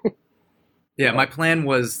 Yeah, my plan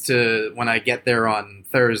was to, when I get there on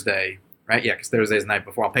Thursday, right? Yeah, because Thursday's the night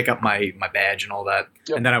before, I'll pick up my badge and all that.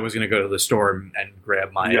 Yep. And then I was going to go to the store and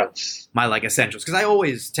grab my essentials. Because I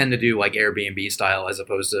always tend to do Airbnb style as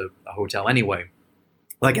opposed to a hotel anyway.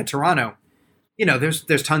 At Toronto,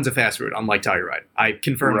 there's tons of fast food, unlike Telluride. I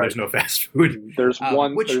confirm There's no fast food. There's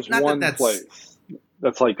one place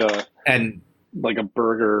that's like a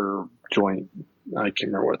burger joint. I can't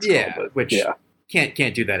remember what it's called. But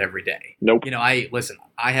can't do that every day. Nope.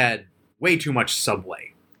 I had way too much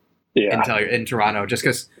Subway in Toronto, just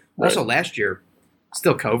because also last year,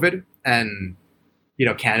 still COVID, and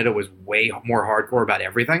Canada was way more hardcore about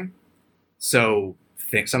everything. So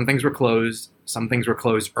some things were closed. Some things were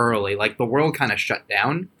closed early. The world kind of shut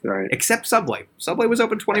down, right? Except Subway. Subway was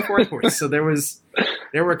open 24 hours. So there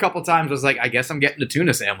were a couple times I was like, I guess I'm getting a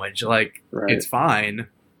tuna sandwich. It's fine.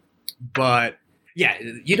 But yeah,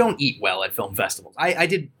 you don't eat well at film festivals. I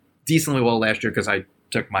did decently well last year because I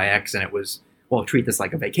took my ex, and it was, treat this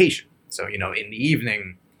like a vacation. So, in the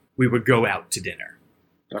evening, we would go out to dinner.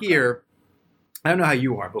 Okay. Here, I don't know how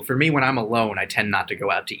you are, but for me, when I'm alone, I tend not to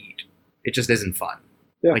go out to eat. It just isn't fun.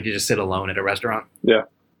 Yeah. You just sit alone at a restaurant. Yeah.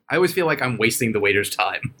 I always feel like I'm wasting the waiter's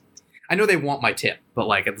time. I know they want my tip, but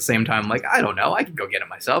at the same time, I don't know. I can go get it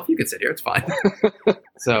myself. You can sit here. It's fine.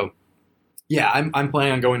 So, Yeah, I'm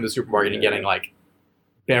planning on going to the supermarket and getting like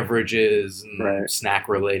beverages and snack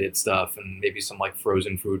related stuff, and maybe some like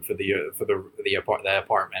frozen food for the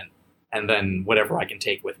apartment, and then whatever I can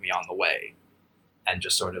take with me on the way, and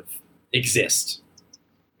just sort of exist.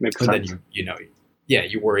 Makes and sense. Then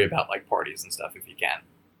you worry about like parties and stuff if you can.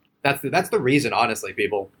 That's the reason, honestly,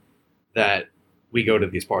 people, that we go to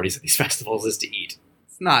these parties at these festivals is to eat.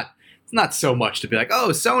 It's not so much to be like, oh,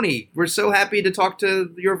 Sony, we're so happy to talk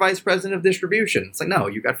to your vice president of distribution. It's like, no,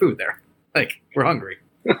 you got food there. Like, we're hungry.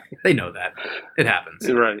 They know that. It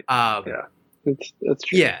happens. Right. Yeah. That's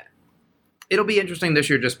true. Yeah. It'll be interesting this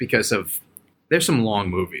year just because there's some long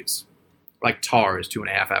movies. Like Tar is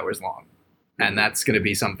 2.5 hours long. And that's going to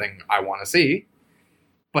be something I want to see.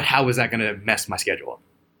 But how is that going to mess my schedule up?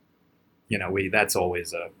 That's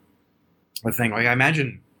always a thing. Like, I imagine,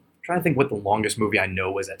 I'm trying to think what the longest movie I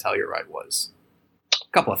know was at Telluride was.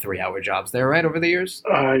 A couple of 3-hour jobs there, right, over the years?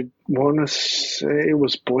 I want to say,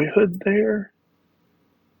 was Boyhood there?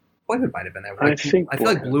 Boyhood might have been there. I feel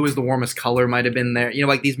like Blue is the Warmest Color might have been there.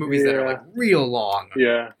 Like these movies that are like real long.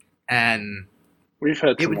 Yeah. And we've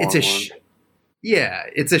had some long ones. Yeah,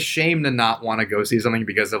 it's a shame to not want to go see something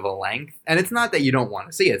because of the length. And it's not that you don't want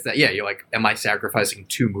to see it. It's that, you're like, am I sacrificing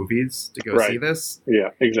 2 movies to go see this? Yeah,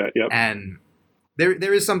 exactly. Yep. And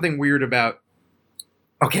there is something weird about,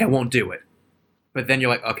 okay, I won't do it. But then you're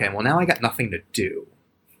like, okay, well, now I got nothing to do.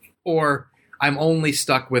 Or I'm only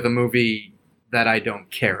stuck with a movie that I don't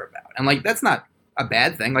care about. And, like, that's not a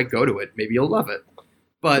bad thing. Like, go to it. Maybe you'll love it.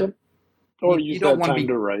 But or you don't want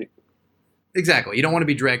to write. Exactly. You don't want to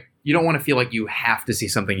be dragged. You don't want to feel like you have to see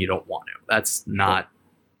something you don't want to. That's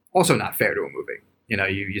also not fair to a movie.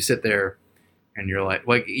 You sit there and you're like,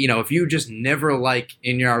 if you just never like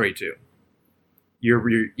Iñárritu,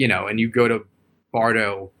 and you go to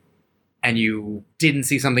Bardo and you didn't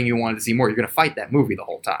see something you wanted to see more, you're going to fight that movie the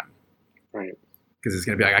whole time. Right. Because it's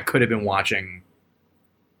going to be like, I could have been watching,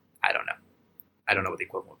 I don't know what the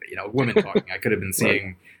equivalent would be. Women talking. I could have been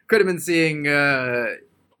seeing,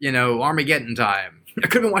 Armageddon Time. I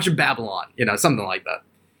could have been watching Babylon, something like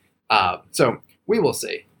that. So we will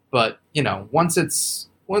see. But, once it's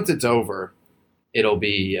over, it'll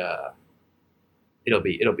be good,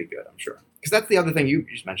 I'm sure. Because that's the other thing you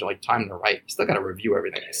just mentioned, like time to write. You still got to review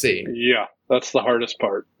everything you see. Yeah, that's the hardest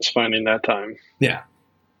part, is finding that time. Yeah.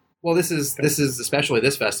 Well, this is especially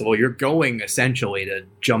this festival. You're going essentially to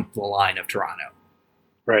jump the line of Toronto.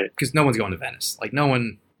 Right. Because no one's going to Venice. Like, no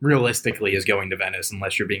one realistically is going to Venice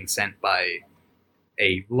unless you're being sent by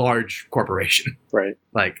a large corporation. Right.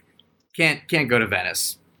 Like, can't go to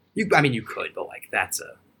Venice. You could, but like that's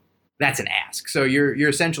an ask. So you're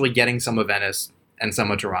essentially getting some of Venice and some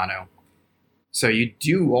of Toronto. So you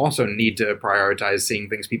do also need to prioritize seeing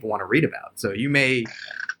things people want to read about. So you may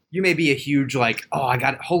be a huge like, oh, I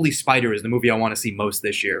got Holy Spider is the movie I want to see most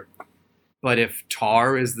this year. But if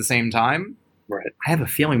Tar is the same time, right, I have a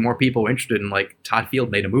feeling more people are interested in like Todd Field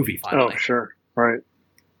made a movie finally. Oh, sure. Right.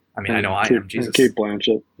 I know I am. Jesus. Kate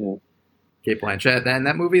Blanchett. Yeah. Kate Blanchett. And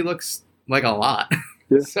that movie looks like a lot.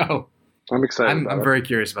 Yeah. So I'm excited. I'm very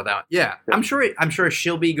curious about that one. Yeah. I'm sure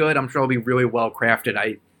she'll be good. I'm sure it'll be really well crafted.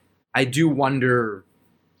 I do wonder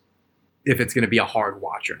if it's going to be a hard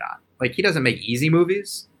watch or not. Like, he doesn't make easy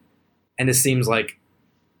movies, and this seems like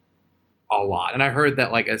a lot. And I heard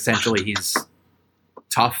that, like, essentially he's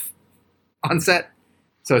tough on set,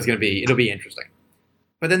 so it'll be interesting.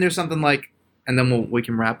 But then there's something like, and then we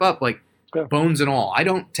can wrap up, like, Bones and All. I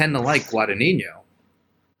don't tend to like Guadagnino,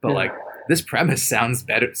 but like, this premise sounds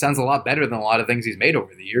a lot better than a lot of things he's made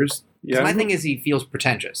over the years. Yeah, my thing is he feels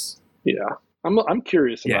pretentious. Yeah. I'm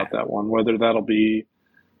curious about that one, whether that'll be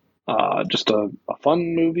just a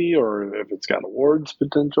fun movie or if it's got awards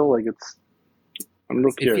potential. Like, I'm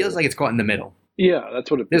real curious. It feels like it's caught in the middle. Yeah,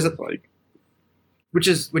 that's what it feels like. Which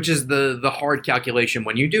is the hard calculation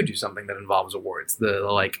when you do something that involves awards.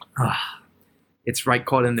 It's right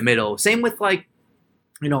caught in the middle. Same with like,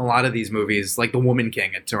 a lot of these movies, like The Woman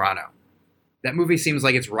King at Toronto. That movie seems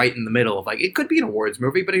like it's right in the middle of like, it could be an awards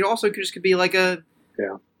movie, but it also could be like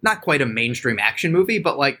not quite a mainstream action movie,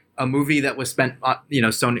 but like a movie that was spent on,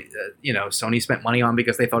 Sony spent money on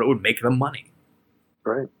because they thought it would make them money.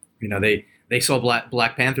 Right. They saw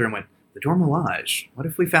Black Panther and went, the Dora Milaje. What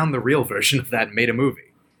if we found the real version of that and made a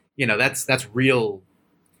movie? That's real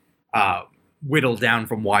whittled down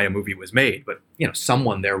from why a movie was made. But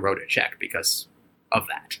someone there wrote a check because of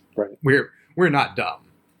that. Right. We're not dumb,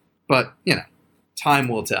 but time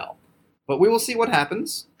will tell. But we will see what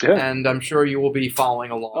happens, and I'm sure you will be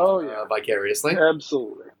following along vicariously.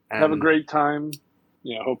 Absolutely. And have a great time.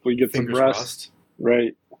 Hopefully get some rest. Crossed.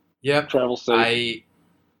 Right. Yep. Travel safe.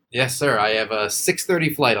 Yes, sir. I have a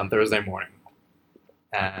 6:30 flight on Thursday morning.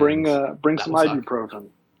 And Bring that some will suck. ibuprofen.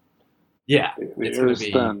 Yeah, The it's air gonna is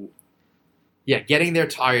be. thin. Yeah, getting there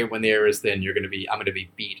tired when the air is thin. I'm gonna be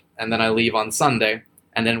beat, and then I leave on Sunday,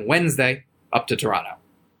 and then Wednesday up to Toronto.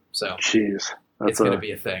 So Jeez, it's gonna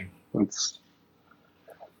be a thing. That's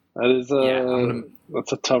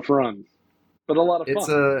a tough run, but a lot of It's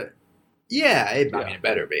fun. I mean, it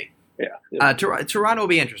better be. Yeah. Toronto will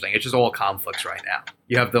be interesting. It's just all conflicts right now.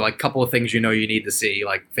 You have the couple of things you need to see,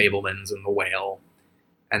 like Fabelmans and The Whale,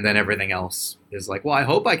 and then everything else is like, well, I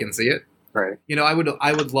hope I can see it. Right. I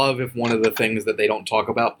would love if one of the things that they don't talk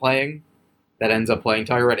about playing, that ends up playing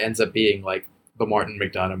Tiger Red, ends up being like the Martin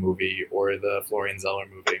McDonagh movie or the Florian Zeller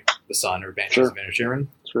movie, The Sun or Banshees of Inisherin,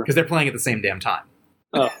 Sure. because they're playing at the same damn time.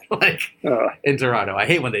 Oh. In Toronto. I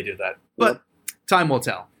hate when they do that. But time will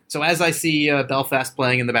tell. So as I see Belfast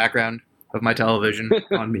playing in the background of my television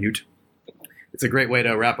on mute, it's a great way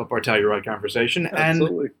to wrap up our Tell You Right conversation.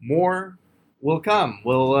 Absolutely. And more will come.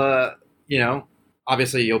 We'll,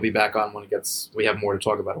 obviously you'll be back on when we have more to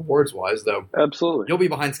talk about awards-wise, though. Absolutely. You'll be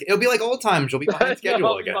behind. It'll be like old times. You'll be behind schedule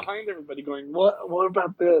I'll be again. behind everybody going, what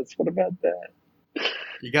about this? What about that?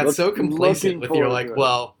 You got so complacent with your like,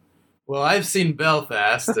 well, I've seen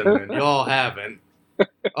Belfast and y'all haven't.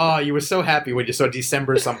 Oh, you were so happy when you saw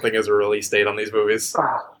December something as a release date on these movies.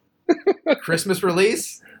 Christmas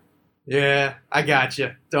release? Yeah, I got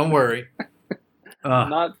you. Don't worry.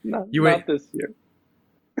 Not this year.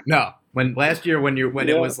 No, last year when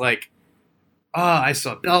it was like, I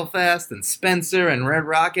saw Belfast and Spencer and Red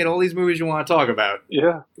Rocket, all these movies you want to talk about.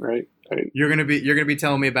 Yeah, right. You're gonna be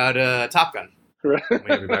telling me about Top Gun. Right. When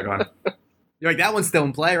you'll be back on. You're like, that one's still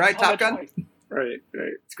in play, right? Top Gun? Right.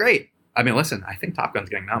 It's great. I mean, listen, I think Top Gun's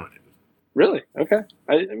getting nominated. Really? Okay.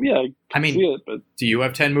 I mean, see it, but do you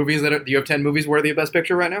have 10 movies do you have 10 movies worthy of Best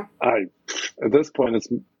Picture right now? at this point it's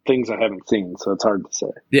things I haven't seen, so it's hard to say.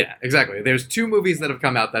 Yeah, exactly. There's 2 movies that have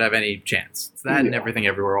come out that have any chance. It's that and Everything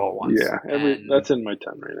Everywhere All at Once. Yeah, that's in my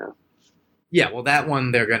 10 right now. Yeah, well, that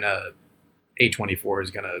one A24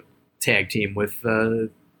 is gonna tag team with The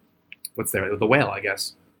Whale, I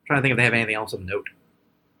guess. I'm trying to think if they have anything else of note.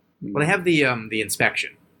 Well, they have the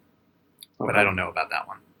Inspection, but I don't know about that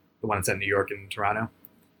one. The one that's in New York and Toronto.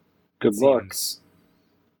 Good luck.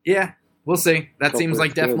 Yeah, we'll see. That Hopefully seems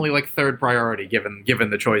like it's good. definitely like third priority given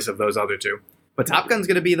the choice of those other 2. But Top Gun's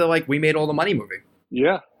going to be the we made all the money movie.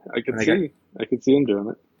 Yeah, I could see him doing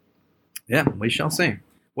it. Yeah, we shall see.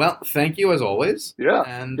 Well, thank you as always. Yeah,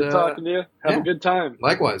 and good talking to you. Have a good time.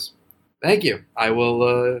 Likewise. Thank you. I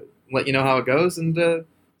will let you know how it goes and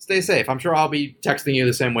stay safe. I'm sure I'll be texting you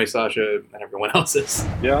the same way Sasha and everyone else is.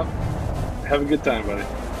 Yeah. Have a good time, buddy.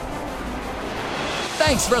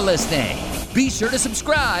 Thanks for listening. Be sure to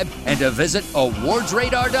subscribe and to visit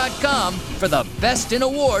awardsradar.com for the best in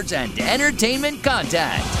awards and entertainment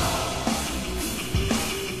content.